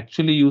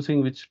actually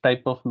using which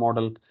type of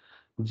model?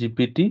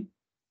 GPT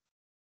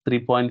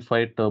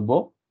 3.5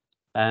 Turbo,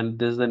 and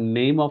this is the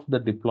name of the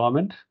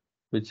deployment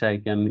which I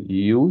can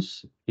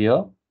use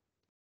here.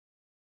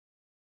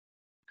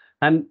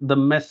 And the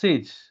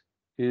message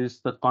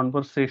is the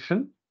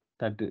conversation,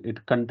 that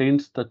it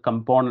contains the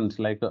components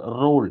like a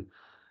role,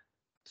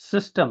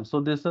 system.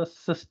 So this is a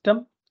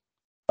system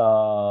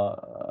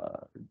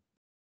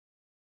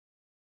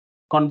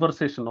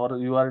conversation, or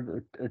you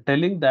are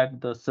telling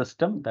that the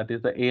system, that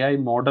is the AI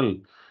model,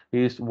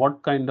 is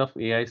what kind of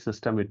AI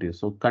system it is.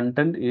 So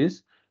content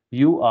is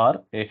you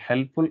are a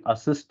helpful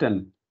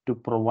assistant to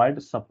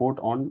provide support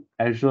on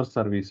Azure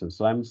services.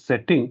 So I'm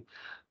setting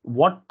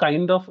what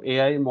kind of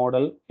AI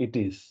model it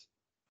is.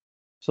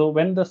 So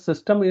when the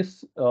system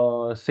is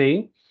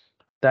saying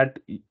that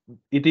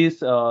it is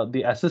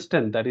the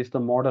assistant, that is the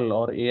model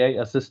or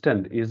AI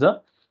assistant is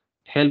a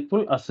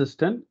helpful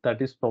assistant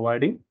that is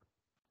providing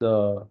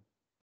the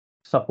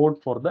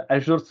support for the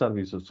Azure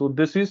services. So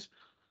this is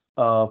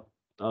uh,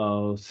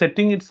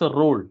 setting its a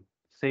role,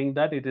 saying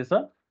that it is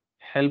a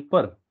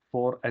helper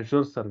for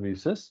Azure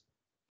services.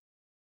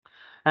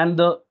 And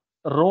the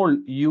role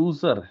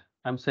user,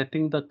 I'm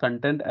setting the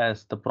content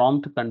as the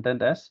prompt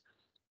content as,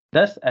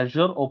 does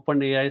Azure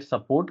OpenAI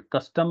support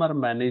customer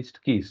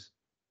managed keys?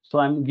 So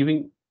I'm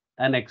giving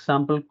an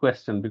example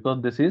question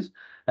because this is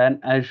an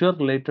Azure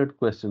related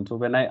question. So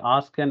when I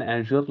ask an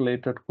Azure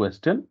related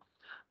question,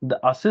 the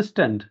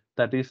assistant,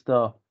 that is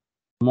the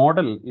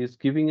model, is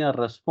giving a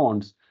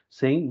response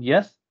saying,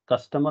 yes,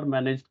 customer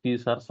managed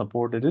keys are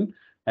supported in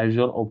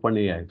Azure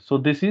OpenAI. So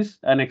this is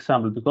an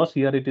example because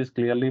here it is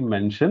clearly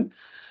mentioned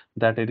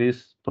that it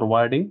is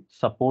providing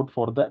support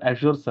for the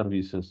Azure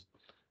services.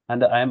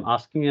 And I am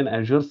asking an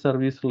Azure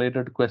service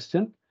related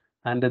question,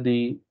 and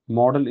the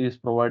model is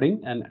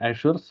providing an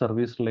Azure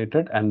service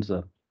related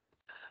answer.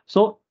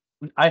 So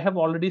I have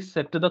already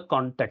set to the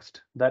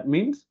context. That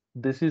means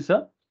this is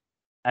a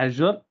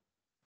Azure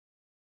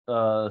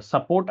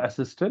support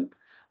assistant,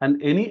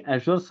 and any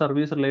Azure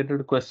service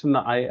related question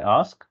I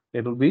ask,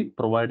 it will be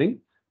providing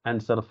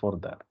answer for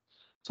that.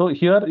 So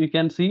here you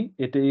can see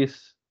it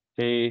is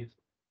a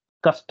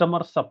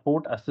customer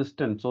support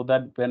assistant, so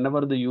that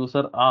whenever the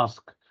user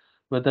asks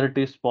whether it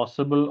is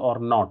possible or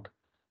not,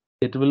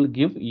 it will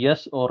give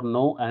yes or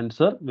no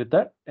answer with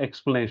an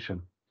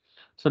explanation.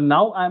 So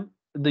now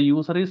the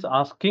user is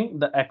asking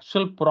the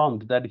actual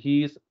prompt that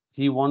he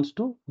wants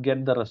to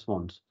get the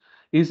response.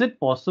 Is it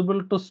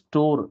possible to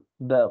store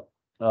the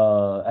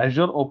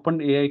Azure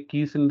OpenAI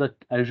keys in the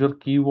Azure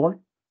Key Vault?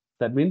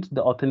 That means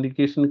the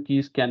authentication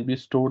keys can be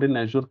stored in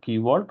Azure Key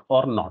Vault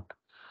or not.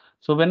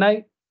 So when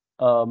I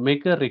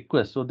make a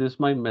request, so this is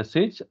my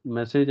message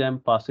I'm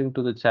passing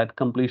to the chat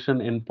completion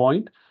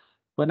endpoint.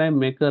 When I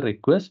make a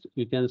request,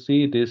 you can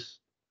see it is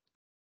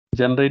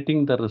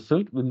generating the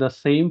result with the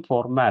same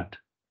format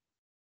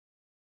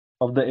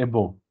of the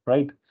above,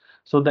 right?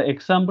 So the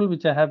example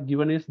which I have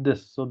given is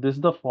this. So this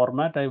is the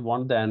format I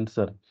want the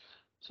answer.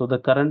 So the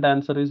current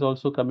answer is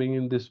also coming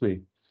in this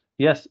way.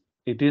 Yes,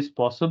 it is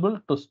possible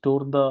to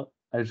store the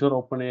Azure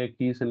OpenAI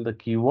keys in the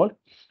key vault.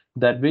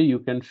 That way you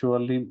can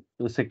surely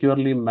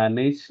securely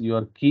manage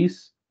your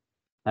keys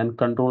and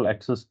control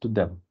access to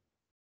them,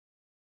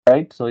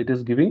 right? So it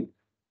is giving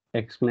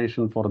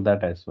explanation for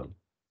that as well,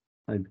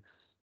 right?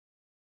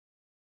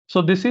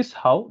 So this is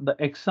how the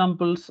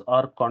examples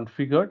are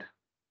configured,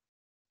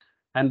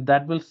 and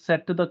that will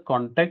set to the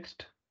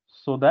context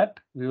so that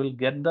we will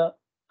get the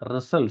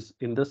results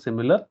in the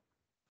similar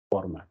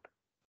format.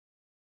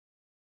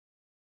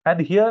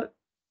 And here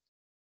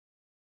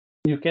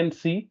you can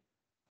see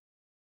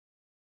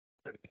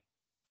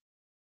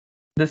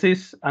This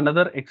is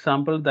another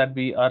example that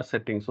we are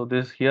setting. So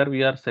this here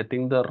we are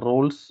setting the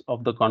roles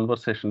of the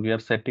conversation. We are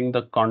setting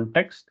the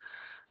context,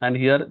 and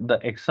here the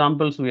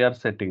examples we are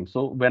setting.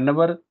 So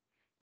whenever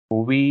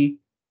we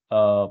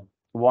uh,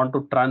 want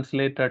to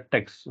translate a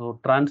text, so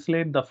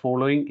translate the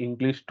following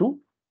English to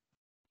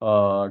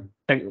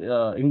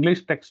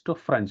English text to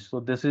French.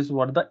 So this is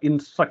what the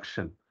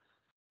instruction.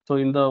 So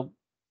in the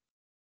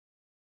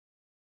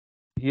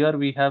here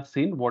we have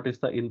seen what is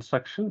the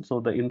instruction.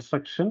 So the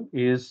instruction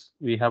is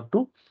we have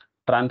to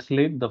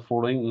translate the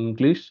following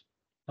English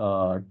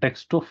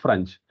text to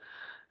French.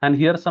 And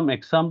here are some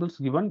examples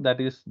given,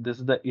 that is this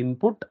is the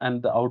input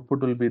and the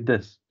output will be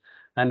this.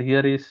 And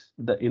here is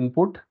the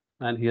input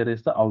and here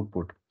is the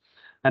output.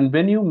 And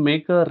when you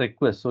make a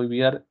request, so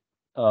we are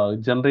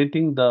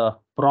generating the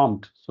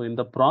prompt. So in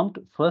the prompt,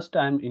 first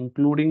I am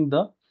including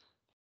the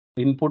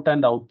input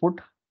and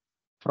output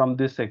from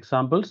these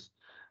examples.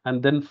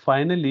 And then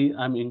finally,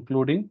 I'm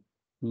including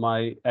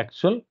my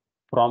actual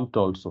prompt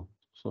also.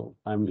 So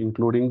I'm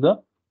including the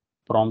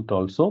prompt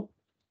also.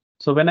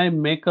 So when I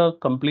make a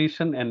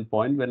completion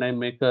endpoint, when I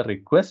make a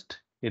request,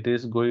 it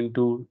is going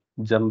to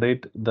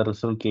generate the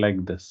result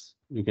like this.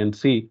 You can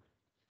see.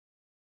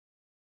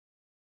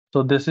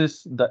 So this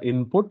is the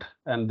input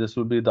and this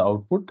will be the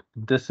output.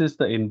 This is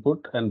the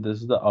input and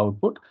this is the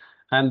output.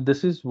 And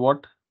this is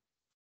what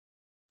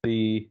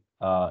the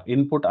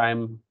input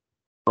I'm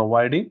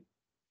providing,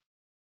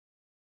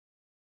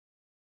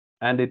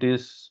 and it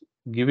is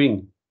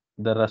giving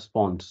the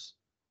response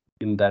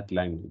in that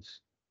language,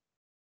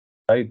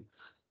 right?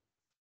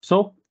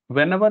 So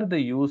whenever the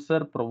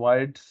user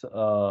provides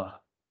uh,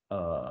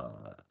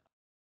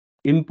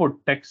 input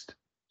text,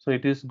 so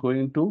it is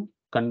going to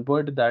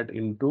convert that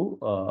into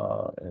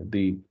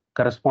the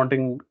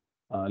corresponding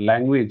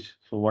language.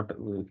 So what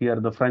here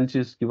the French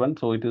is given,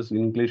 so it is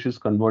English is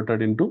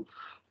converted into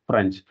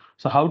French.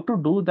 So how to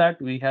do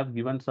that? We have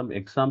given some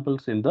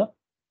examples in the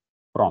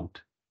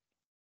prompt.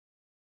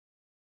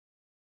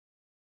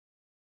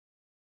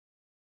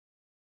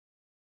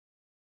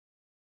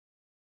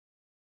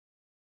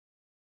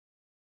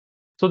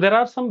 So there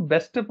are some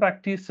best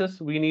practices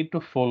we need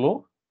to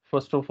follow.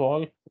 First of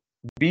all,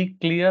 be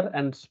clear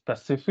and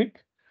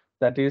specific.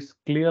 That is,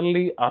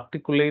 clearly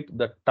articulate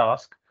the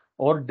task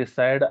or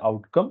desired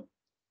outcome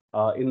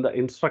in the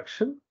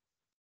instruction.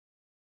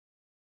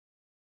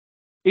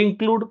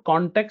 Include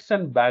context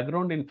and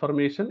background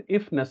information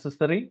if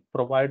necessary.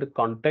 Provide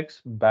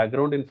context,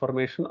 background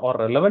information, or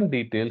relevant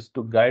details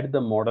to guide the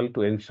model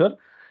to ensure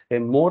a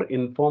more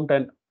informed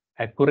and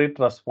accurate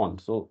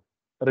response. So,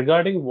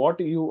 regarding what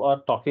you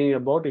are talking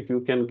about, if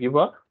you can give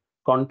a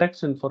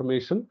context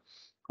information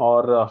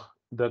or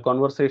the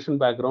conversation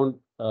background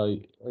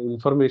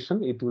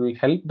information, it will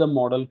help the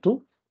model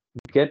to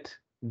get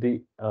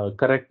the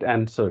correct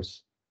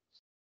answers.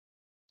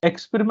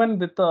 Experiment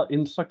with the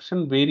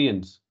instruction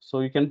variants. So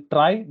you can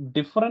try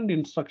different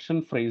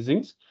instruction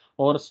phrasings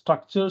or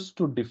structures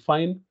to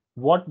define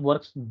what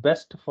works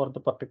best for the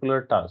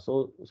particular task.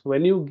 So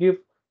when you give,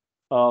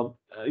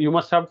 you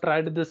must have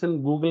tried this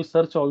in Google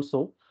search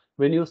also.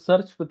 When you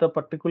search with a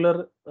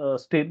particular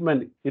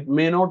statement, it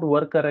may not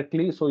work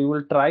correctly. So you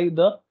will try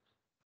the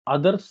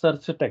other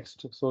search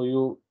text. So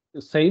you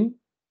same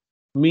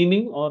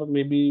meaning or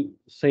maybe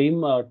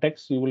same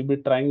text, you will be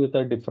trying with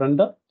a different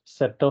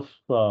set of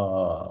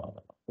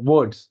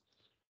words.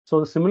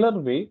 So similar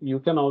way, you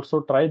can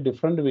also try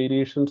different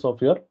variations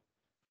of your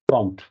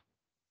prompt.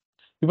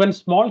 Even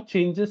small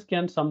changes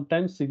can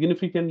sometimes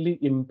significantly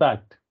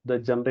impact the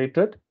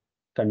generated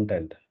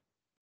content.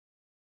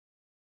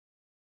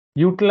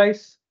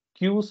 Utilize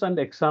cues and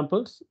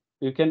examples.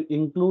 You can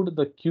include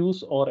the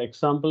cues or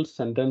example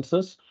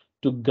sentences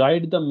to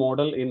guide the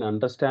model in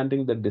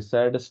understanding the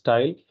desired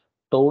style,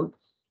 tone,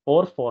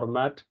 or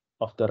format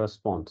of the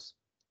response.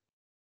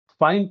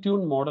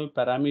 Fine-tune model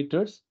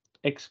parameters.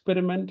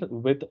 Experiment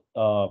with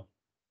model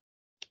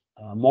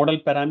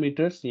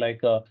parameters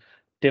like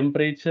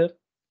temperature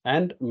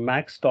and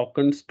max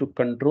tokens to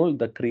control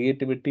the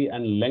creativity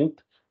and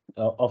length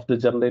of the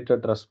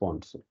generated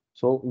response.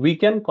 So we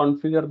can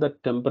configure the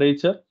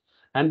temperature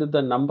and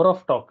the number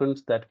of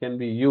tokens that can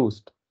be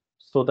used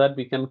so that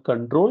we can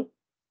control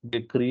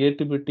the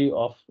creativity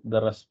of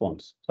the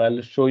response. So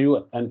I'll show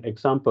you an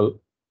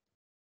example.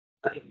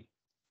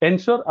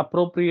 Ensure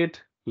appropriate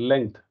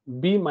length.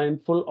 Be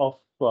mindful of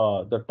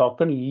the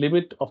token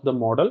limit of the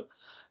model.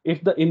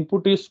 If the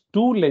input is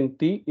too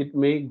lengthy, it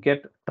may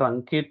get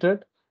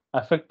truncated,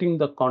 affecting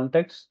the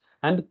context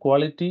and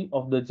quality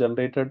of the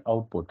generated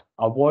output.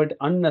 Avoid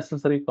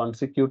unnecessary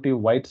consecutive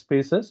white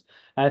spaces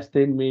as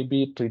they may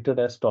be treated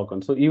as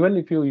tokens. So even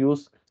if you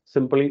use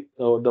simply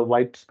the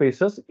white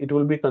spaces, it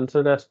will be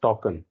considered as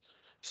token.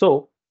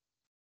 So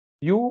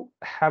you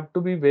have to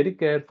be very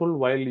careful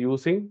while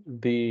using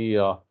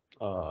the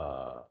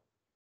uh,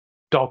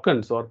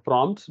 tokens or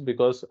prompts,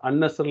 because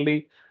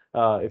unnecessarily,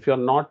 if you're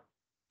not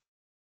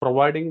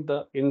providing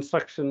the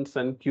instructions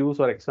and cues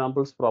or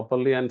examples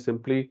properly and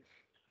simply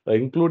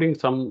including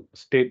some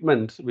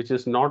statements which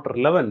is not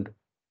relevant,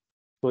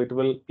 so it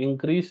will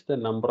increase the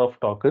number of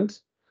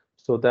tokens.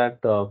 so that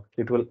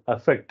it will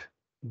affect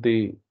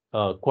the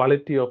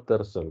quality of the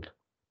result.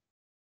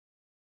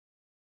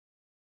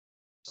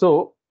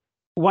 So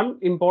one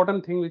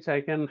important thing which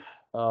I can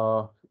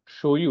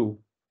show you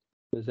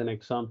is an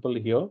example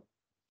here.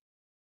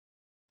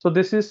 So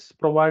this is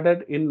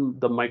provided in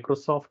the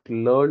Microsoft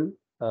Learn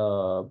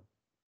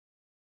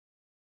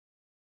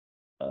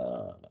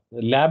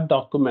lab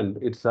document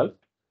itself.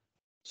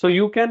 So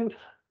you can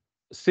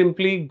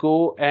simply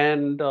go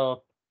and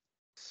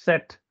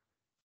set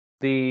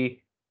the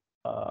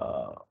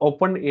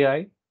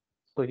OpenAI.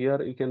 So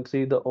here you can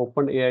see the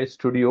OpenAI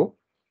Studio.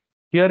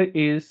 Here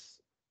is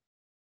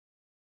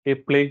a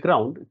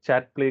playground,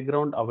 chat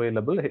playground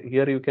available.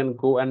 Here you can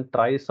go and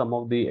try some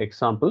of the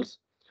examples.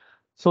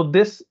 So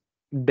this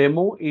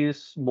demo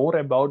is more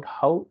about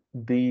how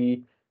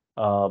the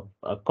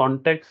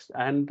context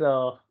and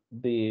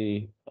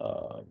the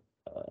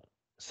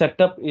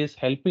setup is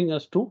helping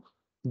us to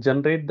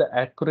generate the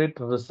accurate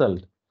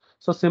result.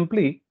 So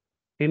simply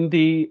in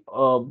the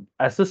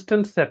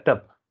assistant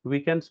setup, we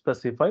can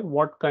specify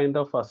what kind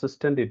of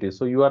assistant it is.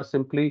 So you are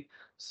simply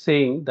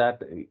saying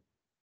that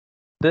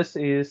this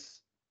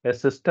is a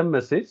system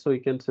message. So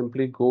you can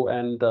simply go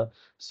and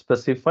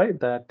specify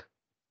that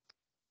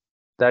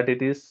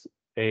it is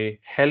a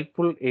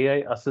helpful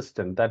AI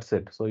assistant. That's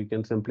it. So you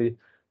can simply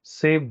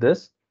save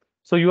this.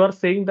 So you are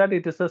saying that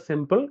it is a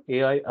simple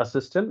AI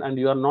assistant and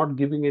you are not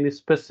giving any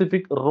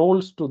specific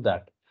roles to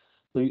that.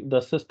 So the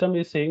system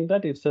is saying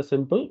that it's a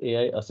simple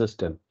AI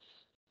assistant.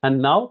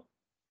 And now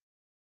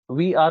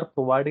we are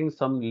providing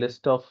some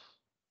list of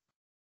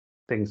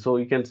things. So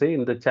you can say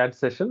in the chat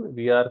session,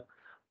 we are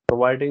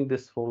providing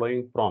this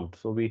following prompt.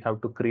 So we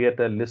have to create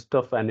a list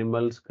of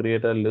animals,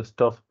 create a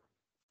list of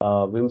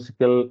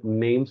whimsical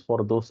names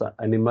for those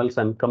animals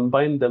and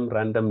combine them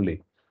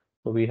randomly.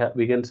 So we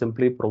can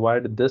simply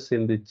provide this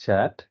in the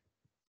chat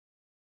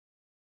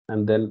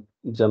and then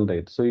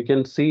generate. So you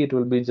can see it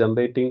will be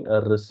generating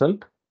a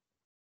result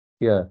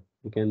here.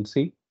 You can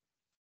see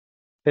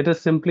it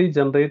is simply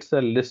generates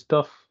a list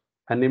of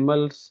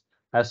animals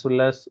as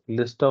well as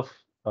list of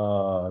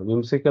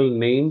whimsical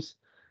names,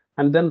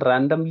 and then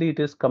randomly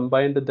it is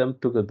combined them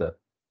together,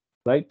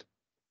 right?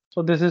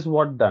 So this is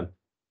what done.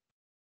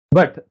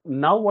 But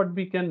now what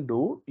we can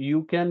do,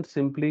 you can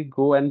simply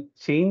go and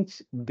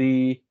change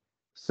the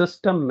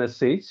system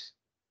message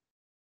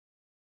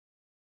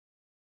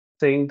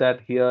saying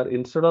that here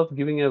instead of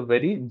giving a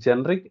very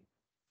generic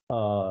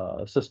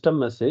system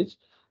message,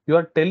 you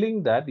are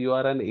telling that you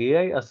are an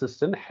AI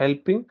assistant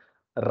helping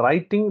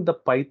writing the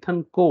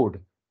Python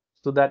code.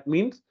 So that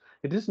means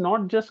it is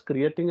not just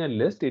creating a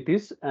list, it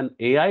is an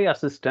AI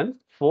assistant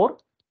for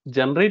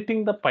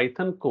generating the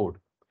Python code.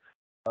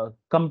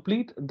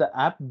 Complete the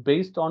app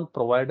based on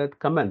provided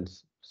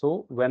comments.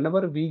 So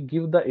whenever we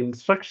give the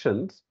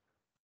instructions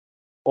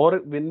or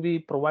when we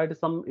provide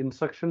some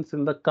instructions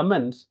in the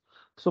comments,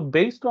 so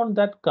based on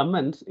that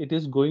comments, it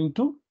is going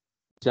to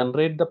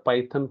generate the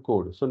Python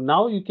code. So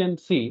now you can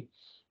see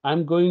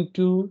I'm going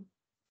to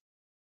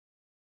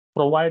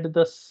provide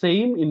the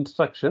same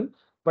instruction,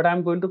 but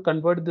I'm going to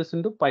convert this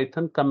into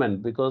Python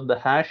comment because the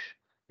hash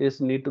is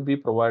need to be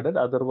provided.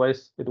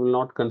 Otherwise, it will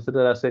not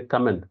consider as a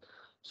comment.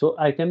 So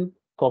I can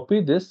copy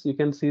this. You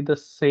can see the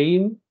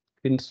same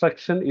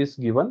instruction is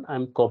given.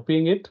 I'm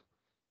copying it.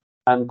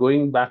 I'm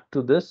going back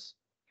to this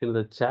in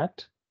the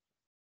chat,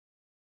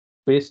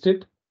 paste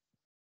it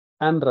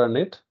and run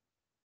it.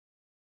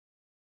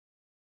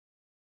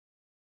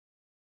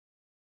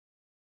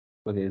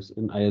 Okay,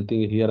 I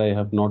think here I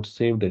have not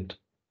saved it.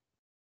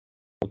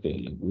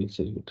 Okay, let me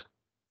save it.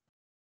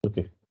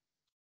 Okay,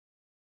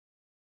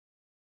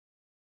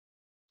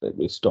 let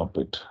me stop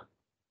it.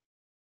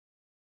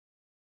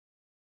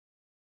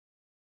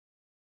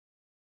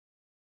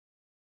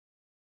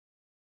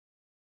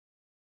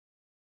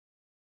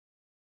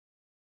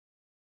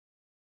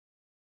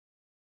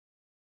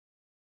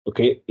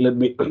 Okay, let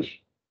me.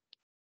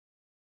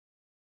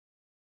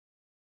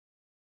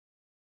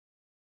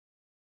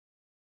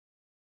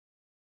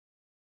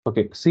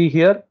 Okay, see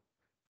here,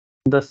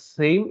 the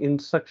same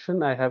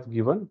instruction I have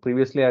given.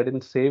 Previously, I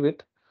didn't save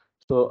it.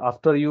 So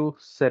after you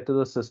set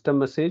the system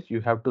message, you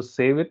have to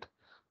save it.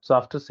 So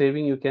after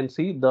saving, you can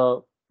see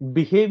the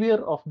behavior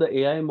of the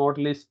AI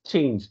model is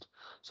changed.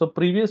 So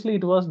previously,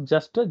 it was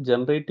just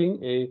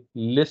generating a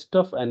list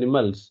of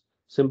animals.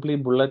 Simply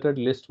bulleted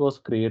list was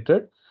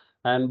created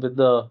and with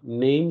the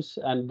names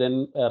and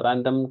then a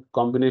random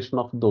combination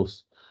of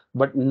those.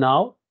 But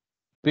now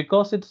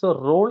because its a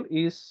role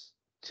is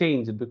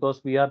changed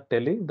because we are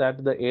telling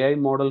that the AI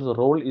model's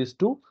role is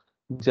to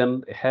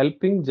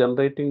helping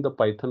generating the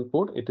Python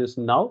code. It is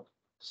now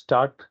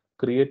start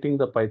creating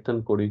the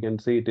Python code. You can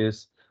see it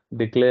is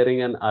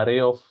declaring an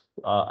array of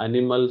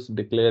animals,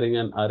 declaring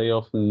an array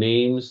of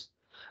names,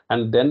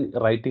 and then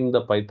writing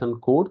the Python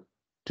code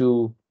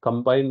to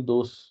combine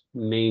those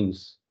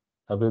names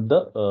with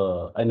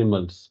the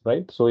animals,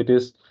 right? So it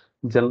is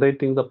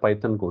generating the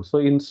Python code. So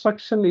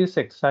instruction is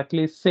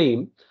exactly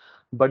same,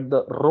 but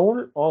the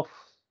role of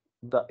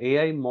the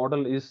AI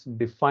model is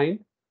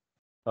defined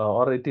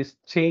or it is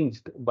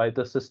changed by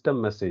the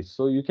system message.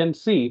 So you can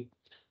see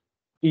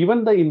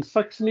even the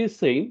instruction is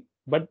same,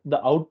 but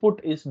the output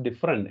is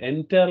different,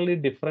 entirely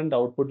different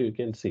output you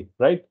can see,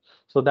 right?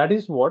 So that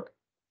is what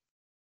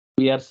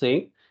we are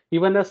saying.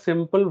 Even a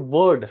simple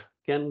word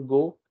can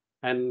go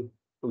and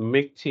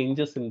make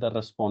changes in the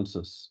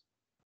responses.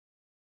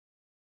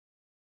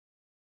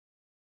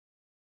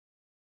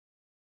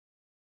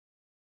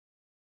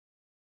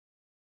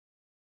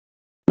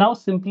 Now,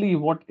 simply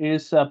what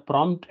is a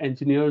prompt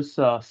engineer's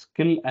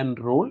skill and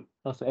role?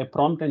 As a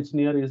prompt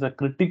engineer is a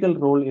critical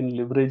role in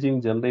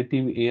leveraging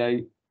generative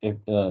AI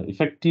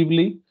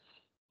effectively.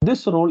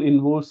 This role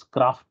involves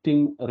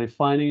crafting,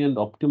 refining, and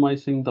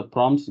optimizing the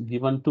prompts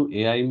given to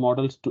AI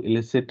models to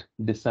elicit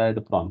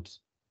desired prompts.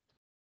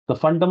 The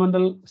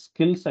fundamental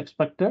skills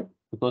expected,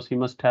 because he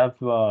must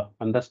have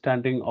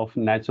understanding of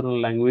natural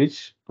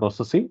language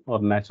processing or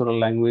natural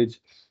language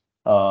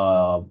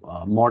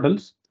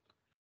models,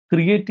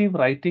 creative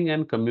writing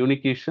and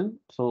communication.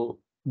 So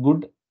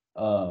good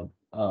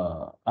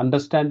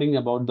understanding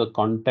about the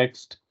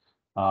context.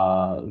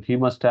 He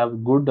must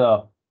have good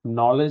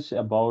knowledge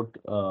about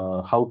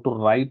how to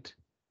write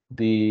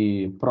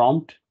the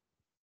prompt,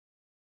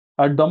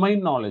 a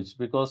domain knowledge,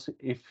 because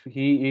if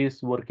he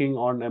is working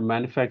on a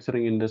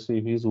manufacturing industry,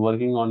 if he's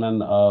working on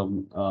an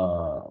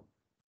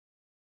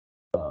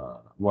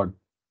what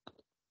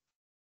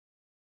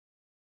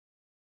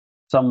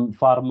some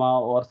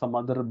pharma or some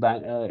other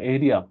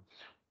area.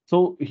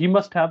 So he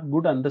must have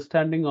good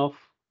understanding of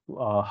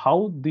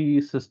how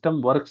the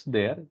system works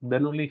there.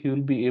 Then only he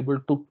will be able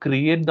to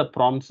create the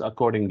prompts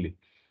accordingly.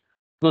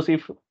 Because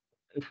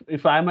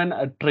if I'm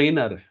a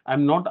trainer,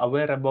 I'm not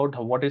aware about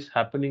what is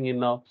happening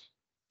in a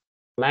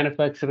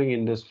manufacturing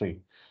industry.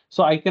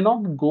 So I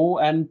cannot go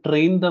and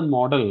train the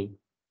model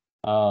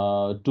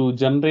to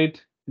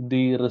generate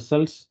the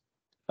results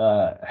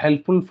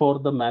helpful for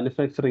the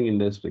manufacturing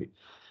industry,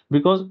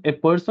 because a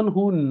person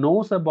who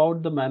knows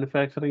about the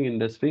manufacturing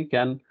industry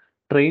can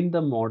train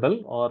the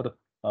model or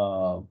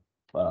uh,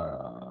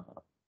 uh,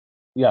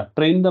 yeah,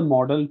 train the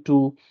model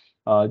to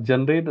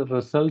generate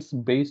results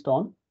based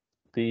on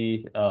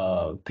the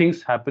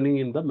things happening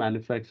in the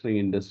manufacturing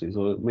industry.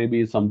 So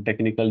maybe some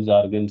technical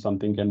jargon,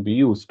 something can be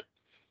used.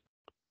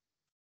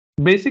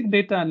 Basic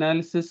data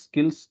analysis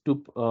skills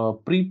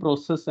to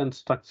pre-process and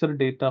structure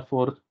data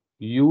for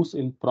use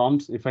in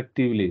prompts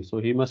effectively. So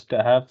he must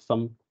have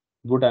some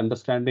good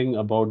understanding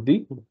about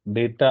the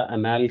data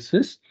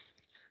analysis,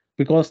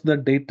 because the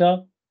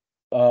data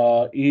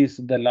is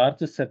the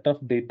largest set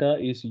of data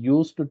is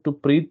used to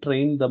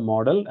pre-train the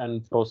model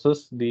and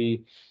process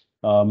the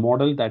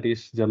model that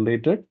is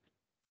generated.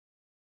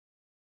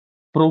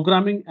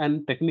 Programming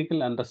and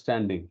technical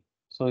understanding.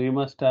 So you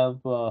must have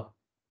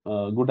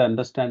good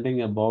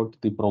understanding about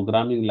the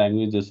programming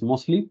languages,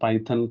 mostly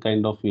Python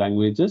kind of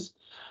languages.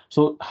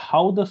 So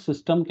how the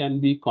system can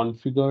be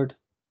configured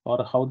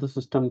or how the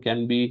system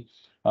can be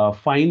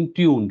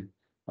fine-tuned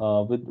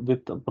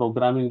with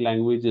programming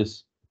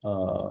languages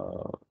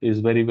is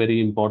very, very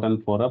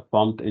important for a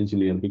prompt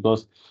engineer,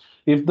 because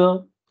if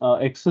the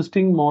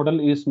existing model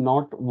is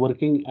not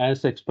working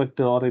as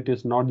expected or it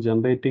is not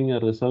generating a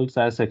results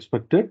as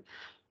expected,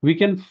 we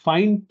can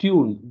fine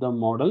tune the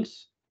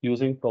models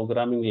using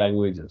programming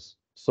languages.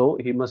 So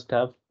he must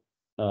have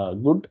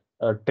good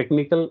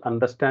technical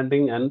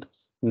understanding and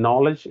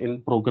knowledge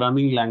in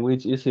programming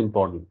language is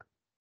important.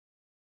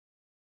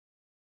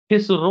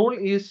 His role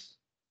is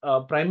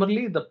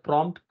primarily the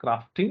prompt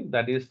crafting,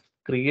 that is,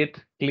 create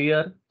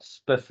clear,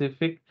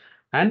 specific,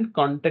 and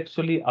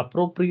contextually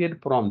appropriate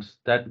prompts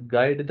that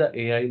guide the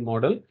AI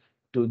model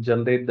to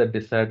generate the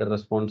desired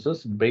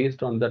responses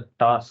based on the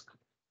task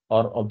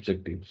or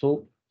objective.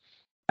 So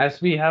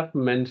as we have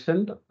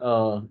mentioned,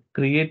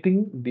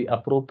 creating the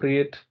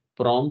appropriate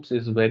prompts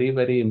is very,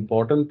 very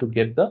important to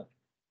get the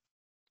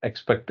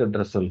expected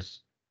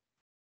results.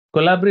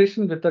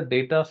 Collaboration with a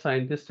data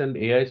scientist and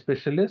AI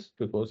specialist,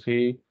 because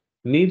he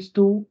needs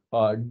to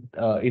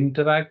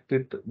interact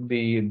with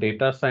the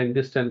data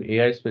scientist and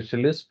AI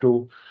specialist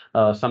to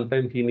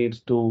sometimes he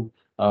needs to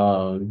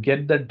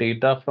get the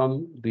data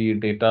from the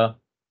data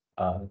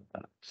uh,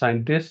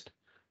 scientist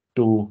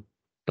to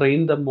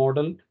train the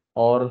model,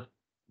 or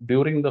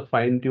during the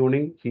fine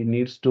tuning he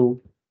needs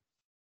to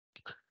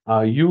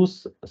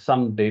use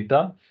some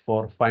data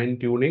for fine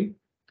tuning,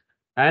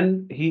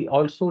 and he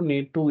also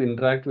need to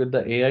interact with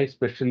the AI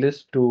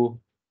specialist to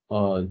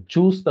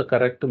choose the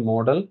correct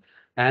model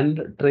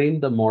and train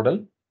the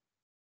model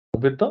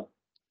with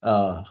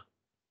uh,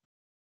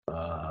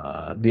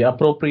 the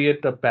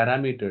appropriate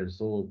parameters,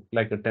 so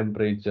like a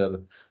temperature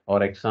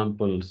or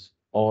examples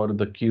or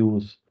the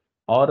cues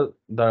or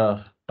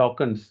the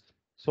tokens.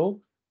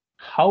 So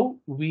how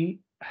we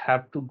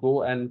have to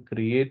go and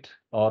create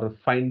or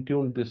fine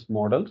tune these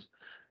models,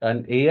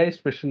 an AI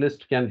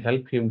specialist can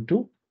help him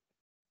to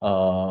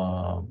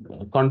uh,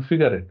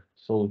 configure it.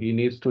 So he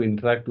needs to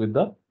interact with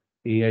the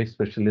AI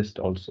specialist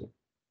also.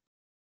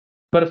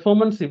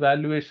 Performance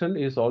evaluation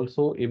is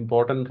also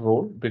important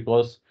role,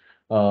 because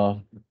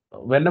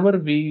whenever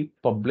we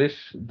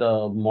publish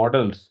the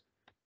models,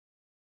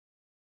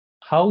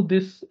 how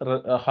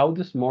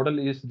this model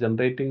is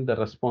generating the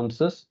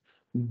responses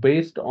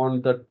based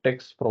on the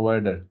text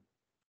provided.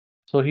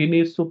 So he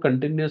needs to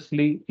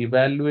continuously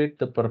evaluate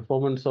the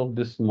performance of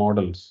these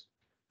models.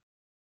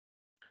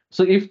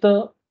 So if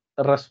the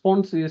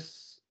response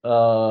is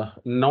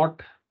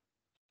not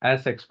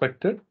as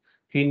expected,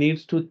 he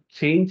needs to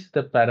change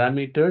the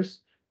parameters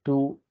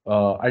to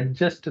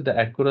adjust the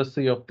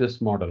accuracy of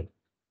this model.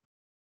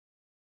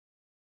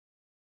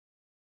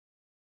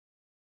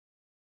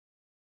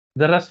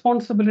 The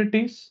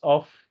responsibilities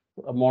of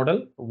a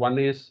model, one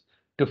is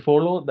to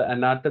follow the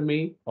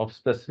anatomy of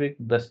specific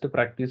best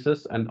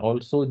practices and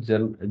also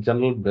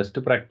general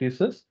best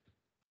practices.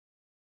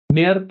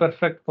 Near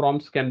perfect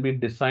prompts can be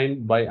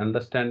designed by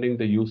understanding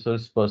the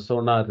user's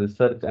persona,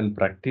 research, and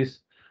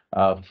practice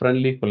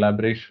friendly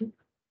collaboration.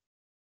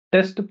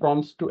 Test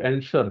prompts to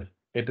ensure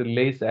it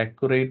lays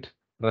accurate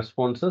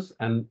responses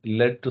and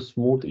lead to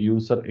smooth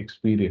user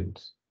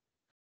experience.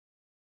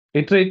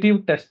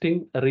 Iterative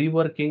testing,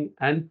 reworking,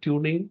 and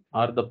tuning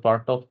are the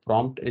part of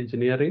prompt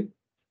engineering.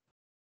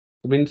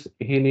 Means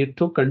he need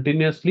to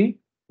continuously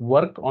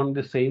work on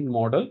the same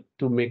model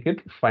to make it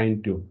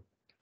fine-tuned.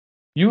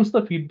 Use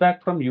the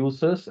feedback from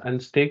users and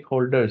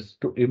stakeholders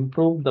to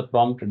improve the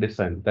prompt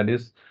design. That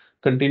is,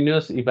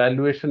 continuous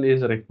evaluation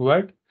is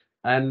required.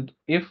 And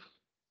if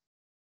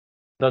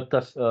the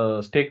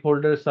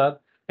stakeholders are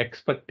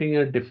expecting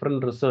a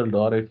different result,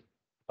 or if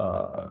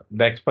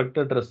the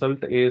expected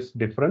result is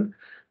different,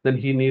 then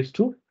he needs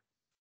to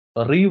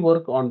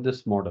rework on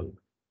this model.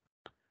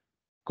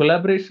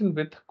 Collaboration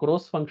with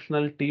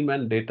cross-functional team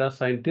and data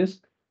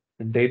scientists,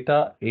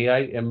 data,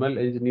 AI, ML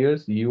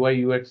engineers,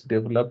 UI, UX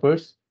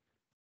developers,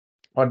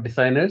 or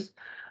designers,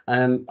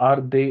 and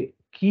are they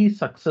key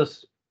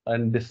success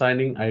in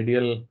designing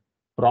ideal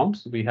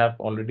prompts? We have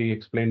already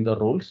explained the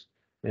roles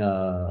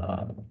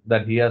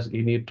that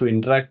he need to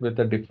interact with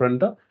the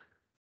different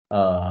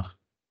uh,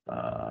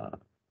 uh,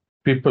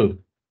 people.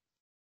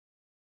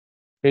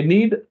 A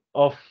need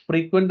of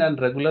frequent and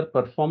regular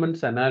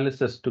performance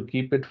analysis to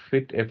keep it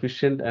fit,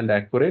 efficient, and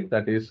accurate.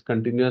 That is,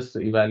 continuous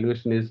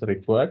evaluation is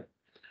required.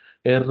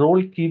 A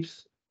role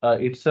keeps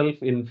itself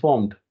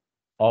informed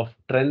of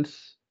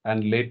trends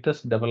and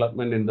latest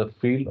development in the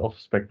field of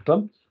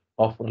spectrum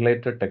of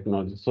related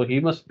technology. So he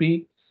must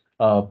be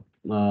uh,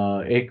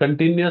 a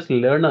continuous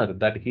learner,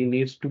 that he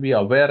needs to be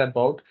aware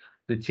about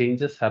the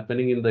changes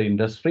happening in the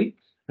industry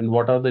and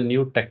what are the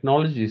new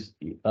technologies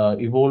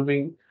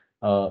evolving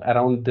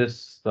around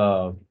this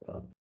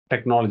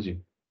technology.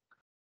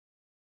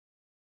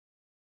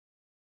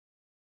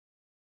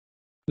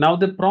 Now,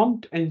 the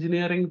prompt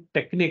engineering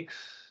techniques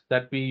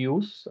that we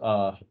use,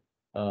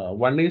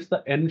 one is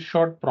the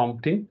N-short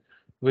prompting,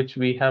 which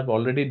we have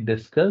already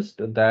discussed,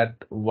 that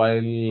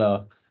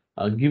while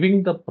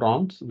giving the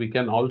prompts, we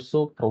can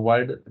also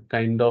provide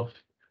kind of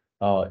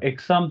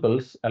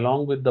examples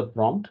along with the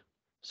prompt,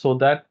 so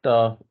that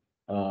uh,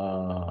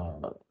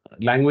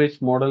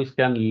 language models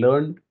can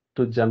learn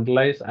to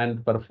generalize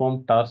and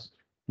perform tasks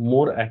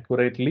more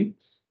accurately.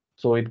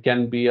 So it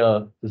can be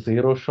a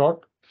zero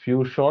shot,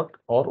 few shot,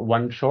 or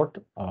one shot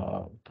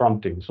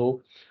prompting.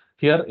 So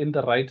here in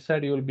the right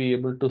side, you will be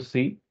able to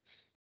see.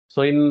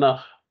 So in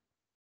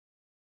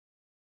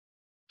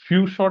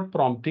few shot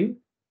prompting,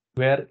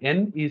 where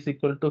n is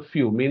equal to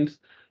few, means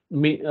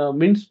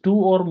two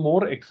or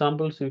more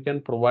examples you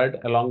can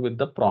provide along with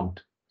the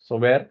prompt. So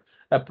where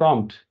a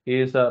prompt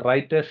is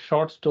write a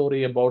short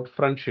story about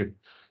friendship.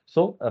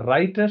 So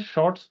write a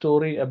short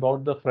story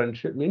about the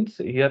friendship means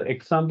here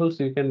examples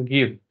you can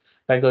give,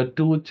 like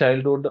two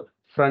childhood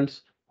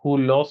friends who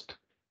lost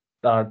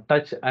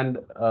touch and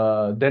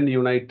then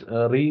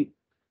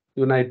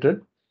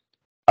reunited.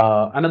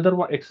 Another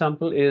one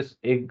example is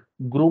a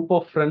group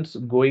of friends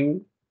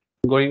going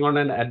on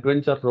an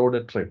adventure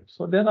road trip.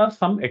 So there are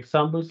some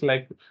examples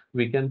like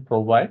we can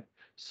provide.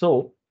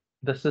 So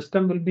the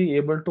system will be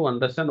able to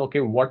understand, okay,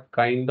 what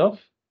kind of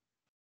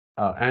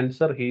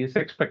answer he is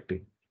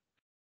expecting.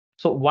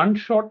 So one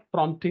shot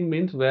prompting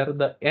means where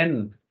the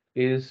n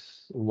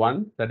is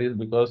one. That is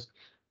because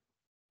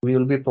we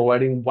will be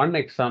providing one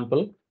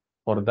example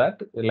for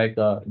that, like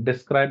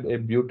describe a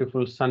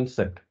beautiful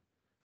sunset.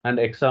 An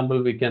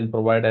example we can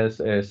provide as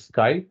a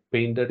sky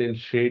painted in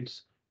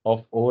shades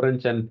of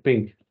orange and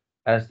pink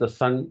as the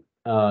sun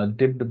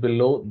dipped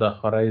below the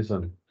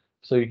horizon.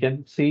 So you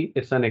can see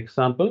it's an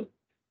example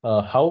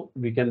how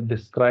we can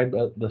describe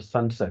the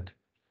sunset.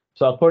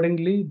 So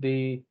accordingly,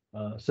 the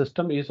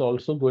system is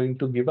also going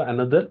to give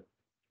another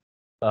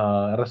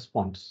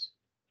response.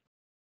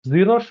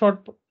 Zero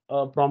shot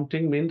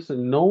prompting means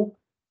no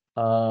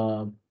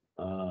uh,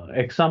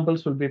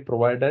 examples will be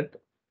provided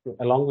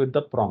along with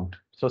the prompt.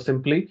 So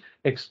simply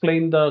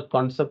explain the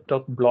concept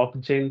of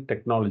blockchain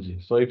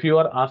technology. So if you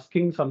are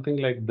asking something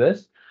like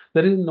this,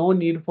 there is no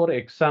need for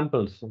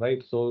examples,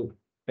 right? So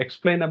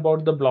explain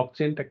about the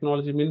blockchain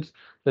technology means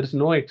there is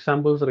no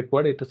examples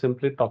required. It is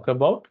simply talk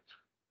about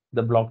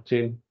the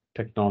blockchain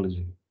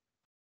technology.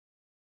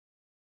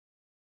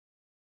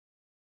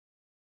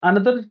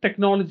 Another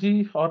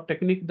technology or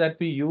technique that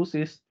we use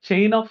is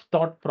chain of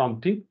thought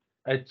prompting.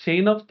 a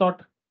chain of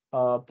thought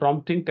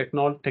prompting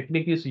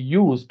technique is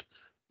used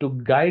to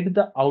guide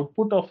the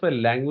output of a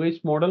language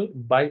model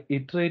by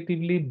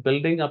iteratively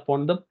building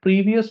upon the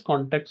previous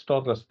context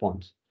or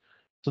response.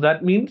 So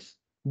that means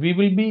we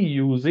will be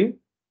using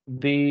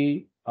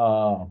the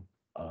uh,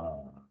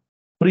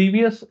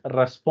 previous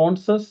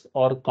responses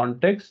or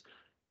context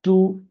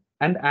to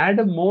and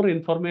add more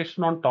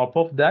information on top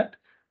of that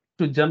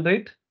to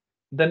generate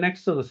the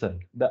next result.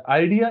 The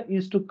idea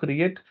is to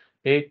create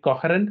a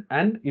coherent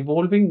and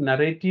evolving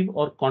narrative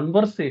or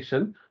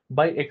conversation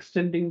by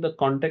extending the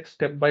context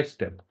step by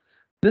step.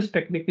 This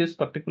technique is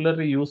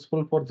particularly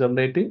useful for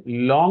generating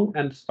long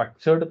and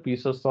structured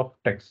pieces of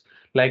text,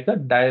 like a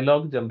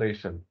dialogue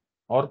generation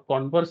or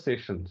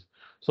conversations.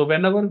 So,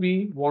 whenever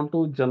we want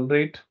to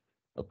generate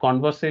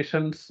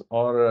conversations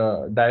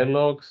or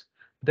dialogues,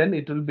 then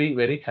it will be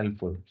very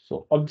helpful.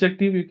 So,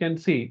 objective you can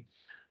see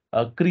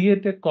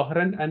create a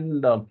coherent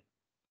and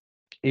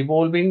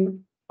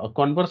evolving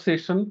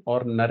conversation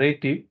or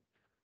narrative.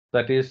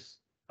 That is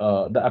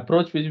the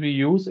approach which we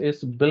use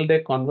is build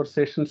a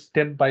conversation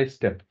step by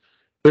step,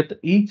 with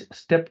each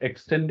step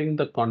extending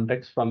the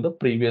context from the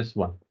previous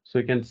one. So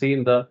you can see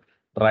in the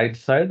right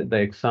side the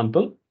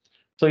example.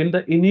 So in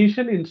the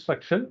initial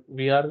instruction,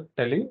 we are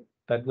telling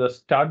that the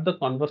start the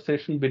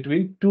conversation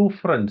between two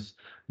friends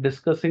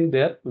discussing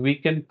their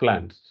weekend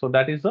plans. So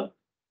that is the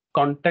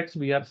context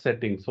we are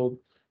setting. So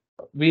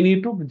we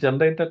need to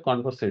generate a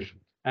conversation,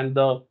 and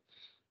the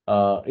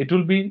it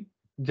will be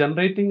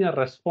generating a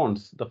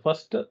response. The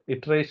first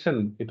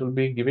iteration it will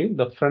be giving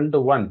the friend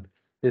one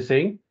is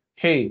saying,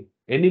 "Hey,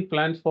 any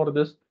plans for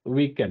this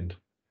weekend?"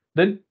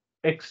 Then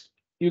ex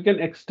you can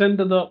extend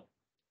the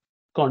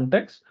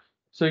context.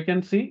 So you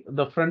can see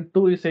the friend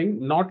two is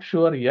saying, "Not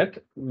sure yet.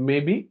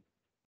 Maybe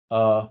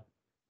uh,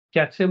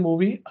 catch a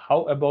movie.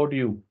 How about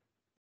you?"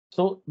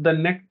 So the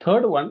next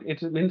third one,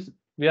 it means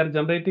we are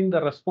generating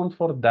the response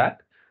for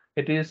that.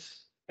 It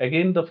is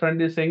again the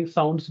friend is saying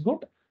sounds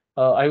good.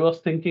 I was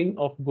thinking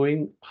of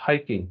going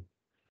hiking.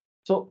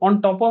 So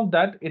on top of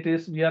that, it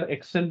is we are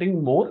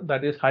extending more.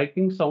 That is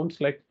hiking sounds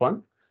like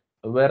fun.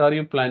 Where are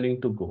you planning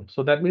to go?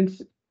 So that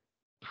means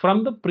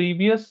from the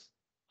previous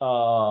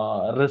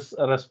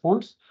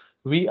response,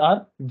 we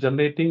are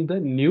generating the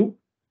new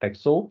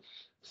text. So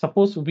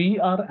suppose we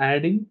are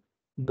adding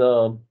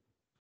the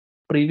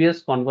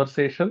previous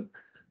conversation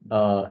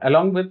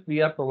along with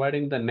we are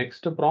providing the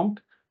next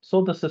prompt.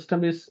 So the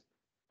system is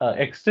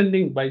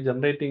extending by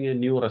generating a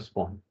new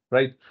response,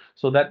 right?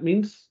 So that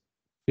means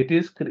it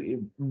is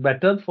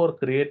better for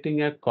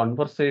creating a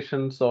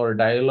conversations or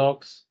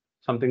dialogues,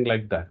 something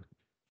like that.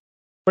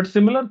 But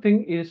similar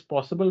thing is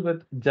possible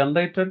with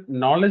generated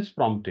knowledge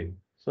prompting.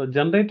 So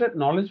generated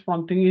knowledge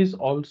prompting is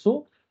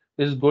also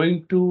is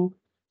going to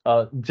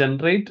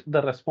generate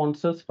the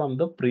responses from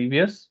the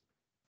previous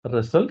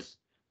results,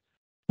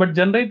 but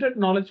generated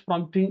knowledge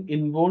prompting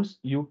involves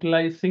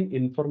utilizing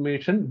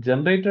information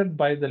generated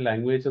by the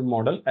language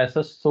model as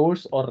a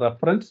source or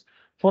reference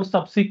for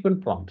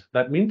subsequent prompts.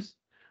 That means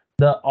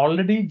the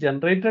already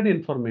generated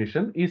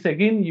information is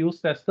again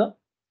used as the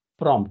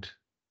prompt.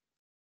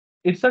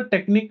 It's a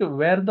technique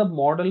where the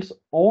model's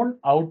own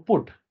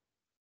output,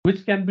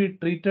 which can be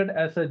treated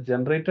as a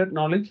generated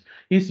knowledge,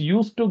 is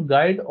used to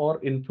guide or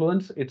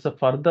influence its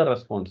further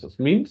responses.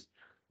 Means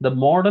the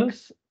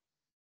model's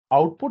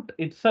output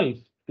itself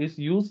is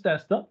used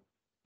as the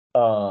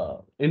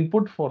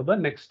input for the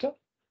next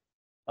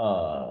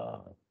uh,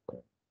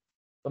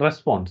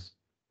 response.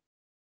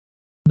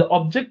 The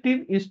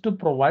objective is to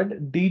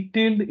provide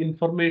detailed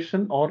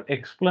information or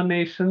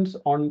explanations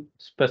on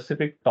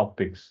specific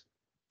topics.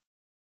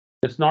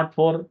 It's not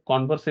for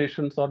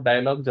conversations or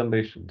dialogue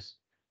generations.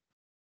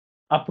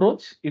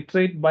 Approach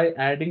iterate by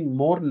adding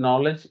more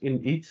knowledge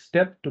in each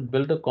step to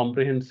build a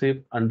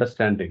comprehensive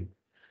understanding.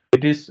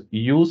 It is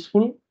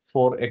useful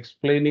for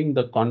explaining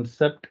the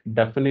concept,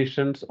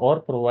 definitions,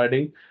 or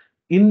providing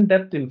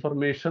in-depth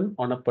information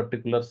on a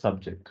particular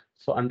subject.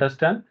 So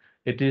understand,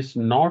 it is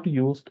not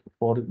used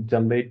for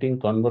generating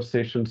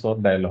conversations or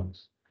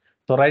dialogues.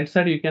 So right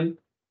side, you can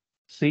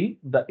see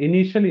the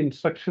initial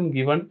instruction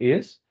given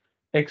is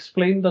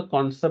explain the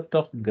concept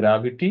of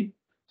gravity.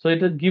 So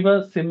it will give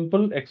a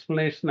simple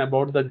explanation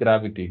about the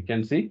gravity. You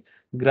can see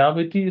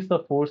gravity is the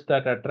force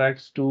that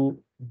attracts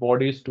two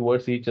bodies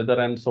towards each other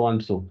and so on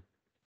so.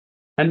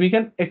 And we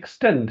can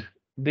extend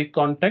the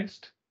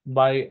context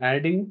by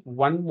adding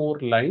one more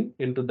line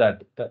into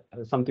that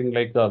something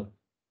like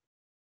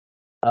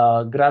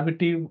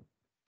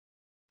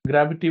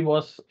gravity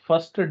was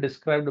first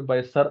described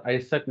by Sir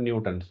Isaac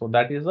Newton. So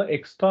that is the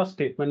extra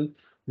statement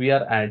we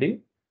are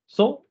adding.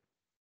 So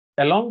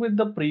along with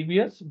the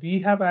previous, we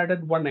have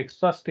added one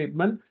extra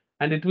statement,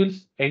 and it will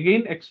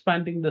again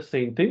expanding the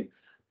same thing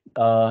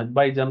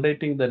by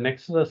generating the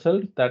next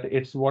result, that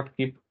it's what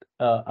keep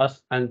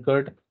us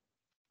anchored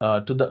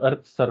to the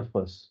Earth's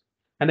surface.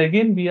 And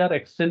again, we are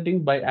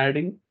extending by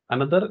adding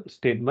another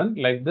statement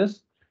like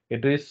this.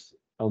 It is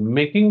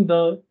making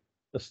the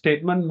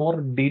statement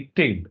more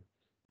detailed.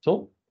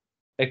 So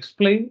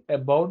explain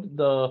about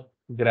the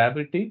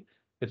gravity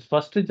It's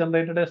first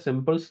generated a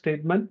simple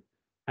statement,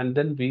 and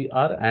then we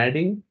are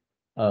adding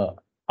uh,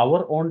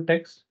 our own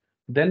text.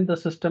 Then the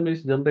system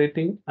is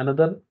generating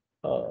another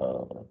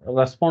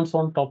response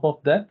on top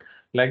of that.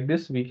 Like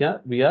this, we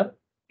are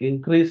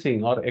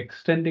increasing or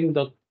extending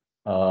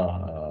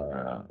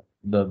uh,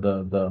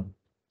 the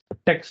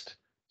text.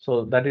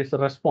 So that is the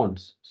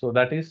response. So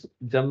that is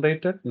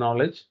generated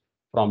knowledge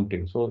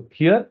prompting. So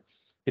here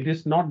it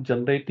is not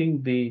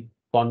generating the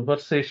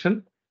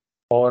conversation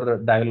or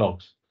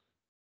dialogues.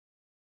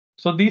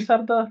 So these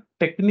are the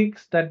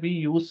techniques that we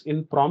use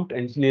in prompt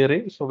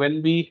engineering. So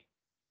when we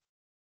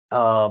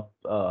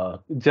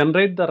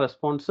generate the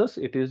responses,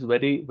 it is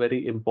very,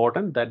 very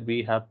important that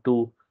we have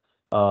to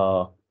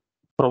uh,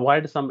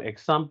 provide some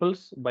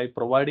examples. By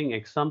providing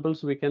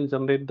examples, we can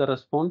generate the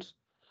response.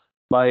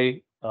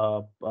 By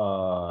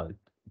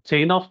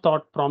chain of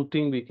thought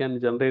prompting, we can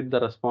generate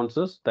the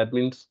responses. That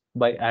means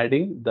by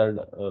adding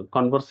the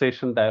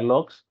conversation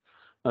dialogues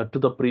to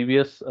the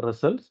previous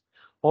results,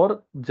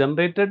 or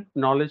generated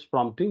knowledge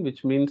prompting,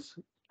 which means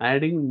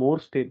adding more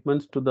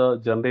statements to the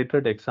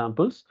generated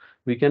examples,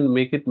 we can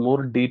make it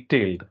more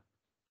detailed.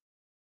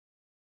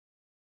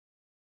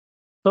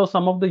 So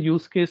some of the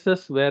use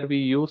cases where we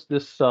use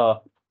this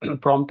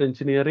prompt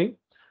engineering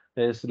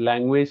is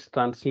language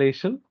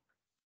translation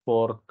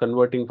for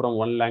converting from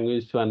one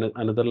language to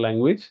another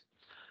language.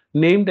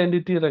 Named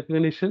entity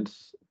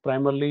recognitions,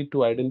 primarily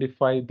to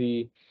identify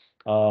the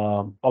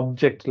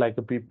objects like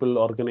a people,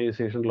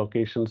 organization,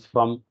 locations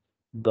from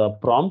the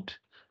prompt.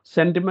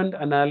 Sentiment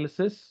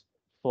analysis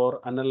for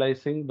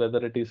analyzing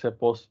whether it is a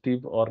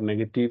positive or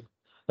negative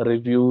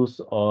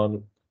reviews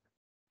or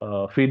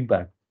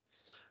feedback.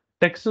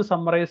 Text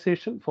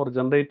summarization for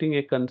generating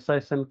a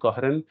concise and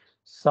coherent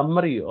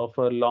summary of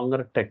a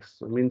longer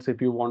text. Means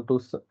if you want to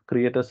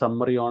create a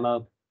summary on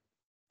a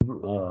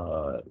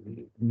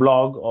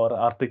blog or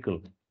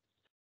article.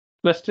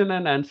 Question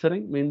and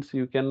answering means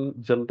you can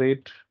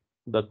generate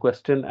the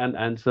question and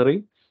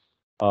answering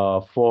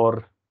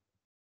for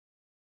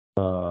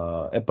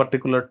a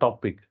particular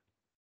topic.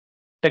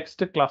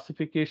 Text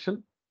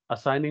classification,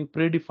 assigning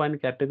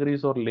predefined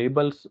categories or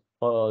labels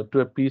to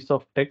a piece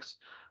of text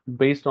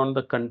based on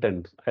the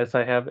content, as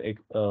I have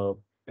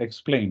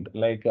explained.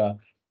 Like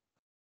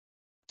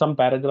some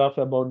paragraph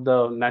about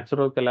the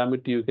natural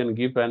calamity, you can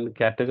give and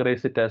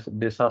categorize it as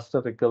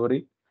disaster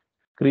recovery.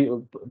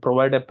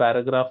 Provide a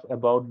paragraph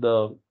about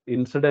the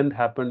incident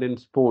happened in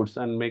sports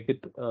and make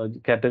it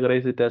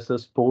categorize it as a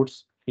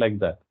sports, like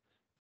that.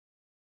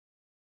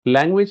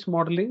 Language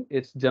modeling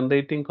is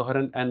generating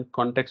coherent and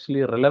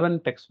contextually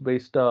relevant text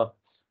based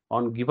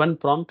on given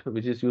prompt,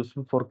 which is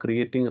useful for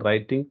creating,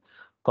 writing,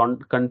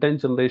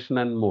 content generation,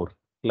 and more,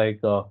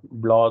 like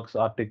blogs,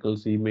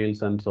 articles,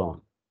 emails, and so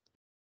on.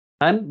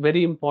 And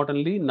very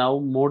importantly, now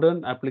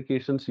modern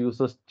applications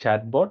uses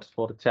chatbots.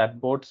 For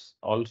chatbots,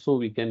 also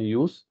we can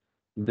use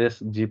this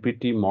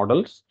GPT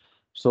models.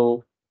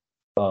 So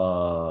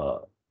uh,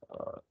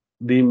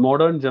 the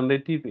modern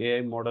generative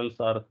AI models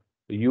are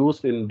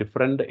used in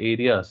different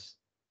areas.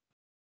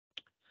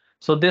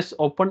 So this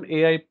open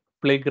AI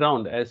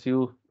playground, as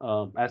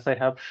I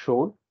have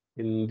shown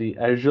in the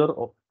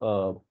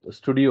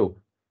Studio,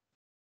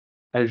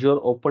 Azure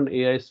Open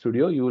AI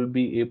Studio, you will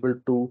be able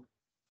to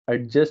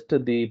adjust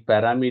the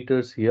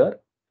parameters here.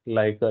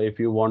 Like if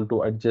you want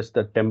to adjust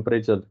the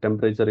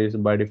temperature is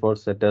by default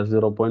set as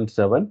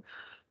 0.7.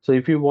 So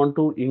if you want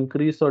to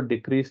increase or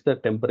decrease the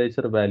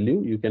temperature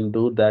value, you can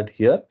do that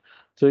here.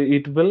 So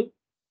it will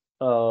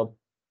uh,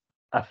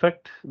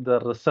 affect the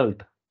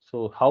result.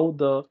 So how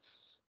the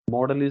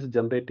model is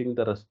generating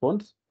the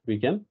response, we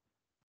can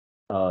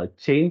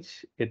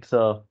change its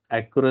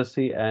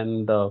accuracy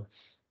and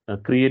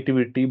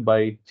creativity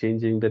by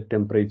changing the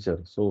temperature.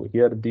 So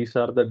here, these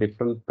are the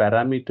different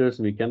parameters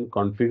we can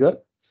configure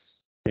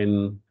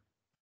in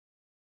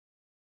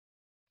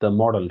the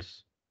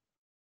models.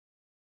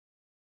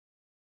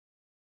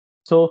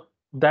 So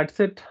that's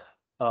it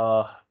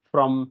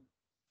from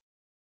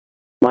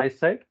my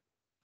side.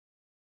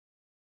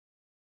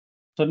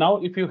 So now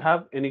if you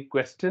have any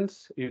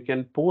questions, you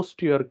can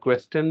post your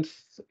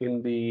questions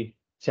in the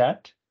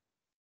chat.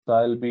 So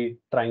I'll be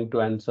trying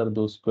to answer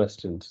those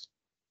questions.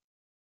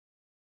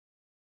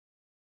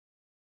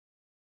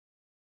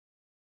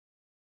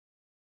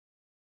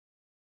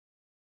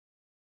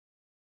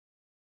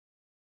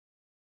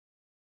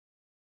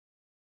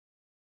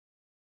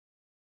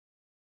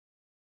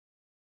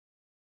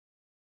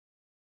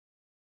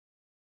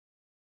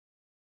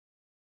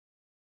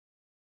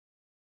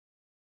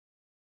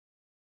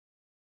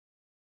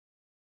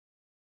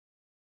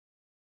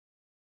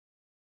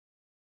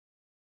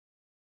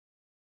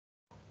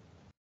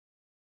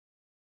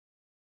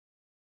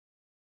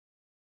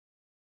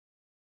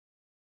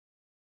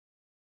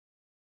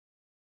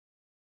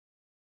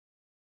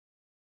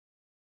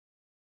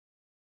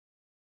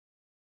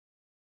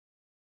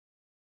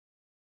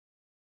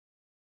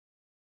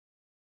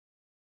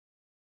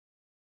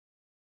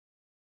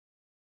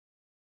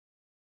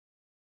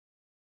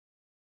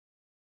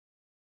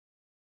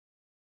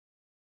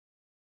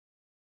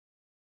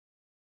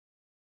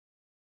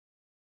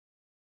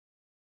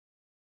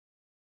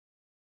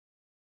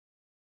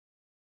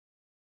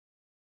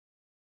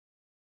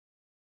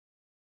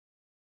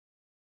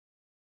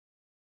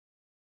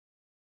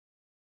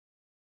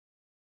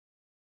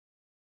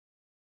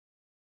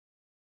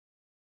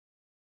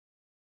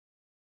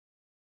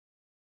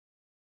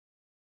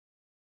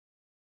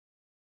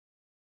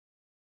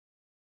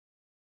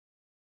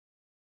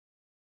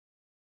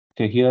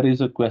 Okay, here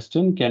is a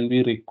question. Can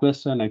we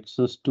request an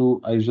access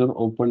to Azure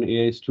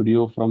OpenAI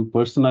Studio from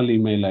personal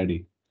email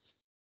ID?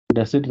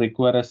 Does it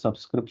require a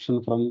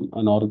subscription from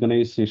an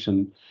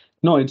organization?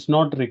 No, it's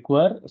not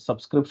require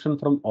subscription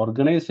from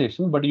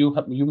organization, but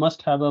you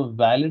must have a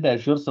valid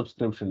Azure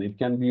subscription. It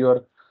can be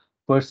your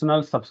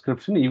personal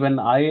subscription. Even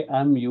I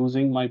am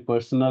using my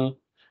personal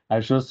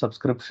Azure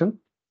subscription,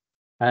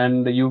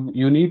 and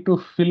you need to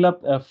fill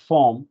up a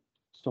form.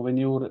 So when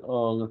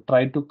you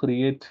try to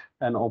create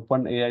an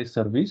open AI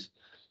service,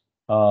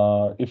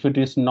 if it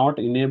is not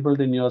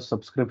enabled in your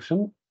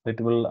subscription, it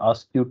will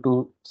ask you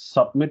to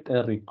submit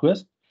a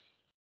request.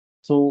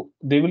 So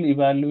they will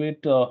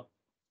evaluate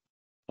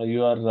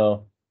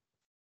your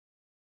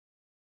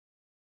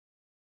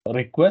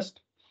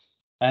request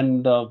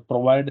and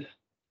provide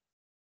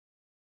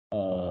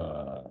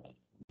uh,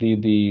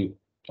 the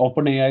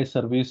OpenAI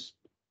service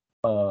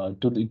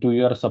to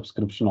your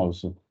subscription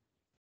also.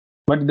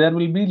 But there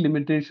will be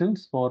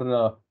limitations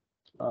for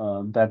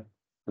that.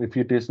 If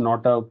it is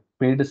not a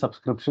paid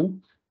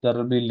subscription, there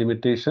will be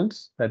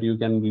limitations that you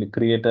can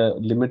create a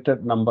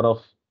limited number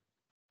of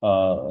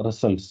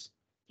results,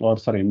 or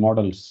sorry,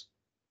 models.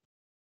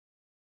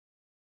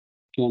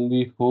 Can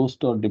we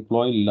host or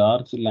deploy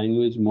large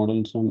language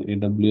models on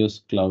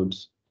AWS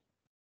clouds?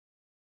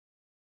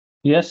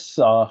 Yes,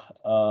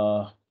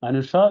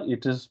 Anusha,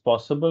 it is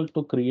possible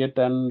to create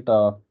and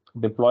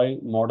deploy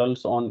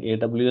models on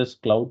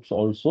AWS clouds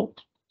also.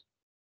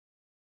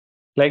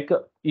 Like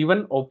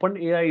even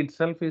OpenAI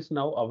itself is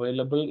now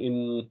available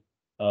in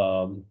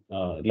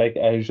like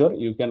Azure.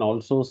 You can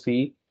also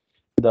see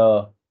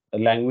the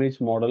language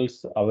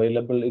models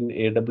available in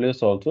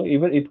AWS also.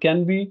 Even it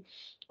can be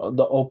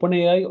the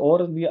OpenAI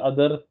or the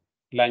other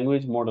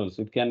language models.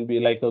 It can be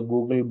like a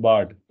Google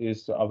Bard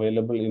is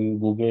available in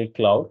Google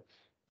Cloud.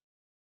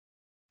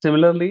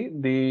 Similarly,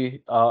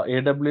 the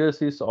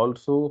AWS is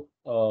also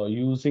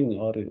using,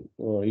 or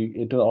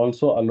it will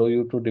also allow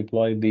you to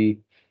deploy the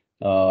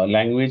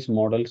language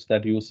models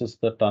that uses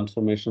the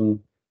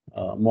transformation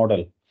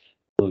model.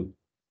 So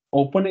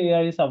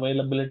OpenAI's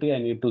availability, I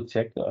need to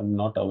check. I'm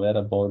not aware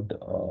about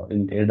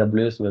in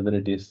AWS whether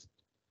it is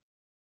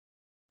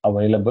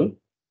available.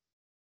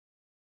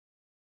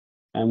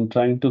 I'm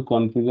trying to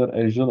configure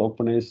Azure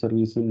OpenAI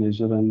service in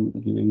Azure and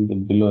giving the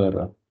below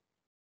error.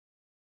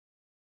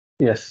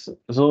 Yes,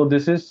 so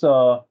this is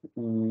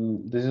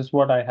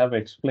what I have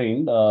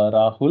explained,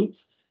 Rahul.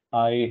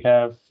 I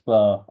have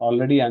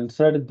already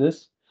answered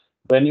this.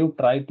 When you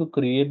try to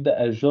create the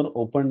Azure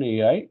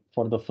OpenAI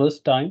for the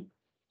first time,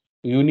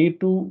 you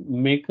need to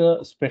make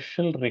a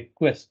special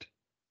request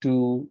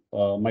to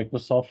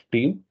Microsoft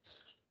team.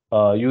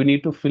 You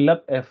need to fill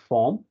up a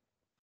form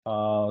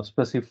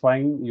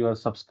specifying your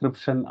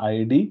subscription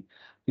ID,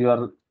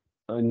 your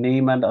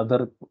name and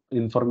other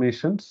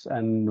informations,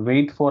 and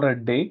wait for a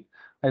day.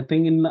 I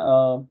think in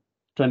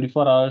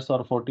 24 hours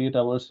or 48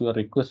 hours, your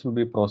request will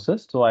be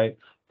processed. So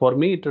for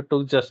me, it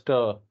took just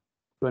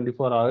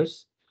 24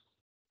 hours,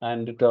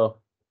 and it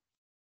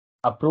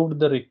approved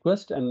the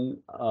request, and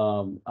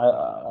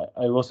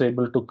I was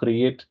able to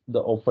create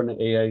the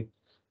open AI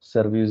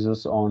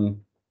services on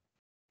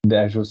the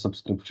Azure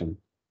subscription.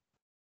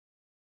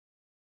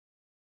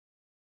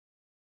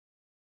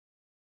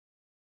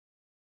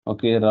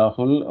 Okay,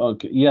 Rahul.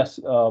 Okay, yes.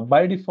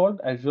 By default,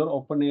 Azure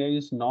OpenAI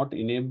is not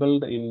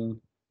enabled in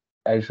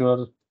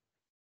Azure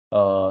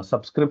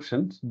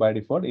subscriptions. By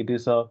default, it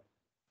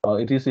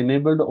is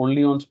enabled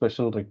only on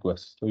special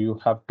requests. So you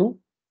have to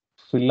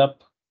fill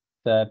up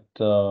that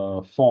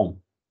form.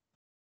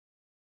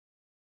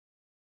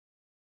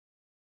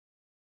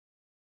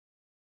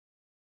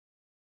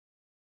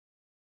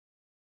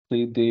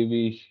 Sri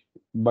Devi,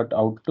 but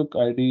Outlook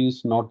ID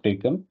is not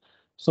taken.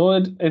 So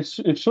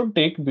it should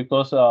take,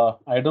 because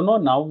I don't know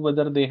now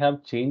whether they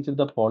have changed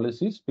the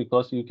policies,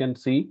 because you can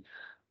see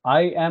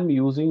I am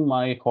using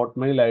my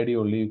Hotmail ID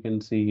only. You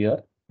can see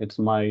here it's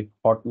my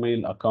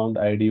Hotmail account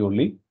ID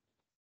only.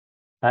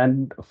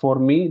 And for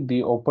me,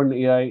 the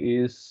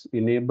OpenAI is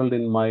enabled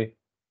in my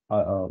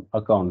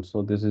account.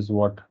 So this is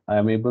what I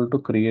am able to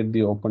create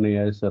the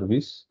OpenAI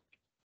service.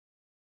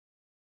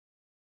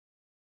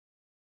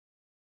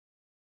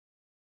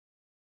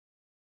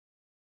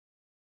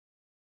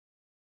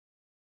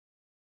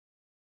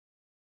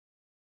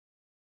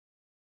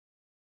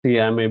 See,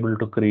 I am able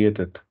to create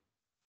it.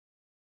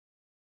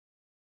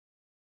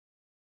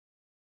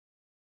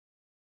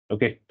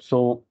 Okay,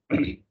 so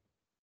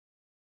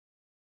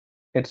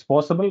it's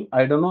possible.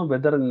 I don't know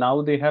whether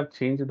now they have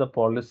changed the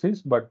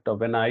policies, but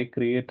when I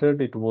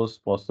created, it was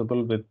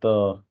possible with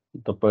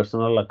the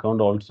personal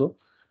account also.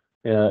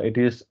 It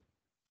is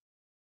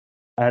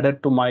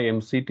added to my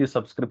MCT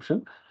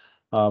subscription,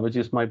 which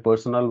is my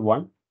personal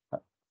one.